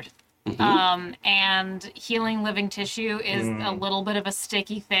person's weird. And healing living tissue is a little bit of a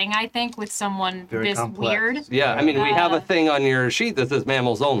sticky thing, I think, with someone Very this complex. weird. Yeah, I mean, we have a thing on your sheet that says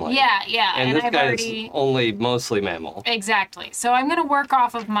mammals only. Yeah, And this I've guy's already only mostly mammal. exactly. So I'm gonna work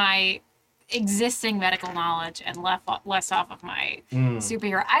off of my existing medical knowledge and less off of my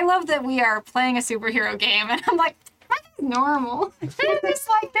superhero. I love that we are playing a superhero game, and I'm like, that's normal. They're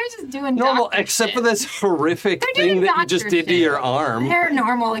just doing Normal, doctor except shit. for this horrific They're doing thing that you just doctor did to shit. your arm. They're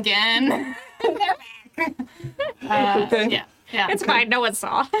normal again. They're back. Okay. Yeah. It's fine. No one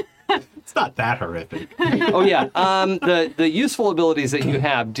saw. It's not that horrific. Oh yeah. The useful abilities that you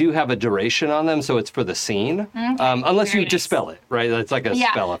have do have a duration on them, so it's for the scene. Unless Very you nice. dispel it, right? That's like a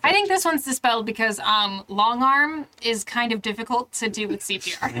Yeah, spell effect. I think this one's dispelled because long arm is kind of difficult to do with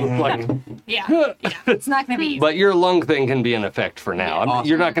CPR. Like, yeah, it's not going to be easy. but your lung thing can be in effect for now. Awesome.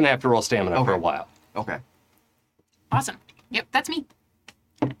 You're not going to have to roll stamina for a Okay. while. Okay. Awesome. Yep, that's me.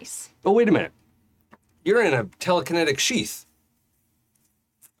 Nice. Oh wait a minute. You're in a telekinetic sheath.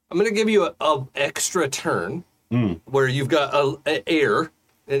 I'm going to give you a extra turn where you've got a air,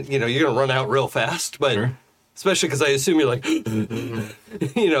 and you're going to run out real fast, but Sure. especially because I assume you're like,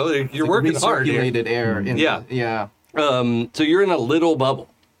 you're working hard here. Recirculated air. In Yeah. Yeah. So you're in a little bubble.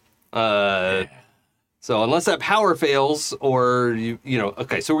 So unless that power fails, or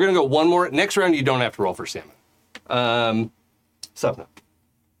okay. So we're going to go one more. Next round, you don't have to roll for stamina. Sapna.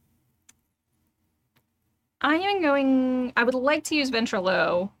 I would like to use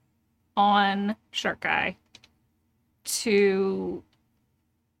Ventrilo on Shark Guy to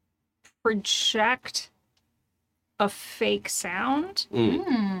project a fake sound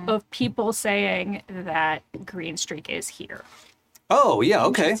of people saying that Green Streak is here. Oh yeah.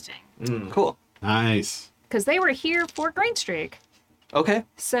 Okay. Interesting. Cool. Nice. Because they were here for Green Streak. Okay.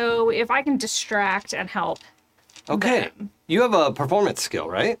 So if I can distract and help, Okay. You have a performance skill,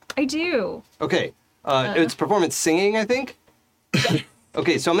 right? I do. Okay. It's performance singing, I think.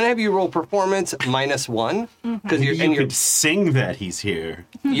 Okay, so I'm gonna have you roll performance -1 because You could sing that he's here.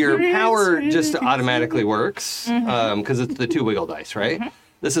 your power just automatically works because it's the 2 wiggle dice, right?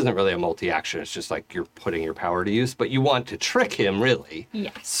 This isn't really a multi-action. It's just like you're putting your power to use, but you want to trick him, really.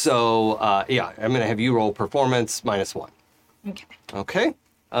 Yes. So yeah, I'm gonna have you roll performance -1. Okay. Okay.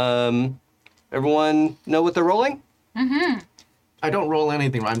 Everyone know what they're rolling? I don't roll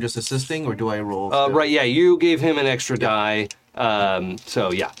anything. I'm just assisting, or do I roll? still? Right. Yeah, you gave him an extra die.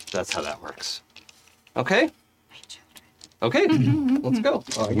 So yeah, that's how that works. Okay. Okay. Let's go.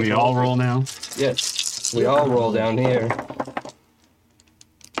 Oh, I We get all roll now. Yes. We all roll down here.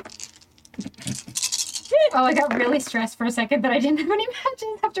 Oh, I got really stressed for a second that I didn't have any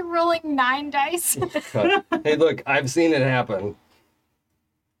matches after rolling 9 dice. Hey, look, I've seen it happen.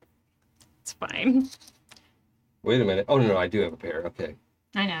 It's fine. Wait a minute. Oh no, I do have a pair. Okay.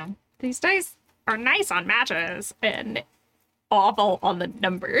 I know. These dice are nice on matches and awful on the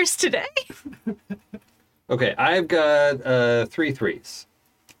numbers today. Okay, I've got 3 3s.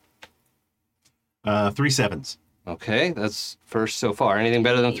 3 7s. Okay, that's first so far. Anything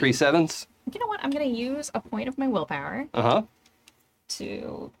better than 3 7s? You know what? I'm going to use a point of my willpower Uh-huh.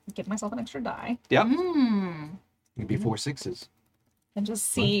 to give myself an extra die Yep. It'd be 4 6s. and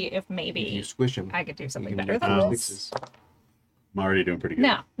just see if If you maybe squish them, I could do something you can better do than four this. 6s. I'm already doing pretty good.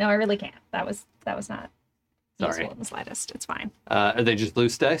 No, I really can't. That was not Sorry. useful in the slightest. It's fine. Are they just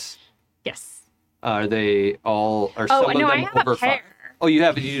loose dice? Yes. Are they all? Are some Oh, of no, them I have over a pair. 5? Oh, you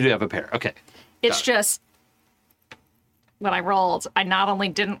do have a pair. Okay. It's Got it. just when I rolled, I not only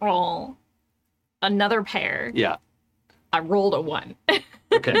didn't roll another pair, Yeah. I rolled a 1.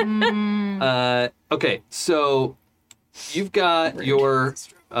 Okay. Okay. So you've got your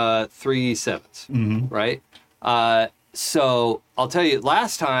 3 7s, right? So I'll tell you,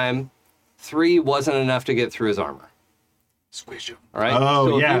 last time 3 wasn't enough to get through his armor. Squish them. All right. Oh,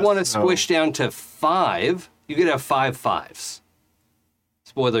 so if yes. you want to squish down to 5, you could have 5 5s.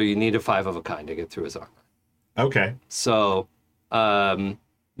 Spoiler: you need a 5 of a kind to get through his armor. Okay. So,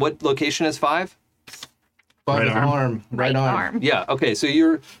 what location is 5? Right arm. Right arm. Yeah. Okay. So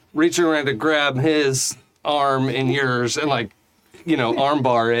you're reaching around to grab his arm in yours and arm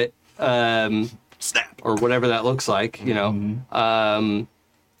bar it, Snap. or whatever that looks like.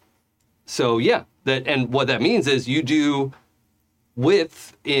 So yeah, and what that means is you do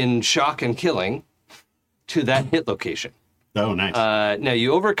width in shock and killing to that hit location. Oh, nice. Now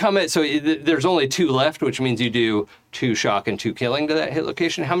you overcome it. So there's only 2 left, which means you do 2 shock and 2 killing to that hit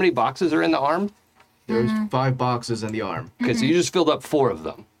location. How many boxes are in the arm? There's 5 boxes in the arm. Okay, so you just filled up 4 of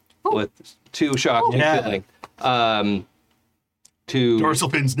them with 2 shock, 2 Yeah. killing. To Dorsal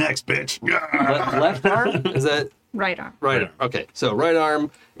pin's next, bitch. left arm? Is that Right arm. right arm? Okay, so right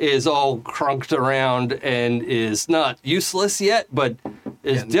arm is all crunked around and is not useless yet, but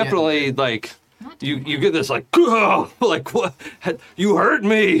is Yeah, definitely like you get this like, "Ugh," like what? You hurt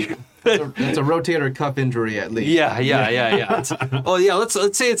me. It's a rotator cuff injury at least. Yeah. Oh yeah, let's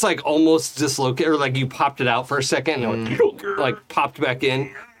say it's like almost dislocated, or like you popped it out for a second and it like popped back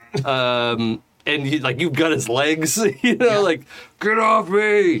in. And you've got his legs, like, get off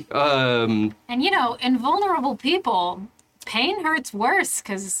me. And in vulnerable people, pain hurts worse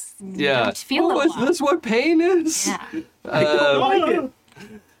because you don't feel it. Is this what pain is? Yeah. I don't like it.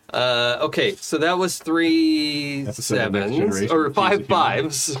 Okay, so that was 3 Episode of Next 7s Generation or of 5 Cheesy Human.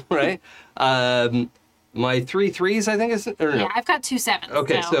 5s, right? My 3 3s, I think is or no. Yeah, I've got 2 7s.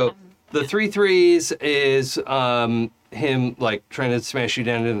 Okay, so the 3 3s is him like trying to smash you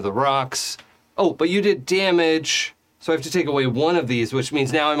down into the rocks. Oh, but you did damage, so I have to take away one of these, which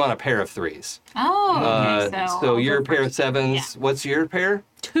means now I'm on a pair of 3s. Oh, okay. So you're a pair of 7s. Yeah. What's your pair?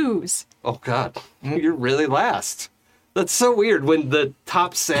 2s. Oh God, you're really last. That's so weird when the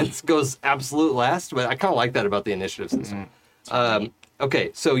top sense goes absolute last, but I kind of like that about the initiative system.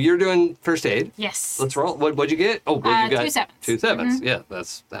 Okay, so you're doing first aid. Yes. Let's roll. What'd you get? Oh, well, you got 2 7s. 2 7s. Yeah,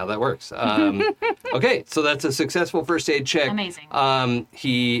 that's how that works. Okay, so that's a successful first aid check. Amazing.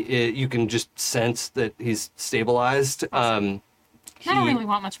 You can just sense that he's stabilized. I don't really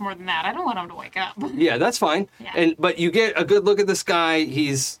want much more than that. I don't want him to wake up. Yeah, that's fine. Yeah. But you get a good look at this guy.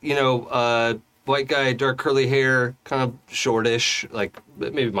 He's, white guy, dark curly hair, kind of shortish, like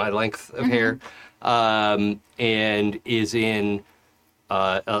maybe my length of hair, and is in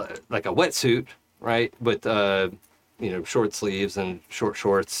like a wetsuit, right? With short sleeves and short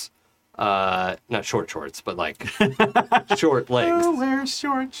shorts. Not short shorts, but like short legs. Oh, wear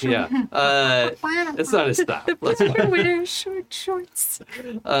short shorts. Yeah. It's not his style. Let's Wear short shorts.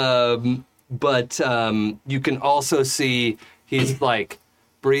 But you can also see he's like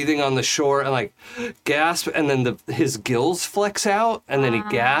breathing on the shore and like gasp, and then his gills flex out, and then he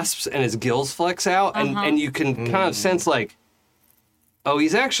gasps and his gills flex out, and you can kind of sense like, oh,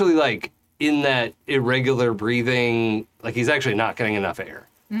 he's actually like in that irregular breathing, like he's actually not getting enough air.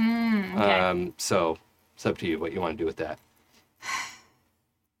 Okay. So it's up to you what you want to do with that.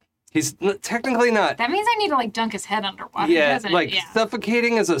 He's technically not. That means I need to like dunk his head underwater. Yeah, doesn't like it? Yeah.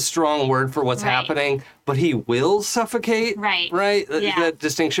 suffocating is a strong word for what's Right. happening, but he will suffocate. Right. Right? Yeah. That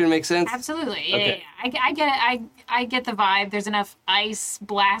distinction makes sense? Absolutely. Yeah, Okay. yeah. I get it. I get the vibe. There's enough ice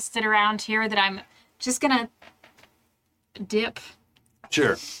blasted around here that I'm just gonna dip.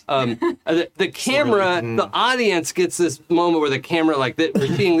 Sure. The camera, the audience gets this moment where the camera, like,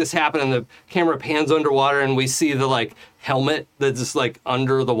 we're seeing this happen, and the camera pans underwater, and we see the, like, helmet that's just, like,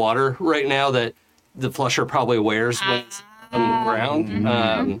 under the water right now that the flusher probably wears when it's on the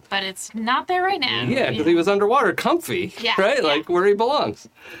ground. But it's not there right now. Yeah, because he was underwater, comfy, Yeah, right? yeah. Like, where he belongs.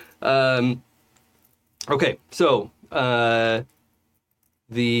 Okay, so the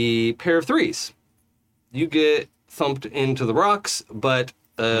pair of 3s. You get thumped into the rocks, but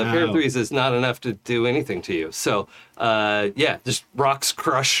a pair of 3s is not enough to do anything to you. So, just rocks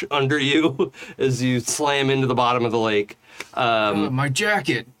crush under you as you slam into the bottom of the lake. My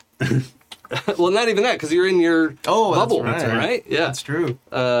jacket. Well, not even that, because you're in your bubble, that's right? Yeah. That's true.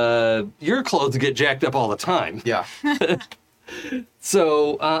 Your clothes get jacked up all the time. Yeah.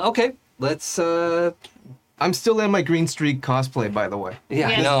 So, okay, let's... I'm still in my Green Streak cosplay, by the way. Yeah,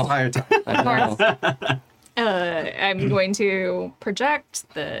 Yes. I know. Entire time. I know. I'm going to project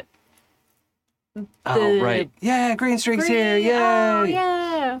the. Oh, right. Yeah, Green Streak's here. Yay. Oh,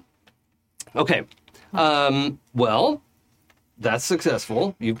 yeah. Okay. Well, that's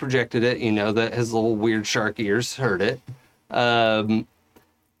successful. You projected it. You know that his little weird shark ears heard it.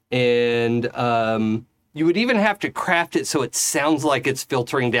 You would even have to craft it so it sounds like it's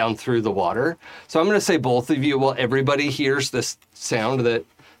filtering down through the water. So I'm going to say both of you, well, everybody hears this sound that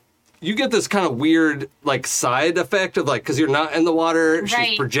you get this kind of weird, like, side effect of, like, because you're not in the water, she's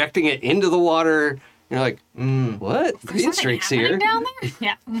Right. projecting it into the water. You're like, what? Green Something Streak's happening here. down there?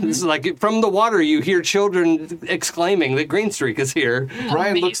 Yeah. This is like from the water, you hear children exclaiming that Green Streak is here.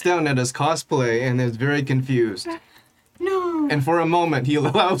 Brian looks down at his cosplay and is very confused. No. And for a moment, he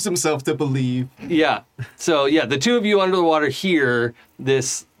allows himself to believe. Yeah. So, yeah, the two of you under the water hear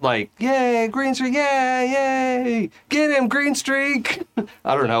this, like, yay, Green Streak, yay, get him, Green Streak.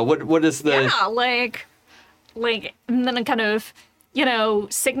 I don't know. What is the... Yeah, like, and then a kind of,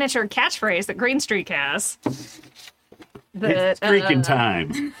 signature catchphrase that Green Streak has. That, It's freaking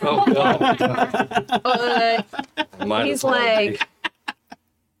time. Oh, God. Might he's as well be. like,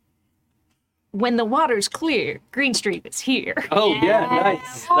 when the water's clear, Green Streak is here. Oh, yeah,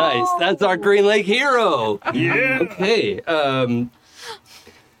 nice. That's our Green Lake hero. Yeah. Okay.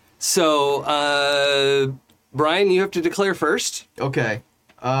 So, Brian, you have to declare first. Okay.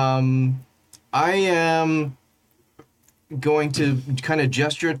 I am going to kind of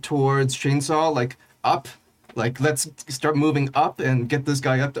gesture towards Chainsaw, like up, like let's start moving up and get this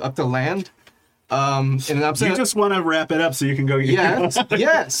guy up to land. And I'm saying, You just want to wrap it up so you can go get yes,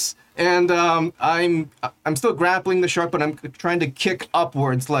 yes. And I'm still grappling the shark, but I'm trying to kick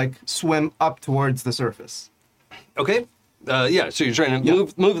upwards, like swim up towards the surface. Okay. Yeah, so you're trying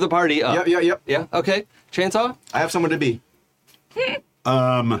to move the party up. Yep. Yeah, okay. Chainsaw? I have somewhere to be.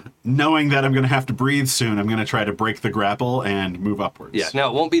 Knowing that I'm going to have to breathe soon, I'm going to try to break the grapple and move upwards. Yeah, now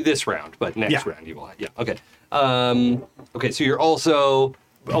it won't be this round, but next Yeah. round you will. Yeah, okay. Okay, so you're also,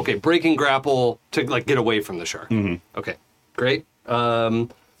 breaking grapple to, like, get away from the shark. Okay, great.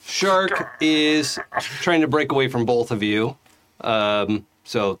 Shark is trying to break away from both of you.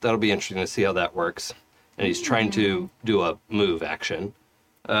 So that'll be interesting to see how that works. And he's trying to do a move action.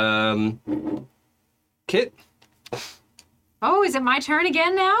 Kit? Oh, is it my turn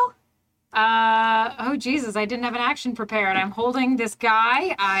again now? Oh Jesus, I didn't have an action prepared. I'm holding this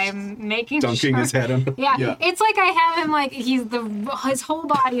guy. I'm making Dunking his head on. Yeah, it's like I have him like his whole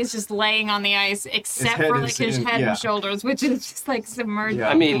body is just laying on the ice except head for is like his in- head yeah. and shoulders, which is just like submerged. Yeah.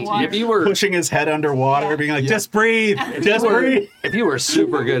 I in mean, water. if you were Pushing his head underwater, being like, just breathe, just breathe. if you were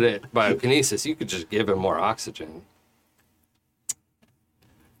super good at biokinesis, you could just give him more oxygen.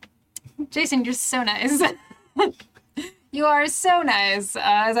 Jason, you're so nice. You are so nice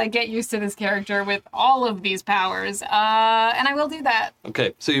as I get used to this character with all of these powers. And I will do that.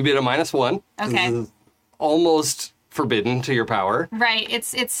 Okay, so you beat a -1. Okay. This is almost forbidden to your power. Right,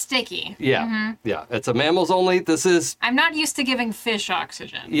 it's sticky. Yeah, yeah. It's a mammals only. This is I'm not used to giving fish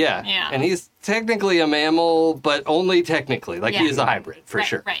oxygen. yeah. Yeah. And he's technically a mammal, but only technically. Like he Yeah. is a hybrid for right,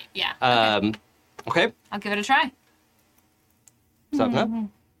 sure. Right, yeah. Okay. I'll give it a try. Sapna?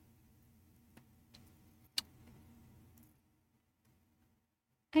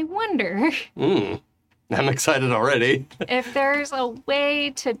 I wonder I'm excited already. if there's a way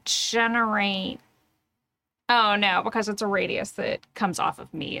to generate. Oh no, because it's a radius that comes off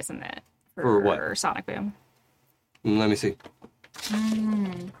of me, isn't it? For what? Sonic Boom. Let me see.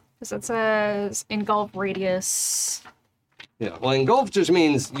 Because it says engulf radius. Yeah. Well, engulf just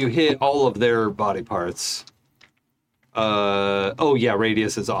means you hit all of their body parts. Oh yeah,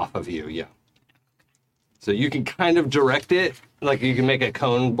 radius is off of you. Yeah. So you can kind of direct it, like you can make a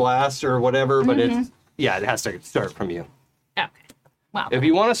cone blast or whatever, but it has to start from you. Okay. Wow. If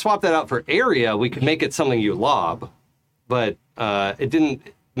you want to swap that out for area, we could make it something you lob, but it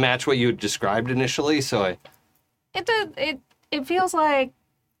didn't match what you had described initially, so It feels like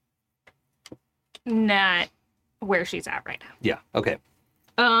not where she's at right now. yeah, okay.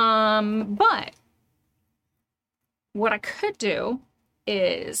 But what I could do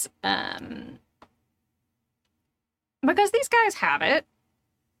is because these guys have it,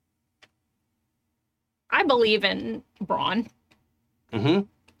 I believe in Brawn. Mm-hmm.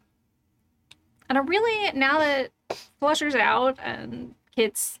 And I really, now that Flusher's out and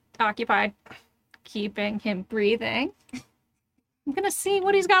Kit's occupied keeping him breathing, I'm gonna see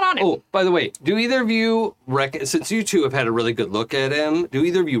what he's got on him. Oh, by the way, do either of you, since you two have had a really good look at him, do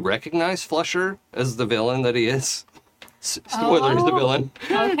either of you recognize Flusher as the villain that he is? Spoiler, he's the villain.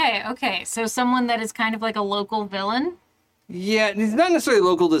 Okay. So someone that is kind of like a local villain. Yeah, he's not necessarily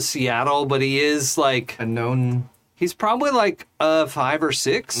local to Seattle, but he is like A known. he's probably like 5 or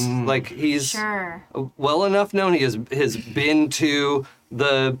 6. Like he's Sure. well enough known. He has been to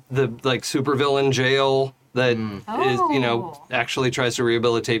the like supervillain jail that is, you know, Oh. actually tries to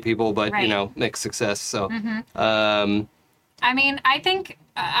rehabilitate people, but you Right. know, makes success. So I mean, I think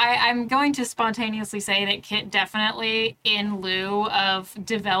I'm going to spontaneously say that Kit definitely, in lieu of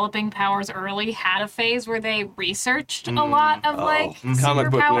developing powers early, had a phase where they researched a lot of like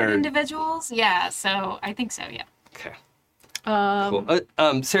Comic book superpowered nerd. individuals. Yeah, so I think so. Yeah, okay.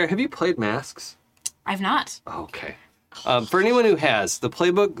 Cool. Sarah, have you played Masks? I've not. Okay. For anyone who has, the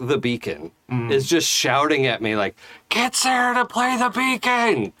playbook, The Beacon, is just shouting at me like, "Get Sarah to play The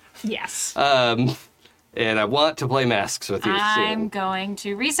Beacon!" Yes. And I want to play Masks with you I'm soon. going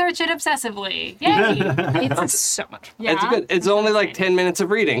to research it obsessively. Yay! It's so much. Yeah, It's good. It's only like 10 minutes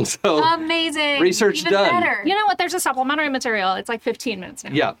of reading, so amazing. Research Even done. Better. You know what? There's a supplementary material. It's like 15 minutes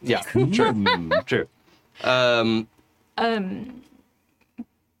now. yeah, sure, sure.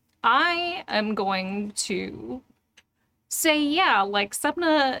 I am going to say, yeah, like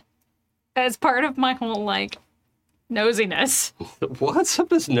Sepna, as part of my whole like nosiness What's up,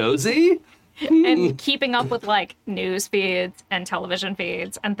 this nosy? and keeping up with like news feeds and television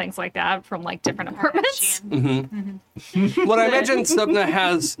feeds and things like that from like different apartments. What I imagine Subna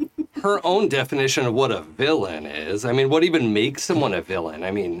has her own definition of what a villain is. I mean, what even makes someone a villain? I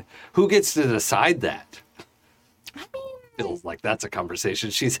mean, who gets to decide that? I mean, feels like that's a conversation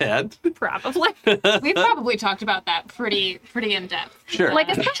she's had. Probably. We've probably talked about that pretty in depth. Sure. Like,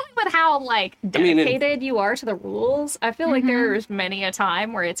 especially with how, like, mean, dedicated you are to the rules, I feel like there's many a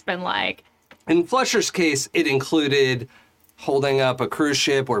time where it's been like, In Flusher's case, it included holding up a cruise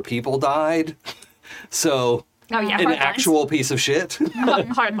ship where people died. So, oh yeah, an hard lines. actual piece of shit.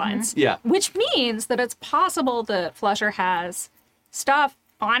 Hard lines. Yeah. Which means that it's possible that Flusher has stuff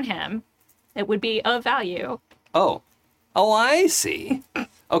on him that would be of value. Oh, I see.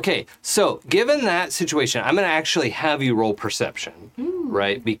 Okay, so given that situation, I'm going to actually have you roll perception,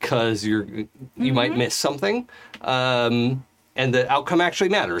 right? Because you might miss something, and the outcome actually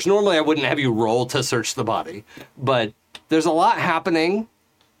matters. Normally, I wouldn't have you roll to search the body, but there's a lot happening,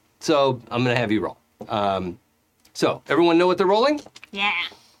 so I'm going to have you roll. So everyone know what they're rolling? Yeah.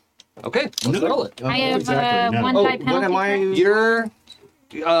 Okay, let's roll it. I have exactly, no. one Oh, die penalty. what am I? You're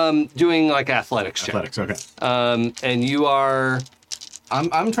doing like athletics check. Athletics, okay. And you are.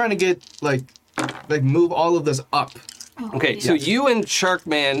 I'm trying to get like move all of this up. Okay, so you and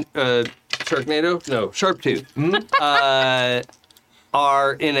Sharkman, Sharknado? No, Sharptooth,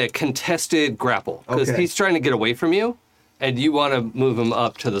 are in a contested grapple because Okay. he's trying to get away from you, and you want to move him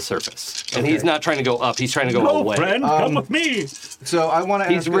up to the surface. And he's Okay. not trying to go up; he's trying to go No, away. friend, come with me. So I want to.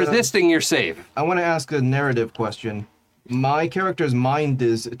 He's resisting your save. I want to ask a narrative question. My character's mind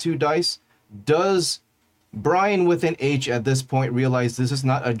is 2 dice. Does Brian with an H at this point realize this is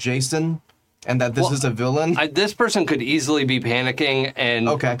not a Jason and that this is a villain? This person could easily be panicking and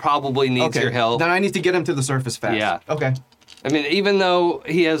Okay. probably needs your help. Then I need to get him to the surface fast. Yeah. Okay. I mean, even though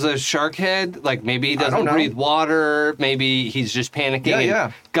he has a shark head, like maybe he doesn't know. breathe water, maybe he's just panicking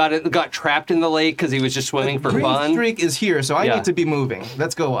Yeah, and got trapped in the lake because he was just swimming for Green fun. streak is here, so I Yeah. need to be moving.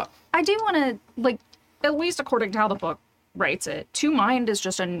 Let's go up. I do want to, like, at least according to how the book writes it, 2 mind is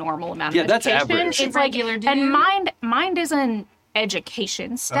just a normal amount Yeah, of that's education. average. It's Regular like, dude. and mind is an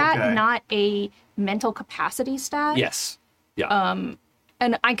education stat, Okay. not a mental capacity stat. Yes. Yeah.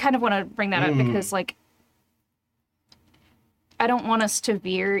 And I kind of want to bring that up because, like, I don't want us to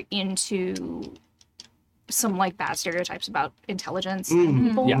veer into some, like, bad stereotypes about intelligence in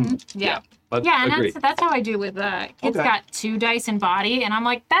people. Yeah. But Yeah, and agreed. that's how I do with Kid's Okay. got 2 dice in body, and I'm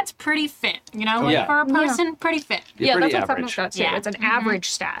like, that's pretty fit. You know, like Yeah. for a person, pretty fit. You're Yeah, pretty that's what average. Fatima got too. Yeah. It's an average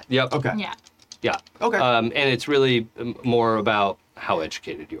stat. Yep. Okay. Yeah. Yeah. Okay. And it's really more about how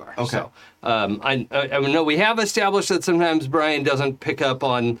educated you are. Okay. So, I know we have established that sometimes Brian doesn't pick up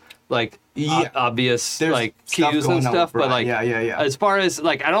on like Yeah. obvious There's like stuff cues going and on stuff, with but Brian. like Yeah. as far as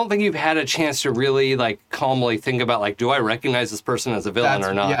like, I don't think you've had a chance to really like calmly think about like, do I recognize this person as a villain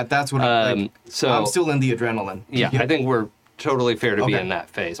or not? Yeah, that's what I'm so I'm still in the adrenaline. yeah, I think we're totally fair to be Okay. in that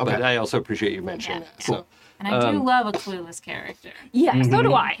phase, but Okay. I also appreciate you mentioning Yeah. that. So. And I do love a clueless character. Yeah, so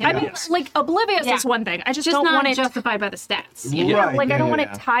do I. I mean, Yes. like, oblivious Yeah. is one thing. I just Just don't not want it. justified by the stats. Yeah, Right, like I yeah, don't want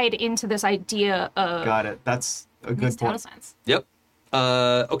yeah. it tied into this idea of. Got it. That's a Makes good total point. sense. Yep.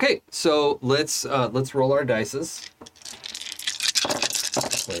 Okay, so let's roll our dices.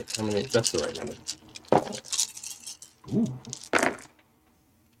 Wait, how many? That's the right number. Ooh.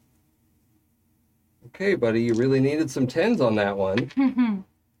 Okay, buddy, you really needed some 10s on that one.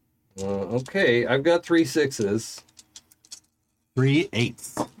 Okay, I've got 3 6s. 3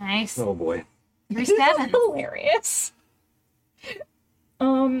 8s. Nice. Oh boy. 3 7s. Hilarious.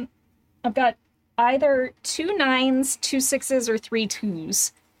 I've got either 2 9s, 2 6s, or 3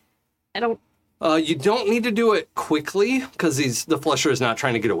 2s. I don't. You don't need to do it quickly because the flusher is not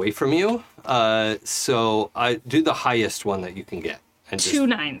trying to get away from you. So I do the highest one that you can get. And 2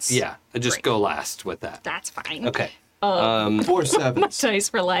 9s. Yeah, just Great. go last with that. That's fine. Okay. 4 7s. Dice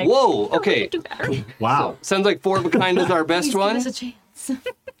for like. Whoa. Okay. Do better. Wow. Sounds like 4 of a kind is our best Please give one, us a chance.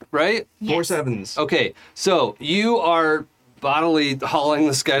 right? 4 7s. Okay. So you are bodily hauling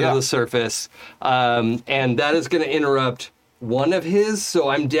this guy Yeah. to the surface, and that is going to interrupt one of his. So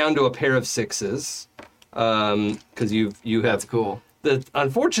I'm down to a pair of 6s because you That's have cool. the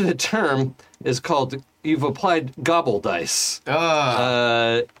unfortunate term is called you've applied gobble dice.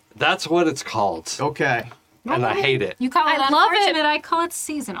 That's what it's called, Okay. and I hate it. You call it I love it. unfortunate, I call it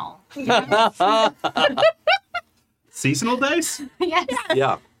seasonal. Seasonal dice? Yes.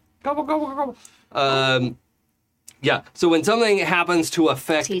 Yeah. Gobble, gobble, gobble. Yeah. So when something happens to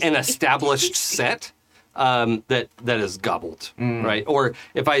affect an established set, that is gobbled, right? Or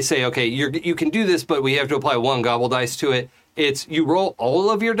if I say, okay, you can do this, but we have to apply 1 gobble dice to it. It's you roll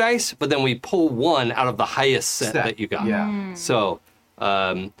all of your dice, but then we pull 1 out of the highest set that you got. Yeah. So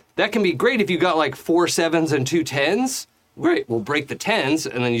that can be great if you got like 4 7s and 2 10s. Great. We'll break the 10s,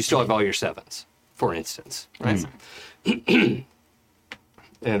 and then you still have all your 7s, for instance, right?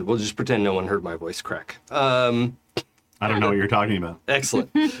 And we'll just pretend no one heard my voice crack. I don't know what you're talking about.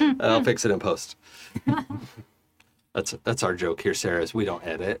 Excellent. I'll fix it in post. That's our joke here, Sarah, is we don't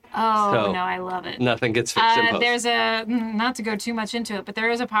edit. Oh, So, no, I love it. Nothing gets fixed in post. There's not to go too much into it, but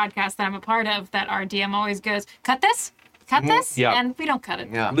there is a podcast that I'm a part of that our DM always goes, cut this, Yeah. and we don't cut it.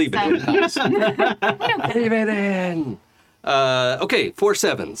 Yeah. Leave it in. Leave it in. Okay, 4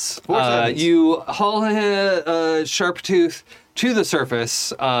 sevens. 4 sevens. You haul Sharptooth to the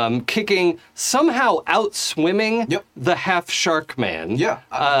surface, kicking, somehow outswimming Yep. the half shark man. Yeah.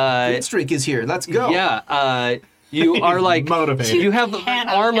 Green streak is here. Let's go. Yeah. You are like Motivated. You have an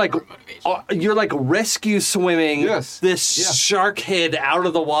Cannot arm get like more motivation. you're like rescue swimming Yes. this Yeah. shark head out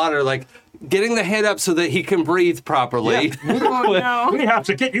of the water, like getting the head up so that he can breathe properly. Oh, no. We have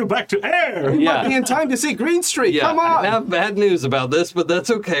to get you back to air. Yeah. Be in time to see Green Streak. Yeah, Come on. I have bad news about this, but that's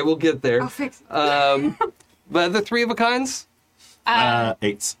okay. We'll get there. I'll fix it. But the 3 of a kinds,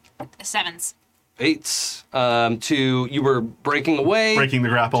 8s. 7s. 8s. You were breaking away, Breaking the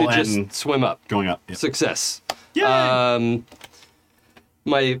grapple to just and swim up. going up. Yep. Success. Yay!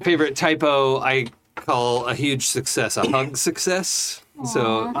 My favorite typo I call a huge success a hug success.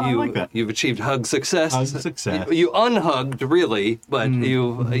 So I like that. you've achieved hug success. Hug success. You unhugged really, but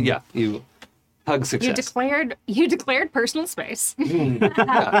you hug You success. declared personal space. You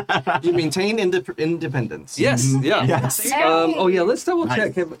maintain independence. Yes, yeah. Yes. Let's double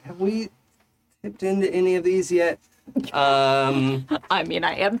check. Nice. Have we tipped into any of these yet? I mean,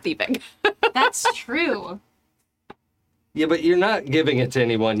 I am thieving. That's true. Yeah, but you're not giving it to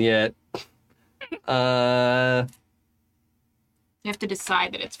anyone yet. You have to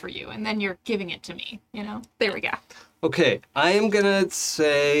decide that it's for you, and then you're giving it to me, you know? There we go. Okay, I am gonna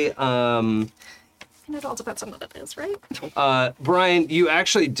say, And it all depends on what it is, right? Brian, you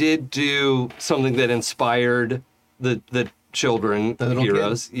actually did do something that inspired the children, The little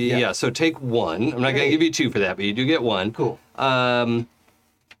heroes. kid? Yeah. Yeah, so take 1. I'm not gonna Great. give you 2 for that, but you do get 1. Cool.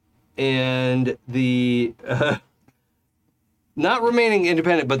 And the not remaining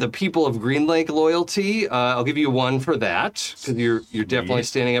independent, but the people of Green Lake loyalty. I'll give you 1 for that because you're definitely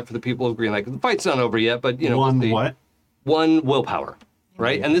standing up for the people of Green Lake. The fight's not over yet, but we'll One see. what? 1 willpower,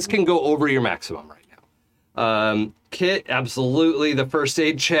 right? And this can go over your maximum right now. Kit, absolutely. The first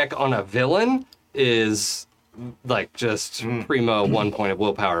aid check on a villain is like just primo 1 point of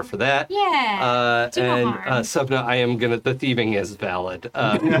willpower for that. Yeah. Do no And harm. Subna, the thieving is valid.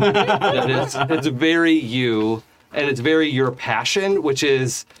 It's very you, and it's very your passion, which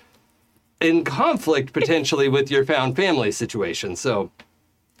is in conflict potentially with your found family situation. So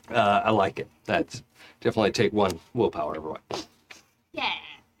I like it. That's definitely take 1 willpower, everyone. Yeah.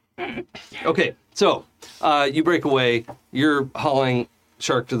 Okay, so you break away. You're hauling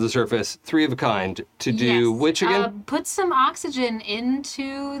Shark to the surface, 3 of a kind to do Yes. which again? Put some oxygen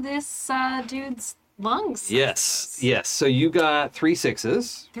into this dude's lungs. Yes. So you got 3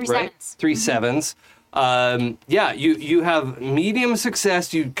 6s, 3 right? 7s. 3 7s. You have medium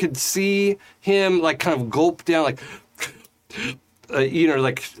success. You could see him like kind of gulp down, like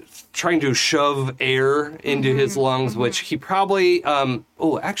like trying to shove air into his lungs, which he probably.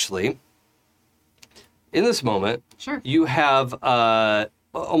 Actually, in this moment, Sure. you have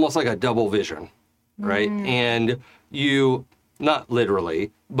almost like a double vision, right? And you, not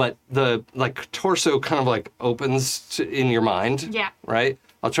literally, but the like torso kind of like opens in your mind. Yeah. Right?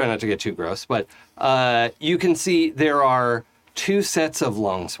 I'll try not to get too gross, but you can see there are 2 sets of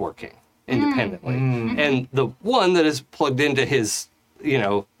lungs working independently. And the one that is plugged into his,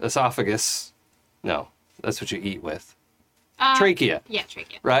 esophagus, no, that's what you eat with. Trachea. Yeah,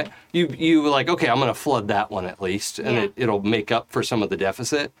 trachea. Right? You like, okay, I'm going to flood that one at least, and Yeah. it'll make up for some of the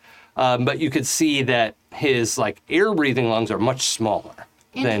deficit. But you could see that his like air breathing lungs are much smaller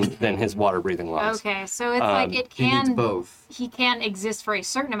than his water breathing lungs. Okay, so it's like it He needs can both. he can exist for a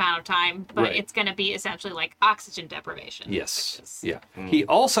certain amount of time, but Right. it's going to be essentially like oxygen deprivation. Yes. which is- Yeah. He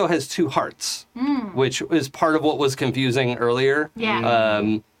also has 2 hearts, which is part of what was confusing earlier. Yeah.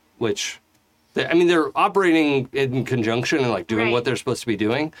 Which, they're operating in conjunction and like doing Right. what they're supposed to be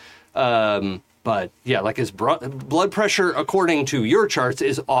doing. But yeah, like his blood pressure, according to your charts,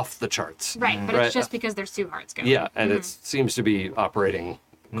 is off the charts. Right, but Right. it's just because there's 2 hearts going. Yeah, and it seems to be operating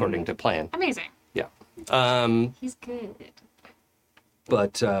according to plan. Amazing. Yeah. He's good.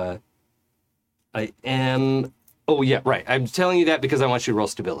 But I am. Oh yeah, right. I'm telling you that because I want you to roll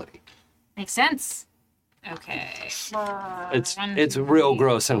stability. Makes sense. Okay. It's real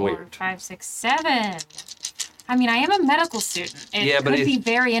gross and weird. 5, 6, 7. I mean, I am a medical student. It Yeah, but could be it's-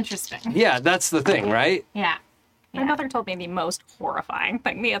 very interesting. Yeah, that's the thing, right? Yeah. My mother told me the most horrifying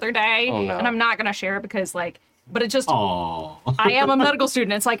thing the other day. Oh, no. And I'm not going to share it because, but it just, Oh. I am a medical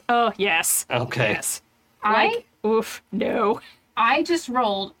student. It's like, oh, yes. Okay. Yes. I Oof, no. I just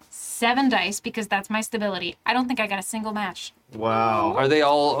rolled 7 dice because that's my stability. I don't think I got a single match. Wow. Are they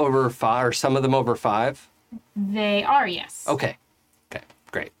all over 5? Or some of them over 5? They are, yes. Okay. Okay,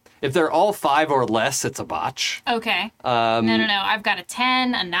 great. If they're all 5 or less, it's a botch. Okay. No. I've got a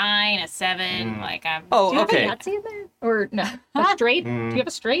 10, a 9, a 7. Like I'm. Oh, Do you okay. have a Yahtzee in there? Or no? A straight? Do you have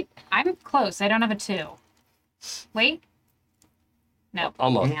a straight? I'm close. I don't have a 2. Wait. No.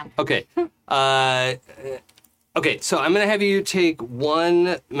 Almost. Damn. Okay. Okay, so I'm going to have you take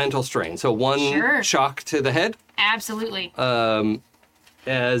 1 mental strain. So 1 Sure. shock to the head, Absolutely.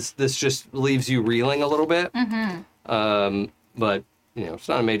 as this just leaves you reeling a little bit. But, it's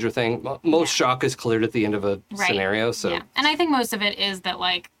not a major thing. Most shock is cleared at the end of a scenario, so... Yeah. And I think most of it is that,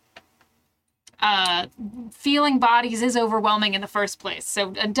 feeling bodies is overwhelming in the first place.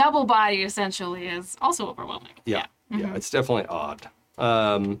 So a double body, essentially, is also overwhelming. Yeah, it's definitely odd.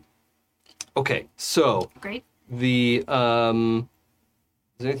 Okay, so... Great. The is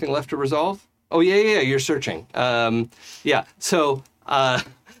there anything left to resolve? Oh yeah, you're searching. So I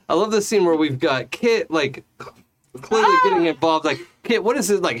love this scene where we've got Kit clearly getting involved. Like, Kit, what is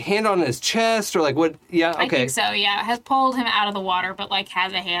it, hand on his chest or what? Yeah, okay. I think so. Yeah, has pulled him out of the water, but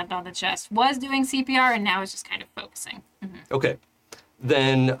has a hand on the chest. Was doing CPR and now is just kind of focusing. Okay,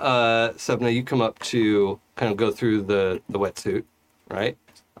 then Subna, you come up to kind of go through the wetsuit, right?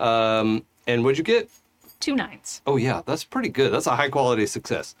 And what'd you get? 2 9s. Oh yeah, that's pretty good. That's a high quality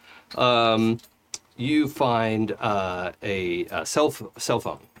success. You find a cell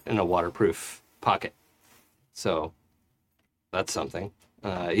phone in a waterproof pocket. So that's something.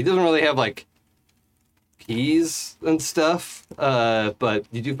 He doesn't really have keys and stuff, but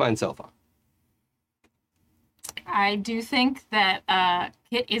you do find cell phone. I do think that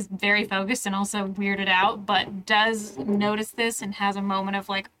Kit is very focused and also weirded out, but does notice this and has a moment of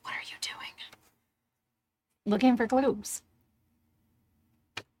what are you doing? Looking for clues.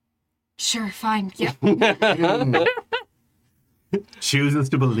 Sure, fine. Yep. Chooses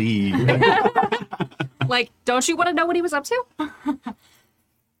to believe. Don't you want to know what he was up to?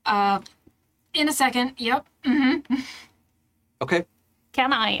 In a second. Yep. Okay.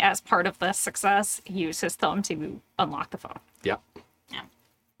 Can I, as part of the success, use his thumb to unlock the phone? Yeah. Yeah.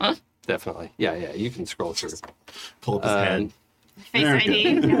 Huh? Definitely. Yeah. You can scroll through. Pull up his head. Face There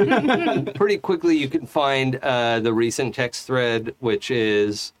ID. Pretty quickly, you can find the recent text thread, which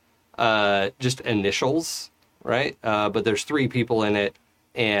is just initials, right? But there's 3 people in it,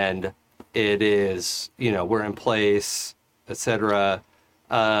 and it is, we're in place, etc.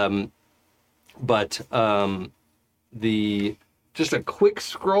 But just a quick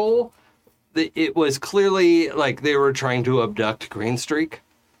scroll, it was clearly they were trying to abduct Green Streak.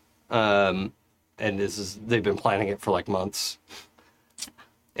 And they've been planning it for months.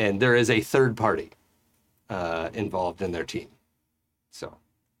 And there is a third party involved in their team. So.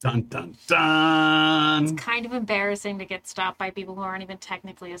 Dun, dun, dun. Kind of embarrassing to get stopped by people who aren't even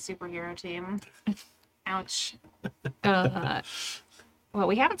technically a superhero team. Ouch. Well,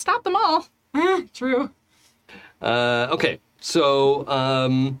 we haven't stopped them all. True. Okay, so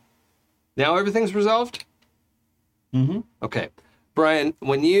now everything's resolved? Mm-hmm. Okay. Brian,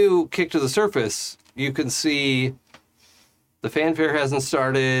 when you kick to the surface, you can see the fanfare hasn't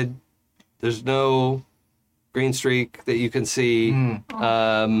started. There's no Green Streak that you can see.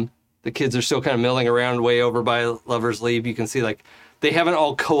 The kids are still kind of milling around way over by Lover's Leap. You can see they haven't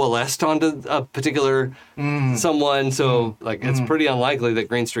all coalesced onto a particular someone, so it's pretty unlikely that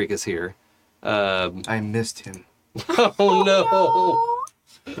Green Streak is here. I missed him. Oh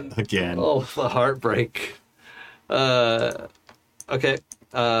no! Again. Oh, the heartbreak. Okay.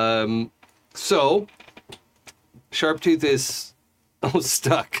 So Sharptooth is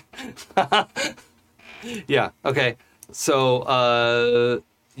stuck. Yeah. Okay. So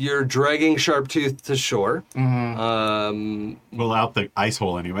you're dragging Sharptooth to shore. Well, out the ice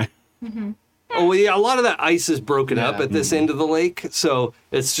hole anyway. Oh, well, yeah. A lot of that ice is broken up Yeah. at this end of the lake, so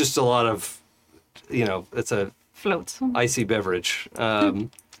it's just a lot of, it's a Floats. icy beverage.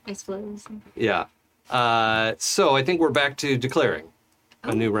 Ice flows. Yeah. So I think we're back to declaring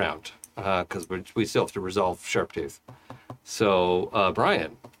a new round because we still have to resolve Sharptooth. So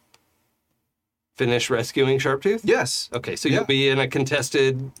Brian, finish rescuing Sharptooth? Yes. Okay, so you'll be in a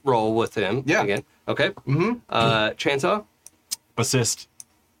contested role with him again. Okay. Chainsaw? Assist.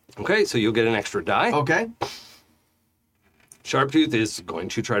 Okay, so you'll get an extra die. Okay. Sharptooth is going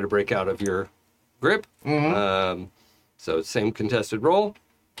to try to break out of your grip. So same contested roll.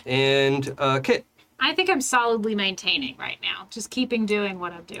 And Kit. I think I'm solidly maintaining right now. Just keeping doing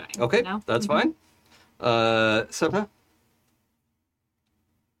what I'm doing. Okay, that's fine. Sabna?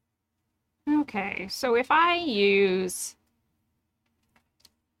 Okay, so if I use...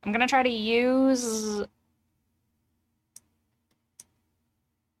 I'm gonna try to use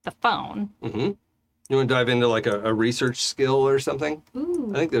the phone. Mm-hmm. You want to dive into like a research skill or something?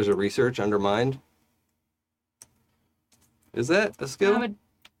 Ooh. I think there's a research under mind. Is that a skill? That would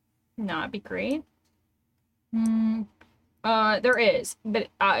not be great. There is, but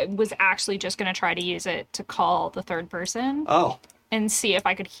I was actually just gonna try to use it to call the third person Oh, and see if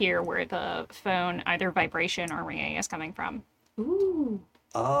I could hear where the phone either vibration or ringing is coming from. Ooh,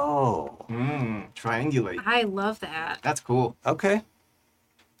 oh, Triangulate. I love that. That's cool. okay.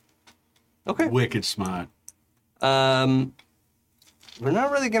 Okay. Wicked smart. We're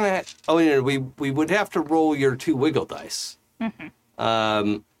not really gonna. Oh, yeah, we would have to roll your 2 wiggle dice.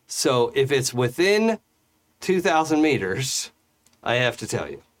 So if it's within 2,000 meters, I have to tell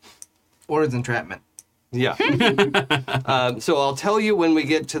you. Or it's entrapment. Yeah. So I'll tell you when we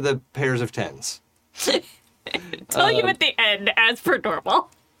get to the pairs of 10s. Tell you at the end, as per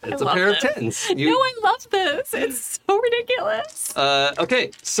normal. It's I a love pair this. of 10s. No, I love this. It's so ridiculous.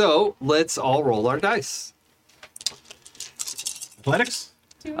 Okay, so let's all roll our dice. Athletics?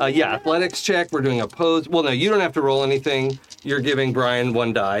 Yeah, athletics check. We're doing a pose. Well, no, you don't have to roll anything. You're giving Brian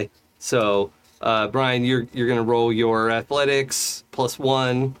 1 die. So, Brian, you're going to roll your athletics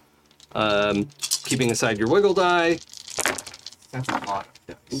 +1, keeping aside your wiggle die. That's a lot of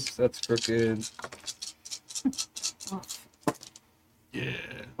dice. Oops, that's crooked. Yeah.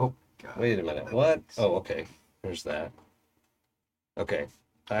 Oh, God. Wait a minute. What? Oh, okay. There's that. Okay.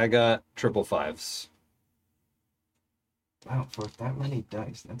 I got 555s. Wow, for that many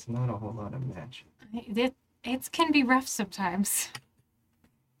dice, that's not a whole lot of magic. It can be rough sometimes.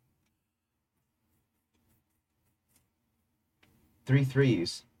 3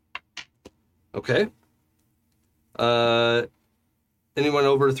 threes. Okay. Anyone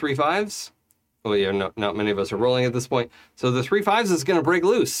over 3 5s? Oh yeah, no, not many of us are rolling at this point. So the 3 5s is going to break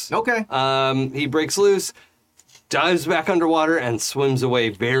loose. Okay. He breaks loose, dives back underwater, and swims away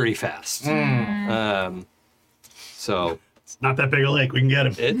very fast. So It's not that big a lake. We can get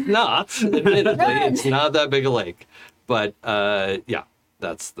him. it's not, admittedly, it's not that big a lake, but yeah,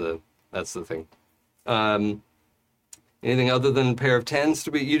 that's the thing. Anything other than a pair of 10s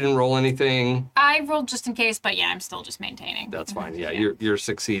to be? You didn't roll anything. I rolled just in case, but yeah, I'm still just maintaining. That's fine. Yeah, you're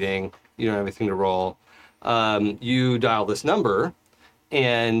succeeding. You don't have anything to roll. You dial this number,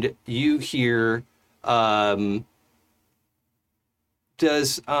 and you hear. Does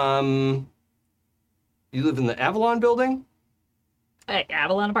you live in the Avalon building?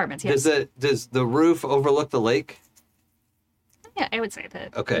 Avalon Apartments, yes. Does the roof overlook the lake? Yeah, I would say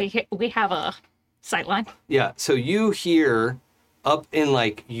that. Okay. We have a sightline. Yeah. So you hear up in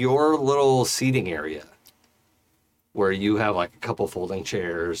like your little seating area, where you have like a couple folding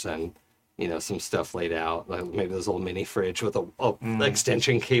chairs and some stuff laid out, like maybe this little mini fridge with a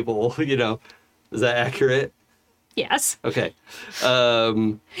extension cable. Is that accurate? Yes. Okay.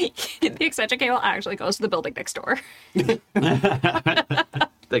 The extension cable actually goes to the building next door. They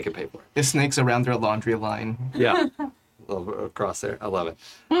can pay for it. The snakes around their laundry line. Yeah. Across there. I love it.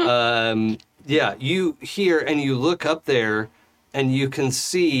 Yeah, you hear and you look up there and you can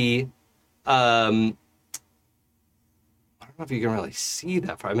see, I don't know if you can really see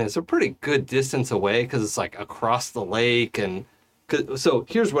that far. I mean, it's a pretty good distance away because it's like across the lake. So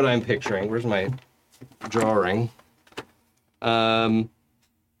here's what I'm picturing. Where's my drawing? So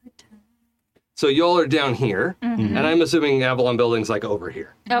y'all are down here, and I'm assuming Avalon Building's like over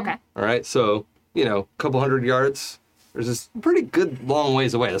here. Okay. All right, so, a couple hundred yards. There's this pretty good long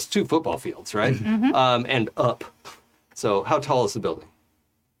ways away. That's 2 football fields, right? And up. So how tall is the building?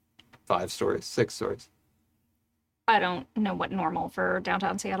 5 stories, 6 stories? I don't know what normal for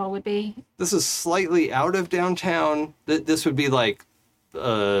downtown Seattle would be. This is slightly out of downtown. This would be like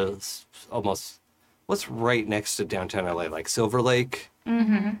almost, what's right next to downtown LA? Like Silver Lake?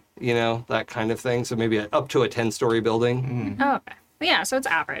 That kind of thing. So maybe up to a 10-story building. Oh, okay. But yeah, so it's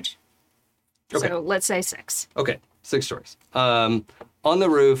average. Okay. So let's say 6. Okay, 6 stories. On the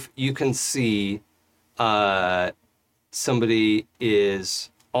roof, you can see somebody is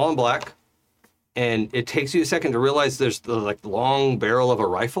all in black, and it takes you a second to realize there's the long barrel of a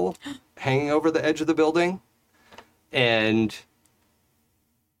rifle hanging over the edge of the building, and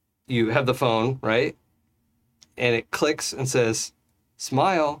you have the phone, right? And it clicks and says,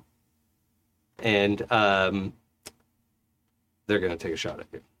 "Smile," and they're going to take a shot at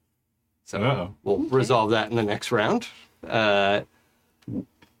you. So we'll resolve that in the next round.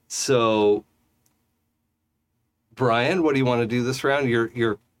 So, Brian, what do you want to do this round?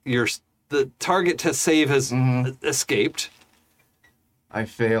 You're the target to save has escaped. I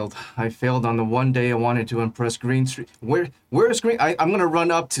failed. I failed on the one day I wanted to impress Green Street. Where's Green? I'm going to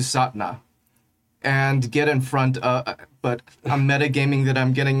run up to Satna and get in front but I'm metagaming that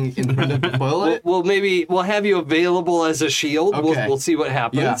I'm getting in front of the bullet. Well, maybe we'll have you available as a shield. Okay. We'll see what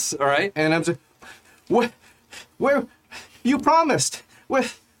happens. Yeah. All right. And I'm just, where, you promised. Where?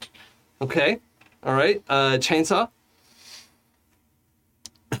 Okay. All right. Chainsaw.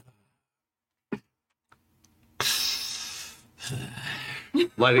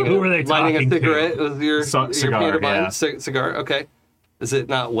 Lighting Who were they lighting a talking to? cigarette with your Cigar, paint yeah. cigar. Okay. Is it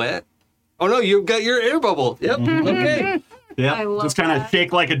not wet? Oh no, you've got your air bubble. Yep. Okay. Yeah, I love just kind of that.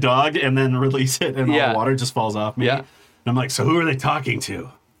 shake like a dog and then release it, and all Yeah. the water just falls off me. Yeah. And I'm like, so who are they talking to?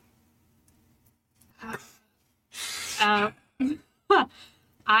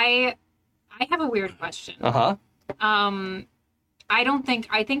 I have a weird question. Uh-huh. I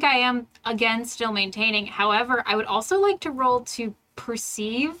think I am, again, still maintaining. However, I would also like to roll to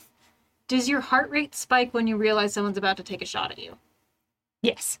perceive. Does your heart rate spike when you realize someone's about to take a shot at you?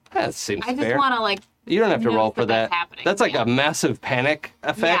 Yes. That seems I just fair. want to, like, You don't have to know roll for that's that. happening. That's like Yeah. a massive panic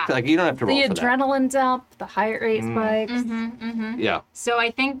effect. Yeah. Like you don't have to roll The for that. adrenaline's up, the heart rate spikes. Yeah. So I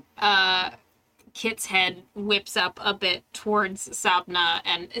think Kit's head whips up a bit towards Sabna,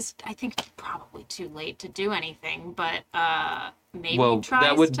 and I think it's probably too late to do anything, but maybe Well, tries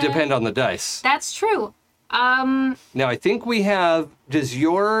that would to... depend on the dice. That's true. Now, I think we have. Does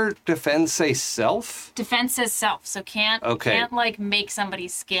your defense say self? Defense says self, so can't like make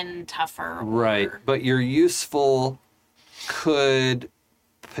somebody's skin tougher. Right. Or... But your useful could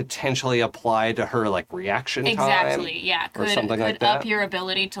potentially apply to her like reaction time. Exactly. Yeah. or Could something like could up that. your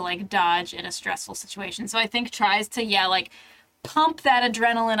ability to like dodge in a stressful situation. So I think tries to like pump that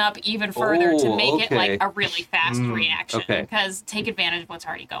adrenaline up even further to Oh, make it like okay. a really fast reaction. okay. Because take advantage of what's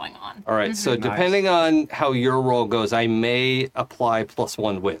already going on. All right. So Nice. depending on how your roll goes, I may apply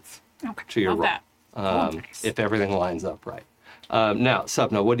 +1 width to your Love roll. that. Nice. If everything lines up right. Now,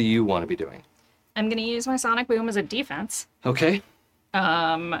 Supna, what do you want to be doing? I'm gonna use my sonic boom as a defense. Okay.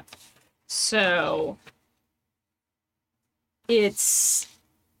 So it's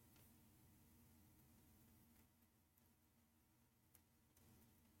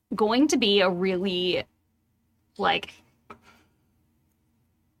going to be a really like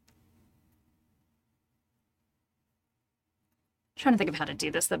trying to think of how to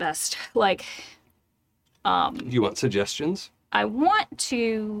do this the best. Like You want suggestions? I want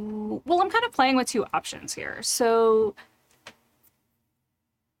to well, I'm kind of playing with two options here. So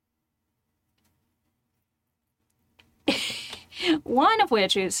one of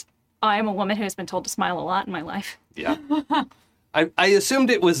which is I'm a woman who has been told to smile a lot in my life. Yeah. I assumed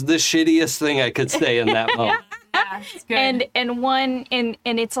it was the shittiest thing I could say in that moment. Yeah, it's good. And one and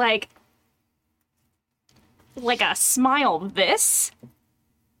it's like a smile this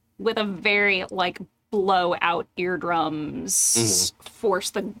with a very like blow out eardrums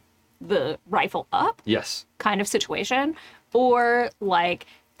force the rifle up Yes. kind of situation, or like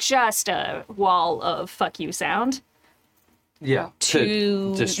just a wall of fuck you sound Yeah.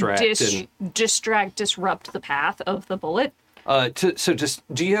 to distract and disrupt the path of the bullet. so just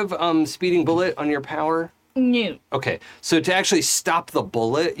do you have speeding bullet on your power? No. Okay, so to actually stop the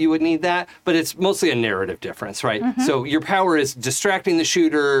bullet, you would need that, but it's mostly a narrative difference, right? So your power is distracting the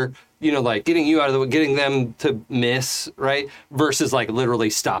shooter, like getting you out of the way, getting them to miss, right? Versus like literally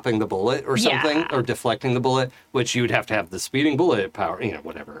stopping the bullet or something, Yeah. or deflecting the bullet, which you would have to have the speeding bullet power,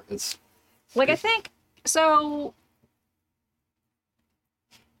 whatever. It's Like I think so.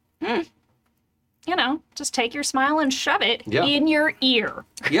 Just take your smile and shove it Yeah. in your ear.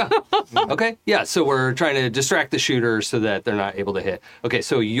 yeah. Okay. Yeah. So we're trying to distract the shooter so that they're not able to hit. Okay.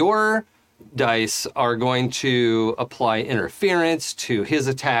 So your dice are going to apply interference to his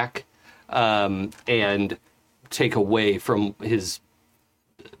attack, and take away from his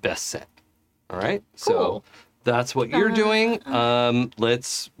best set. All right. So Cool. that's what you're doing.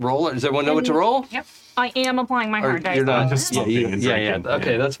 Let's roll. Does everyone know what to roll? Yep. I am applying my Or hard dice. you're not on just this. Yeah. smoking and Yeah. drinking.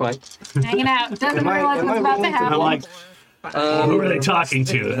 Okay. That's fine. Hanging out. Doesn't Am I- realize am what's I about to rolling for happen. I'm like, who are they talking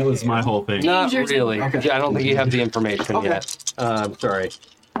to? That was my whole thing. Not Dangers. really. Okay. Yeah, I don't think you have the information Okay. yet. Sorry.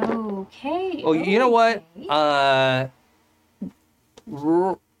 Okay. Oh, you know what?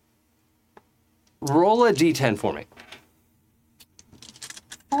 Roll a d10 for me.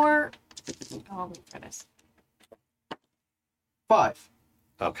 Or oh, wait for this. 5.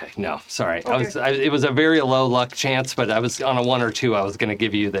 Okay, no, sorry. It was a very low luck chance, but I was on a 1 or 2. I was going to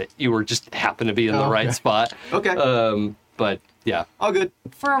give you that you were just happened to be in the right okay. spot. Okay. But yeah, All good.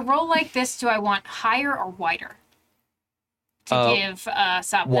 For a roll like this, do I want higher or wider? To give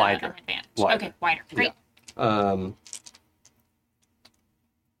Sabna wider. an advantage. Wider. Okay, wider. Great. yeah.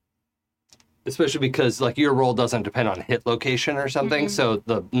 especially because like your roll doesn't depend on hit location or something, so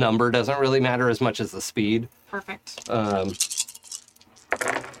the number doesn't really matter as much as the speed. Perfect. Um,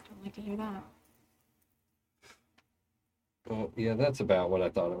 I'd like to hear that. well, yeah, that's about what I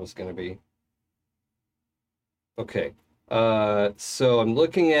thought it was going to be. Okay, so I'm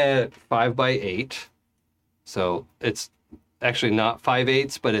looking at 5x8. So it's actually not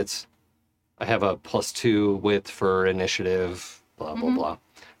 5/8, but I have a +2 width for initiative, blah, blah,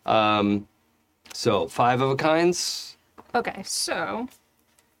 blah. So 5 of a kinds. Okay, so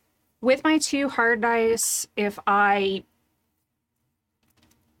with my 2 hard dice, if I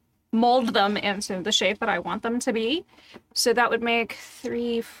mold them into the shape that I want them to be, so that would make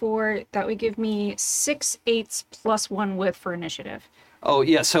 3, 4, that would give me 6 8s plus 1 width for initiative. Oh,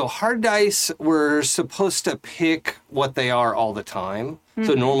 yeah. So hard dice, we're supposed to pick what they are all the time.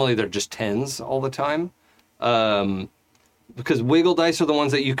 So normally they're just 10s all the time. Because wiggle dice are the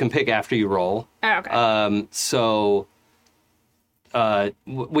ones that you can pick after you roll. Oh, okay.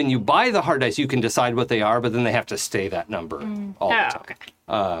 When you buy the hard dice, you can decide what they are, but then they have to stay that number all the time. Okay.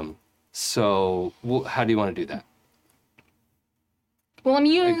 So how do you want to do that? Well, I'm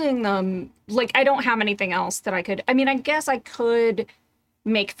using them, like, I don't have anything else that I could, I mean, I guess I could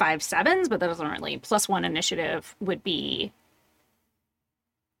make 5 7s, but that doesn't really, +1 initiative would be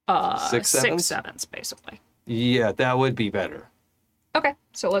 6 6 sevens? 7s, basically. Yeah, that would be better. Okay,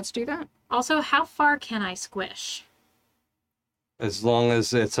 so let's do that. Also, how far can I squish? As long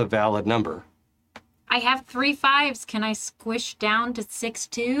as it's a valid number. I have 3 5s. Can I squish down to 6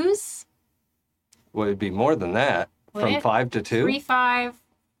 2s? Well, it'd be more than that. Would From it? 5 to 2? 3 5.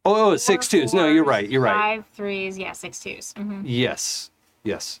 Oh, 6 2s. No, you're right. You're right. 5 3s. Yeah, 6 2s. Mm-hmm. Yes.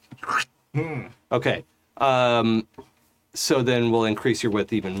 Okay. So then we'll increase your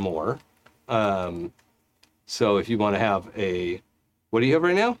width even more. So if you want to have a... What do you have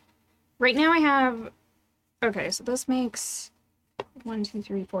right now? Right now I have, okay, so this makes 1, 2,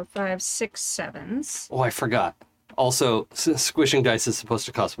 3, 4, 5, 6 7s. Oh, I forgot. Also, squishing dice is supposed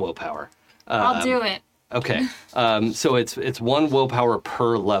to cost willpower. I'll do it. Okay. So it's 1 willpower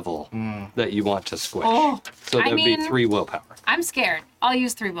per level that you want to squish. Oh, so that would be 3 willpower. I'm scared. I'll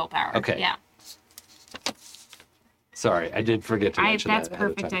use 3 willpower. Okay. Yeah. Sorry, I did forget to mention That's that.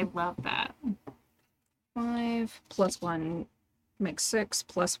 ahead of perfect. time. I love that. 5 plus 1 makes 6,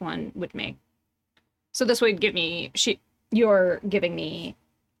 plus 1 would make... So this would give me... You're giving me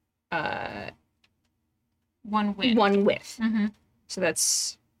 1 width. 1 width. Mm-hmm. So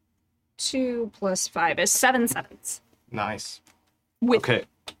that's 2 plus 5 is 7 7s. Nice. With, Okay.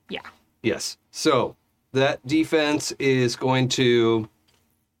 yeah. Yes. So that defense is going to...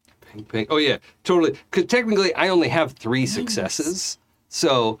 Ping, ping. Oh, yeah. Totally. Because technically, I only have 3 successes.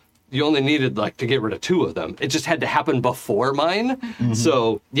 So you only needed, like, to get rid of 2 of them. It just had to happen before mine.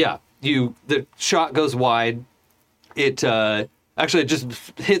 So, yeah. The shot goes wide. It... Actually, it just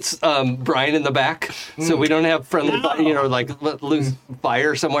hits Brian in the back, so we don't have friendly, let loose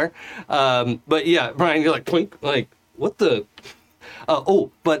fire somewhere. But yeah, Brian, you're like, twink, like, what the?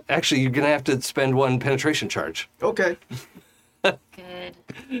 But actually, you're gonna have to spend 1 penetration charge. Okay. Good.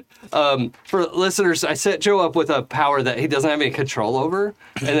 For listeners, I set Joe up with a power that he doesn't have any control over,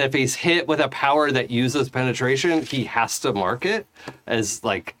 and if he's hit with a power that uses penetration, he has to mark it as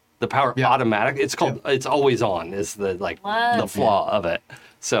like. The power automatic. It's called. It's always on. Is the the flaw of it.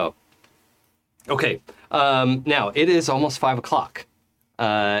 So, okay. Now it is almost 5 o'clock.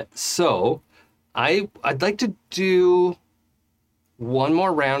 So, I'd like to do 1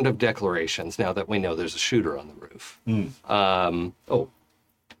 more round of declarations. Now that we know there's a shooter on the roof. Now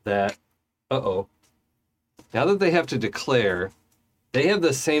that they have to declare, they have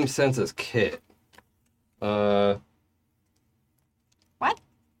the same sense as Kit. What?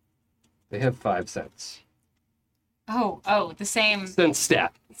 They have 5 cents. Oh, the same Sense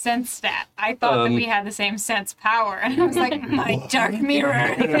stat. sense stat. I thought that we had the same sense power, and I was like, my dark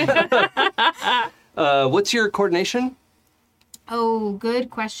mirror. What's your coordination? Oh, good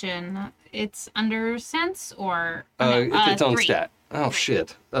question. It's under sense or It's its own 3. stat. Oh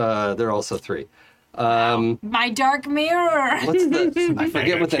shit. They're also 3. My dark mirror. What's the? I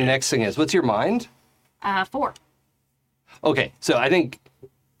forget what the next thing is. What's your mind? 4. Okay, so I think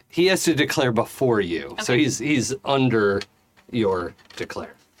he has to declare before you. So Okay. he's under your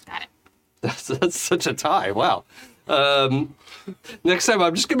declare. Got it. That's such a tie. Wow. Next time,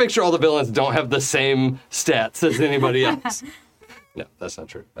 I'm just gonna make sure all the villains don't have the same stats as anybody else. No, that's not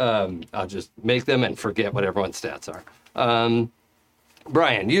true. I'll just make them and forget what everyone's stats are.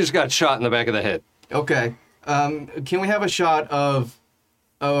 Brian, you just got shot in the back of the head. Okay. Can we have a shot of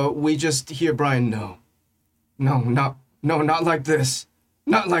we just hear Brian, no, not like this.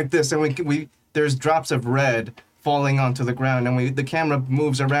 not like this, and we there's drops of red falling onto the ground, and the camera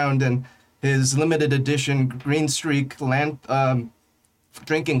moves around, and his limited edition green streak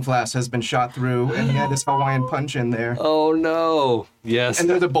drinking flask has been shot through, and he had his Hawaiian punch in there. Oh no! Yes. And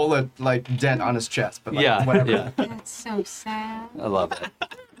there's a bullet like dent on his chest, but like, yeah, whatever. yeah. That's so sad. I love it.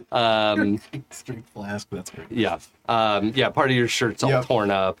 Straight flask. That's great. Yeah. Yeah. Part of your shirt's all Yep.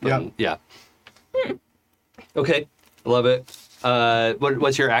 torn up. Yep. And, yeah. Okay. Love it.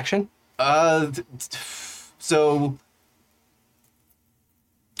 What's your action? So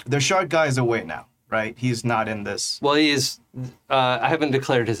the shark guy is away now, right? He's not in this. Well, he is. I haven't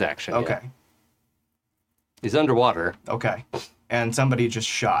declared his action. Okay. Yet. He's underwater. Okay. And somebody just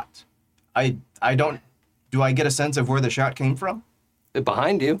shot. I don't. Do I get a sense of where the shot came from?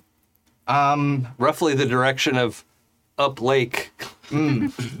 Behind you. Roughly the direction of up lake.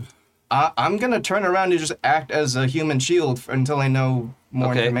 I'm gonna turn around and just act as a human shield until I know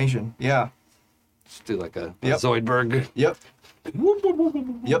more Okay. information. Yeah. Just do like a Yep. Zoidberg. Yep.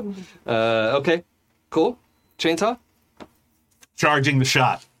 Yep. Okay. Cool. Chainsaw. Charging the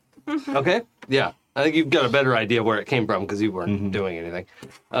shot. Okay. Yeah. I think you've got a better idea where it came from because you weren't doing anything.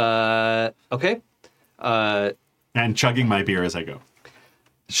 Okay. And chugging my beer as I go.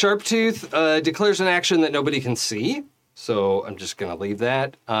 Sharptooth declares an action that nobody can see, so I'm just going to leave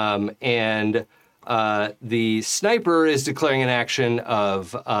that. And the sniper is declaring an action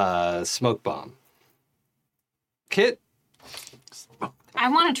of smoke bomb. Kit? I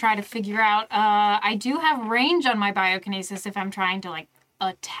want to try to figure out. I do have range on my biokinesis if I'm trying to like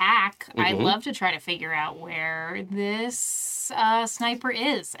attack. I'd love to try to figure out where this sniper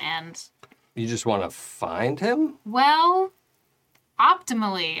is. And You just want to find him? well,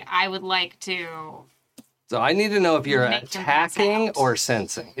 optimally, I would like to. So I need to know if you're Make him pass attacking out. or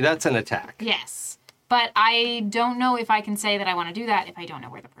sensing. That's an attack. Yes, but I don't know if I can say that I want to do that if I don't know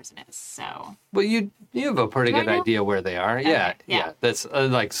where the person is. So Well, you have a pretty Do I good know? idea where they are. Yeah. yeah. That's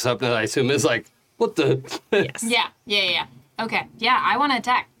like something that I assume is like, what the? Yes. yeah. Okay, yeah, I want to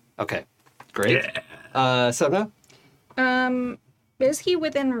attack. Okay. Great. Sabna? Is he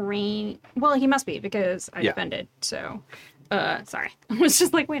within range? Well, he must be because I Yeah. defended. So, sorry. I was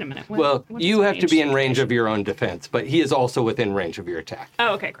just like, wait a minute. Well, what you is have to be in range? range of your own defense, but he is also within range of your attack.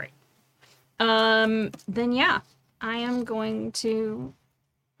 Oh, okay, great. Then yeah, I am going to,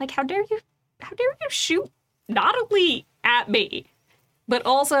 like, how dare you shoot not only at me, but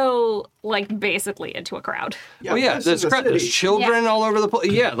also like basically into a crowd. Oh yeah, this there's is a crap. There's city. children all over the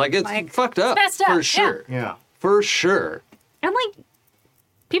place. Yeah, like it's Like, fucked up. it's messed up, For yeah. sure. Yeah. For sure. And like,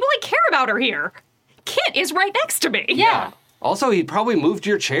 people I care about are here. Kit is right next to me. Yeah. Also, he probably moved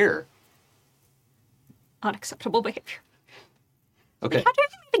your chair. Unacceptable behavior. Okay. How dare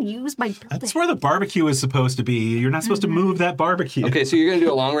you even use my building? That's where the barbecue is supposed to be. You're not supposed to move that barbecue. Okay, so you're gonna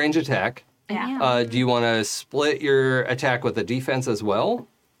do a long range attack. Yeah. Do you want to split your attack with a defense as well?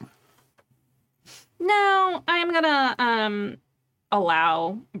 No, I'm gonna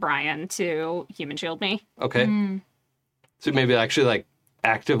allow Brian to human shield me. Okay. So maybe actually like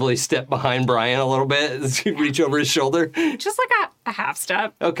actively step behind Brian a little bit as you reach over his shoulder. Just like a half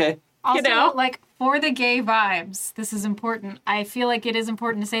step. Okay. Also, know? like, for the gay vibes, this is important. I feel like it is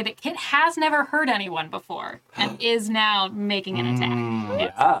important to say that Kit has never hurt anyone before and is now making an attack.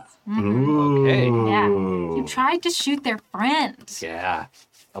 Yeah. Ooh. Okay. Yeah. You tried to shoot their friend. Yeah.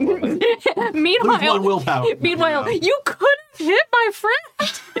 I love it. Lose Meanwhile, one willpower. you could have hit my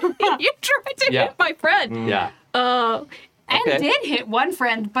friend. You tried to Yeah. hit my friend. Yeah. And Okay. did hit one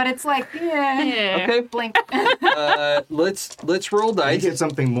friend, but it's like, yeah. Okay. Blink. Let's roll I dice. get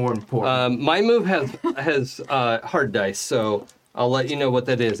something more important. My move has hard dice, so I'll let you know what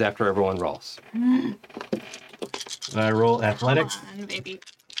that is after everyone rolls. I roll athletics, Come on, baby.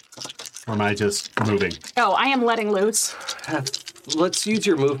 or am I just moving? Oh, I am letting loose. Let's use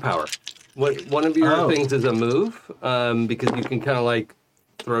your move power. One of your Oh. things is a move, because you can kind of like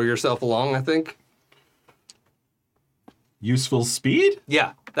throw yourself along, I think. Useful speed?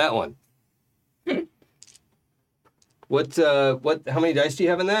 Yeah, that one. How many dice do you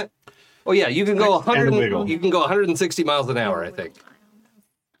have in that? Oh yeah, you can go And a 100. wiggle. You can go 160 miles an hour, I think.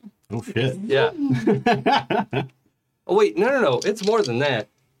 Oh shit. Yeah. Oh wait, no. It's more than that.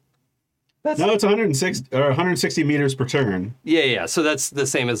 No, it's 160 or 160 meters per turn. Yeah. So that's the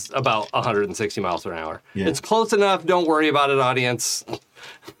same as about 160 miles an hour. Yeah. It's close enough. Don't worry about it, audience.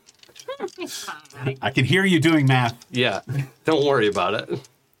 I can hear you doing math. Yeah. Don't worry about it.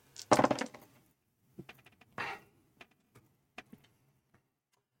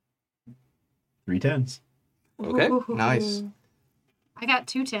 Three tens. Okay. Nice. I got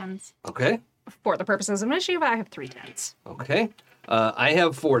 2 10s. Okay. For the purposes of initiative, I have 3 10s. Okay. I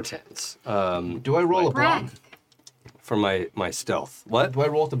have 4 10s. Do I roll a block? For my stealth. What? Do I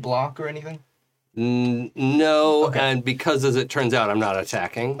roll to block or anything? No, Okay. and because as it turns out, I'm not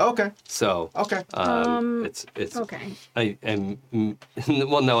attacking. Okay. So Okay. it's Okay. I am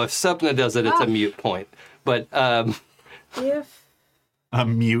well. No, if Supna does it, it's a mute point. But If A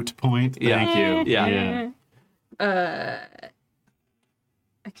mute point. Yeah. Thank you. Yeah.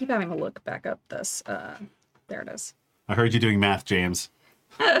 I keep having to look back up this. There it is. I heard you doing math, James.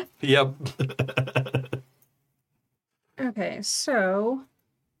 yep. Okay, so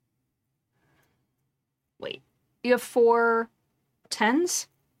wait, you have 4 10s?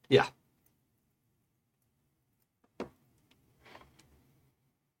 Yeah.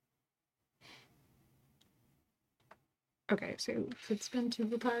 Okay, so could spend 2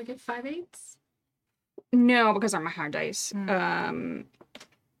 willpower, get 5 8s? No, because I'm a hard dice.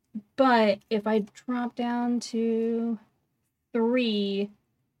 But if I drop down to 3,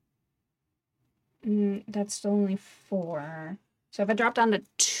 that's still only 4. So if I drop down to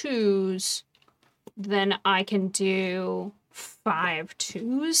 2s, then I can do 5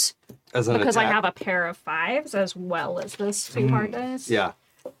 2s As an because I attack. have a pair of 5s as well as this 2 hard dice. Yeah.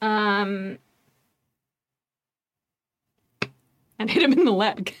 And hit him in the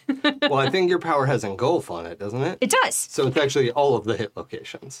leg. Well, I think your power has engulf on it, doesn't it? It does. So it's actually all of the hit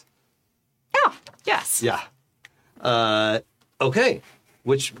locations. Oh, yes. Yeah. Okay.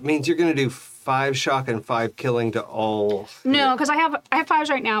 Which means you're going to do 5 shock and 5 killing to all. No, because I have 5s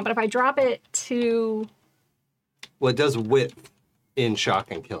right now, but if I drop it to... Well, it does width in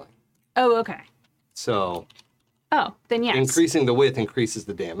shock and killing. Oh, okay. So Oh, then yes. increasing the width increases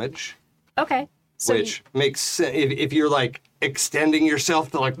the damage, Okay. So which makes sense. If you're like extending yourself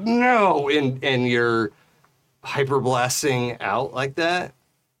to like, no, and you're hyperblasting out like that,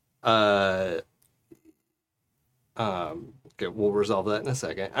 okay, we'll resolve that in a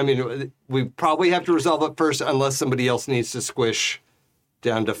second. I mean, we probably have to resolve it first unless somebody else needs to squish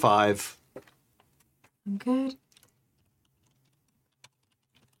down to 5. I'm good.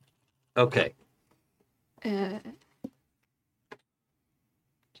 Okay.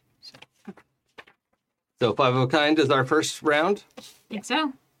 So 5 of a kind is our first round. Think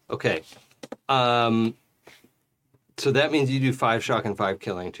so. Okay. So that means you do 5 shock and 5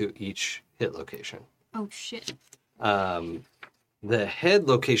 killing to each hit location. Oh shit. The head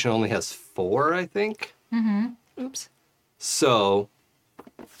location only has 4, I think. Oops. So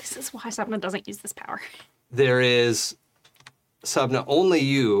This is why Sapna doesn't use this power. there is Subna, only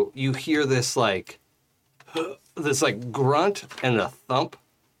you hear this like grunt and a thump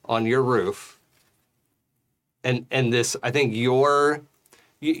on your roof. And this, I think you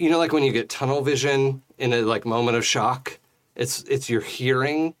know, like when you get tunnel vision in a like moment of shock, it's your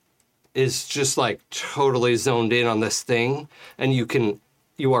hearing is just like totally zoned in on this thing, and you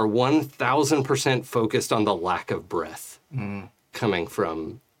are 1000% focused on the lack of breath coming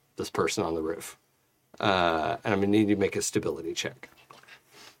from this person on the roof. And I'm gonna need you to make a stability check.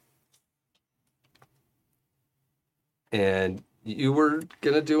 And you were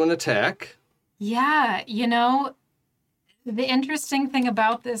gonna do an attack. Yeah, you know, the interesting thing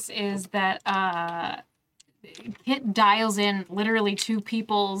about this is that Kit dials in literally 2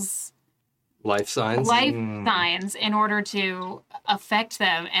 people's Life signs. life signs in order to affect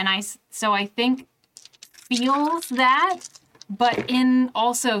them, and I think feels that, but in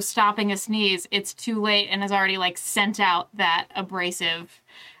also stopping a sneeze, it's too late and has already like sent out that abrasive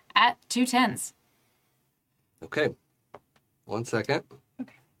at 2 10s. Okay. 1 second.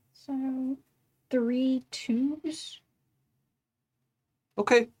 So 3 2s.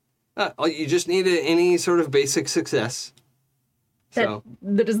 Okay. You just need any sort of basic success. So,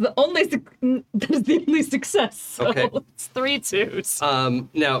 That is the only success. So Okay. it's 3 2s.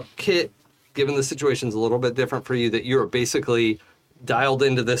 now, Kit, given the situation's a little bit different for you, that you're basically dialed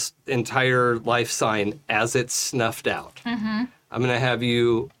into this entire life sign as it's snuffed out. I'm going to have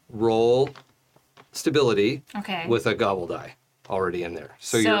you roll stability Okay. with a gobble die already in there.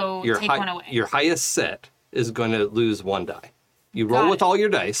 So, So your take one away. your highest set is going to lose 1 die. You roll Got with it. all your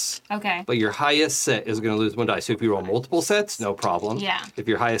dice. Okay. But your highest set is going to lose 1 die. So if you roll multiple sets, no problem. Yeah. If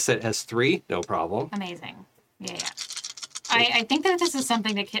your highest set has 3, no problem. Amazing. Yeah. I think that this is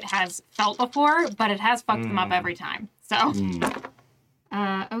something that Kit has felt before, but it has fucked them up every time. So,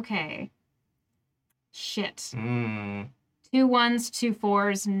 okay. Shit. 2 1s, 2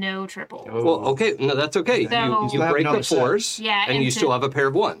 4s, no triples. Well, okay. No, that's okay. So- you still have break the another set. 4s, Yeah, and and you to- still have a pair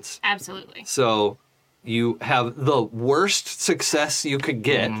of 1s. Absolutely. So you have the worst success you could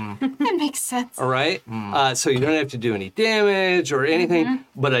get. That makes sense. All right. So you don't have to do any damage or anything.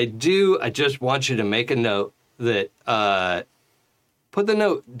 But I just want you to make a note that put the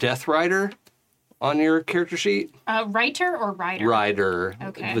note Death Rider on your character sheet. Writer or rider? Rider.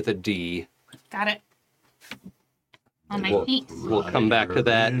 Okay. With a D. Got it. On my feet. We'll come back to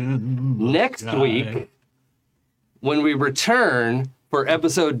that next week when we return for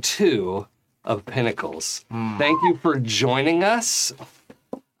episode 2 of Pinnacles. Thank you for joining us.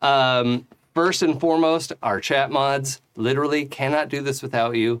 First and foremost, our chat mods literally cannot do this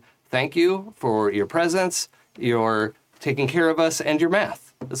without you. Thank you for your presence, your taking care of us, and your math.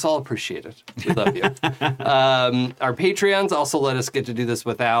 It's all appreciated. We love you. Our Patreons also let us get to do this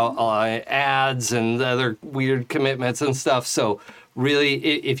without ads and other weird commitments and stuff. So really,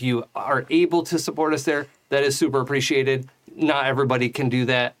 if you are able to support us there, that is super appreciated. Not everybody can do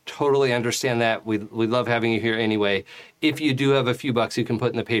that. Totally understand that. We love having you here anyway. If you do have a few bucks you can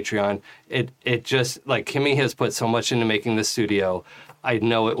put in the Patreon, it just, like, Kimmy has put so much into making this studio. I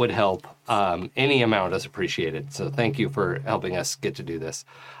know it would help. Any amount is appreciated. So thank you for helping us get to do this.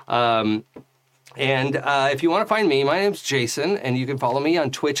 And if you want to find me, my name's Jason, and you can follow me on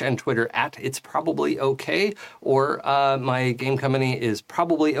Twitch and Twitter at It's Probably Okay, or my game company is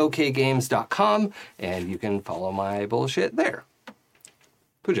probablyokgames.com, and you can follow my bullshit there.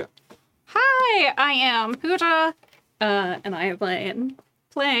 Pooja. Hi, I am Pooja, and I have been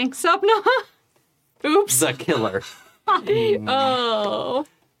playing Subna. Oops. The killer. Oh.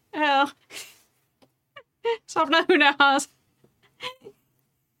 Subna, who knows?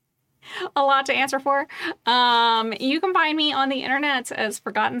 A lot to answer for. You can find me on the internet as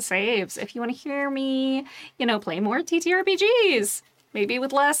Forgotten Saves if you want to hear me, play more TTRPGs. Maybe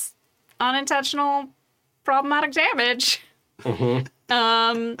with less unintentional problematic damage.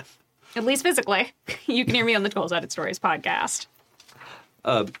 Mm-hmm. At least physically. You can hear me on the 12-Sided Stories podcast.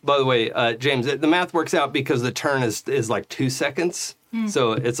 By the way, James, the math works out because the turn is like 2 seconds.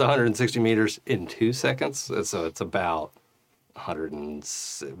 So it's 160 meters in 2 seconds. So it's about 100 and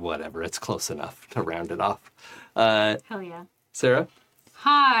whatever. It's close enough to round it off. Hell yeah. Sarah?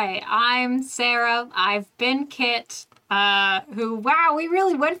 Hi, I'm Sarah. I've been Kit, who, wow, we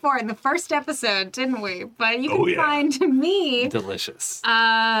really went for it in the first episode, didn't we? But you can find me Delicious.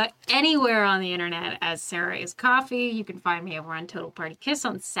 anywhere on the internet as Sarah is Coffee. You can find me over on Total Party Kiss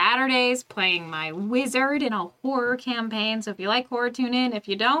on Saturdays, playing my wizard in a horror campaign. So if you like horror, tune in. If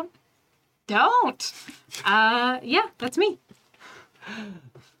you don't. Yeah, that's me.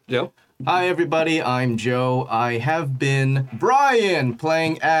 Joe? Hi, everybody. I'm Joe. I have been Brian,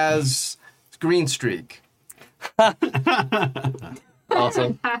 playing as Green Streak. Awesome.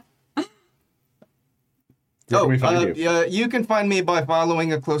 Where can we find you? You can find me by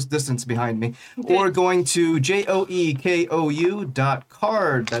following a close distance behind me, or going to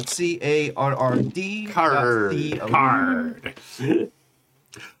joekou.card. That's CARRD. Card.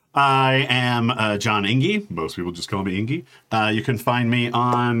 I am John Ingy. Most people just call me Ingy. You can find me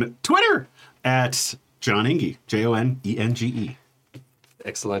on Twitter at John Ingy, JONENGE.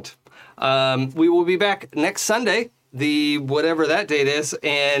 Excellent. We will be back next Sunday, the whatever that date is,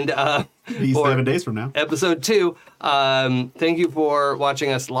 and These 7 days from now. Episode 2. Thank you for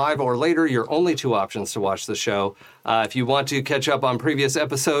watching us live or later. Your only 2 options to watch the show. If you want to catch up on previous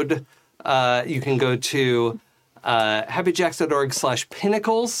episode, you can go to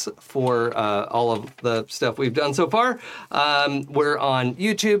happyjacks.org/pinnacles for all of the stuff we've done so far. We're on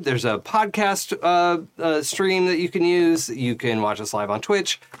YouTube. There's a podcast stream that you can use. You can watch us live on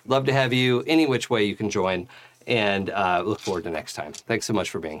Twitch. Love to have you any which way you can join, and look forward to next time. Thanks so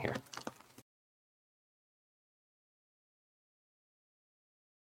much for being here.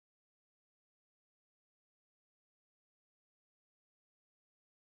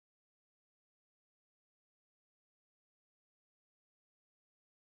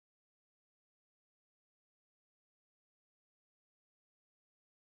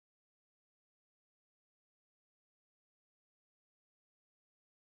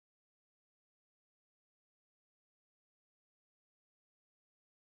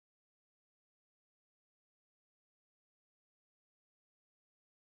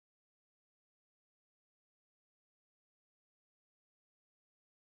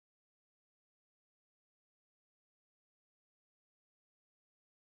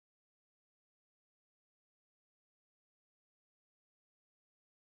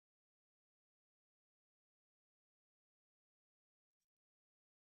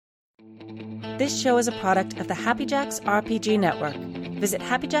 This show is a product of the Happy Jacks RPG Network. Visit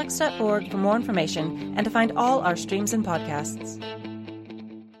happyjacks.org for more information and to find all our streams and podcasts.